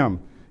out of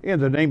him in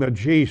the name of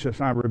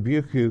Jesus. I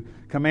rebuke you.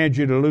 Command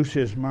you to loose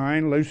his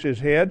mind, loose his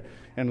head,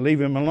 and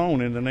leave him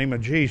alone in the name of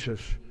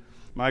Jesus.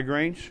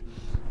 Migraines.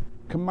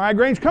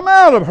 Migraines, come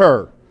out of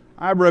her.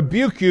 I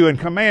rebuke you and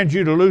command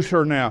you to loose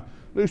her now.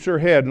 Loose her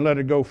head and let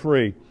it go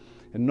free.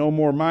 And no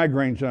more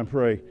migraines, I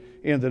pray,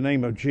 in the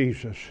name of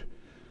Jesus.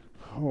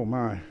 Oh,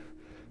 my.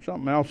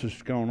 Something else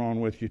is going on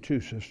with you too,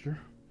 sister.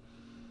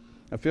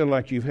 I feel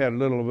like you've had a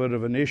little bit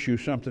of an issue,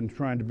 something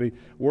trying to be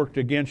worked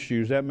against you.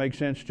 Does that make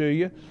sense to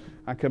you?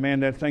 I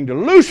command that thing to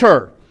loose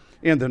her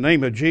in the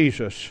name of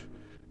Jesus.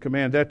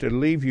 Command that to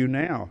leave you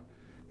now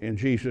in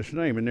Jesus'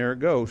 name. And there it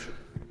goes.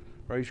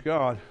 Praise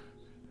God.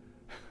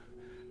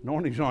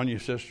 Anointing's on you,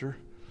 sister.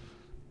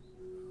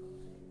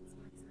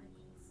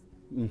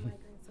 Mm-hmm.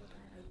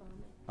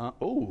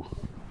 Oh,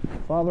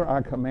 Father,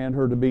 I command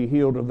her to be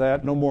healed of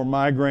that. No more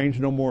migraines,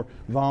 no more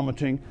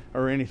vomiting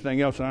or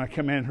anything else. And I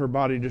command her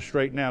body to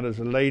straighten out as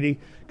a lady.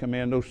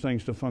 Command those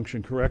things to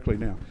function correctly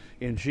now.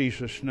 In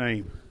Jesus'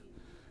 name.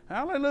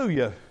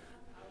 Hallelujah.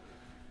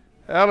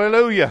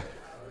 Hallelujah.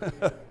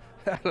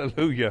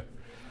 Hallelujah.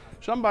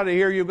 Somebody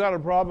here, you've got a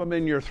problem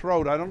in your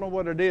throat. I don't know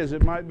what it is.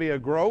 It might be a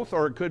growth,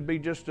 or it could be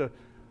just an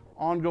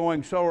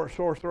ongoing sore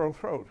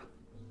throat.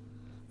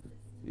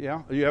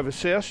 Yeah, you have a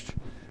cyst.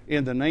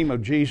 In the name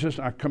of Jesus,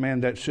 I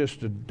command that cyst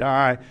to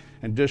die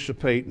and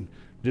dissipate and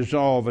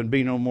dissolve and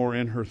be no more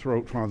in her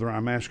throat, Father.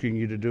 I'm asking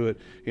you to do it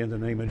in the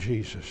name of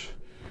Jesus.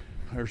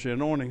 There's the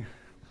anointing.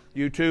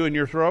 You too in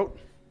your throat?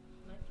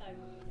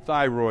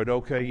 Thyroid.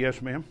 Okay,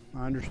 yes, ma'am.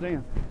 I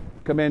understand.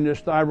 Command this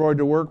thyroid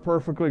to work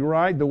perfectly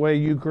right, the way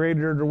you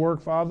created her to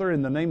work, Father,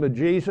 in the name of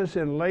Jesus.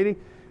 And lady,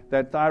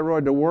 that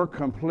thyroid to work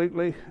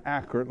completely,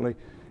 accurately,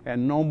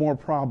 and no more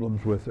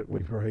problems with it, we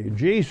pray. In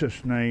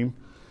Jesus' name,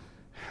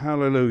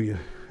 hallelujah.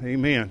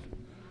 Amen.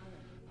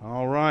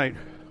 All right.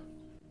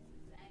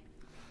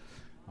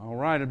 All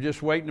right, I'm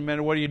just waiting a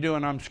minute. What are you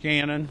doing? I'm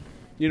scanning.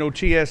 You know,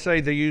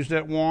 TSA, they use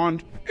that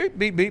wand. Beep,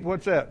 beep, beep.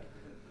 What's that?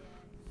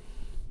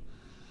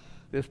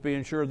 Just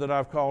being sure that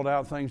I've called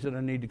out things that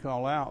I need to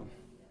call out.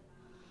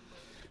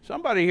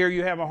 Somebody here,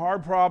 you have a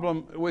hard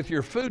problem with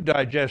your food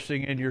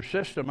digesting in your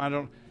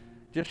system.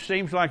 Just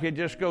seems like it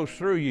just goes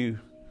through you,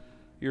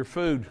 your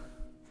food.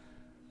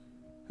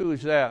 Who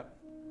is that?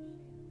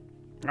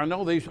 I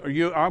know these are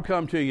you. I'll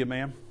come to you,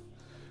 ma'am.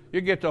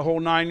 You get the whole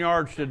 9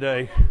 yards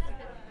today.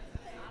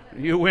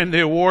 You win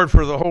the award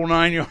for the whole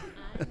 9 yards.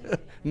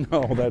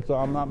 No,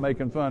 I'm not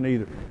making fun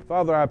either.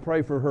 Father, I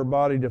pray for her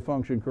body to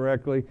function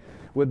correctly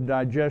with the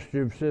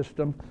digestive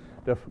system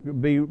to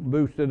be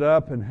boosted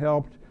up and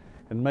helped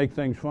and make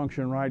things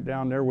function right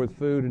down there with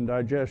food and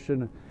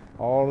digestion.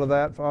 All of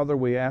that, Father,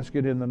 we ask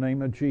it in the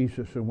name of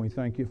Jesus, and we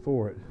thank you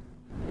for it.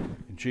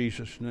 In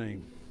Jesus'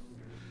 name.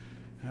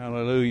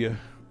 Hallelujah.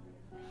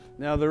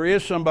 Now, there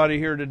is somebody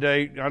here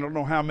today, I don't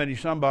know how many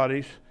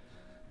somebodies,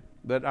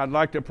 that I'd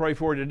like to pray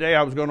for today.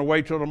 I was going to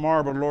wait till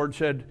tomorrow, but the Lord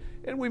said,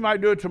 and we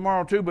might do it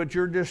tomorrow too, but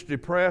you're just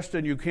depressed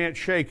and you can't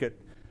shake it.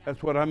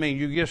 That's what I mean.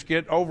 You just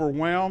get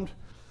overwhelmed,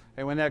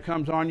 and when that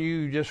comes on you,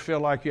 you just feel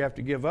like you have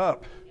to give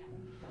up.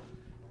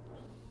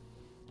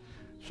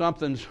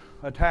 Something's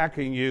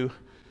attacking you,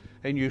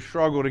 and you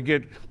struggle to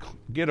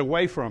get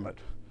away from it.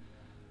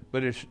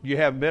 But you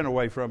haven't been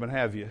away from it,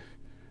 have you?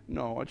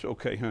 No, it's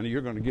okay, honey.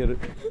 You're going to get it.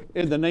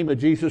 In the name of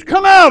Jesus,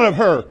 come out of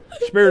her.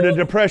 Spirit of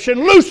depression,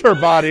 loose her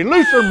body,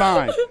 loose her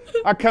mind.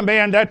 I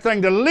command that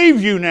thing to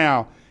leave you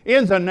now.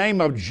 In the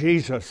name of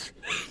Jesus.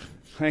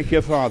 Thank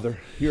you, Father.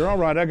 You're all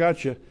right. I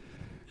got you.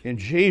 In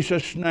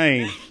Jesus'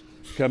 name,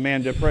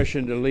 command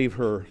depression to leave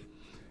her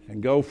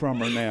and go from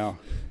her now.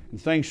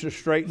 And things to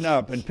straighten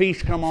up, and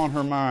peace come on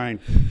her mind,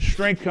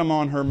 strength come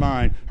on her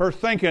mind, her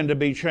thinking to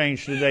be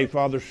changed today,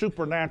 Father,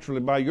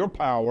 supernaturally by your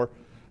power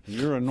and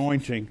your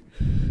anointing,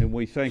 and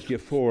we thank you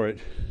for it.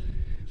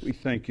 We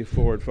thank you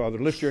for it, Father.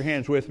 Lift your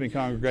hands with me,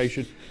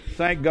 congregation.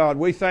 Thank God.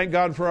 We thank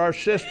God for our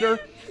sister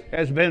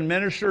has been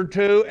ministered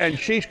to, and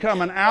she's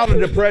coming out of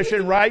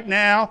depression right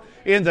now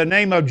in the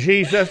name of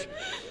Jesus.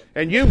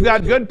 And you've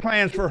got good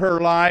plans for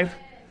her life,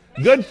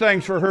 good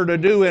things for her to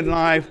do in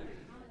life.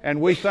 And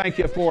we thank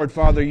you for it,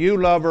 Father. You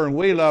love her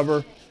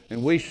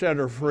and we set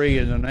her free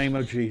in the name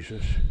of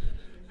Jesus.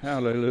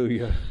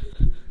 Hallelujah.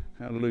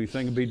 Hallelujah.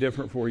 Things will be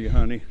different for you,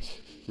 honey.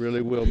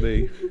 Really will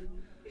be.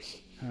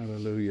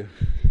 Hallelujah.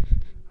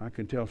 I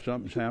can tell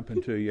something's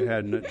happened to you,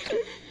 hadn't it?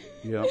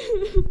 Yeah.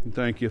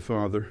 Thank you,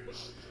 Father.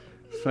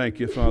 Thank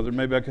you, Father.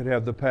 Maybe I could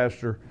have the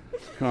pastor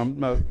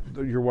come,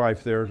 your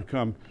wife there, to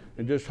come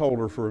and just hold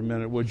her for a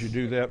minute. Would you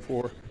do that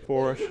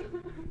for us?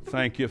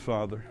 Thank you,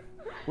 Father.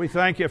 We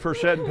thank you for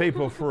setting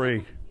people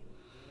free.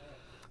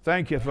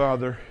 Thank you,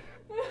 Father.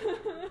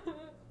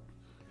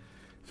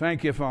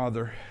 Thank you,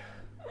 Father.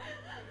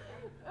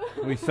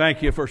 We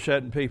thank you for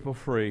setting people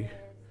free.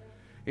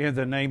 In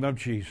the name of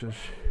Jesus.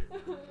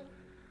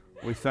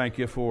 We thank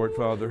you for it,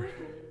 Father.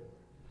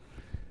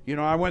 You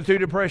know, I went through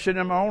depression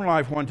in my own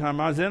life one time.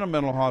 I was in a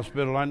mental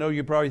hospital. I know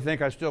you probably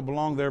think I still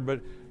belong there,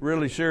 but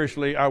really,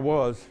 seriously, I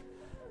was.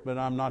 But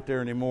I'm not there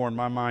anymore, and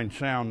my mind's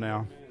sound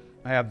now.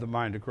 I have the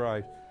mind of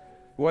Christ.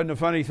 It wasn't a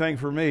funny thing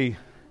for me.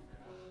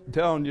 I'm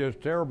telling you,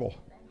 it's terrible.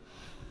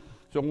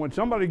 So when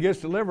somebody gets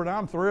delivered,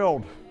 I'm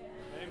thrilled.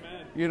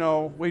 Amen. You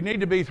know, we need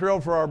to be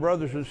thrilled for our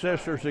brothers and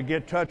sisters that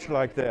get touched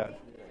like that.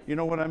 You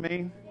know what I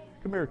mean?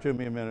 Come here to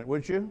me a minute,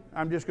 would you?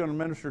 I'm just going to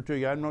minister to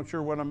you. I'm not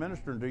sure what I'm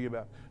ministering to you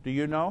about. Do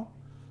you know?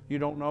 You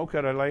don't know?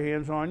 Could I lay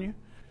hands on you?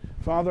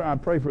 Father, I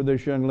pray for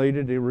this young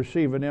lady to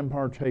receive an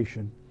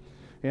impartation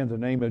in the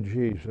name of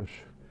Jesus.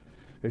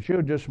 That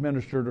you'll just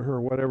minister to her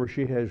whatever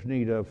she has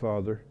need of,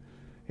 Father,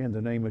 in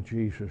the name of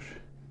Jesus.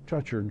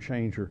 Touch her and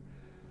change her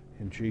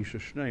in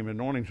Jesus' name.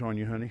 Anointing's on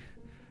you, honey.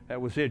 That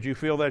was it. You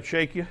feel that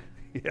shake you?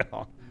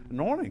 Yeah.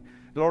 Anointing.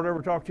 The Lord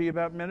ever talk to you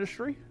about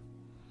ministry?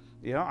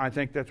 Yeah, I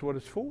think that's what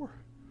it's for.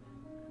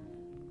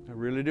 I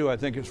really do. I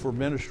think it's for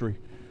ministry,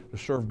 to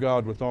serve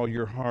God with all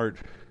your heart.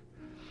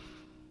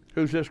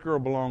 Who's this girl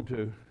belong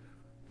to?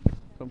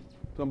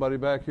 Somebody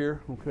back here?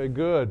 Okay,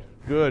 good,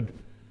 good.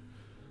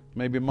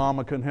 Maybe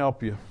Mama can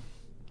help you.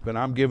 But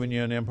I'm giving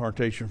you an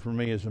impartation from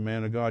me as a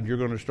man of God. You're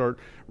going to start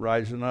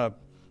rising up.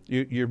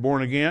 You're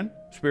born again,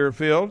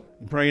 Spirit-filled,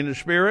 pray in the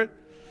Spirit.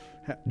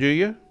 Do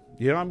you?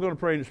 Yeah, I'm going to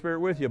pray in the Spirit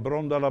with you.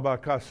 Pray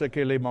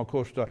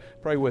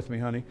with me,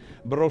 honey.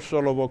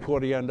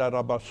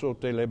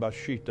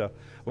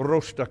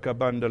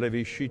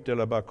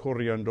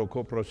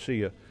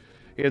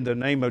 In the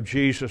name of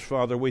Jesus,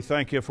 Father, we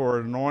thank you for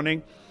an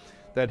anointing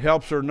that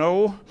helps her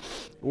know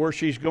where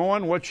she's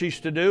going, what she's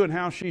to do, and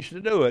how she's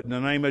to do it. In the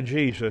name of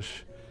Jesus.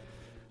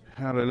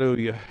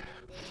 Hallelujah.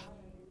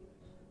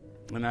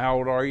 And how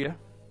old are you?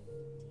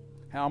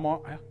 How am I?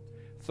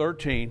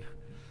 13.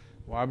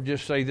 Well, I would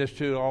just say this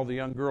to all the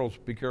young girls.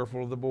 Be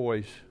careful of the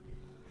boys.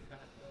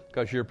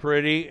 Because you're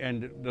pretty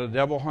and the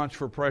devil hunts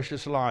for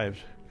precious lives.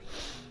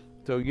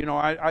 So,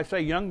 I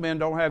say young men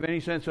don't have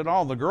any sense at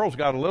all. The girls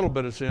got a little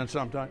bit of sense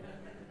sometimes.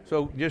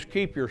 So just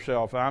keep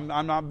yourself. I'm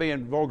not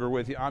being vulgar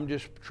with you. I'm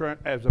just,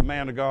 as a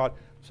man of God,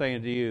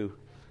 saying to you,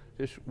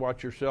 just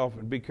watch yourself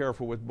and be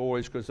careful with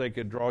boys because they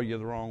could draw you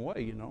the wrong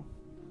way,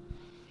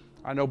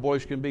 I know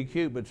boys can be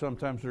cute, but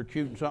sometimes they're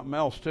cute in something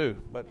else too.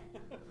 But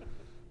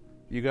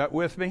you got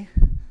with me?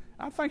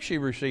 I think she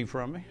received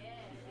from me.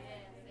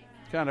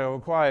 Kind of a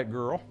quiet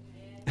girl.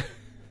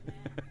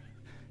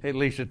 At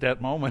least at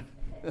that moment.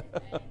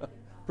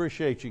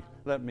 Appreciate you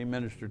letting me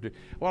minister to you.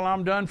 Well,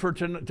 I'm done for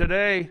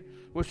today.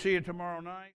 We'll see you tomorrow night.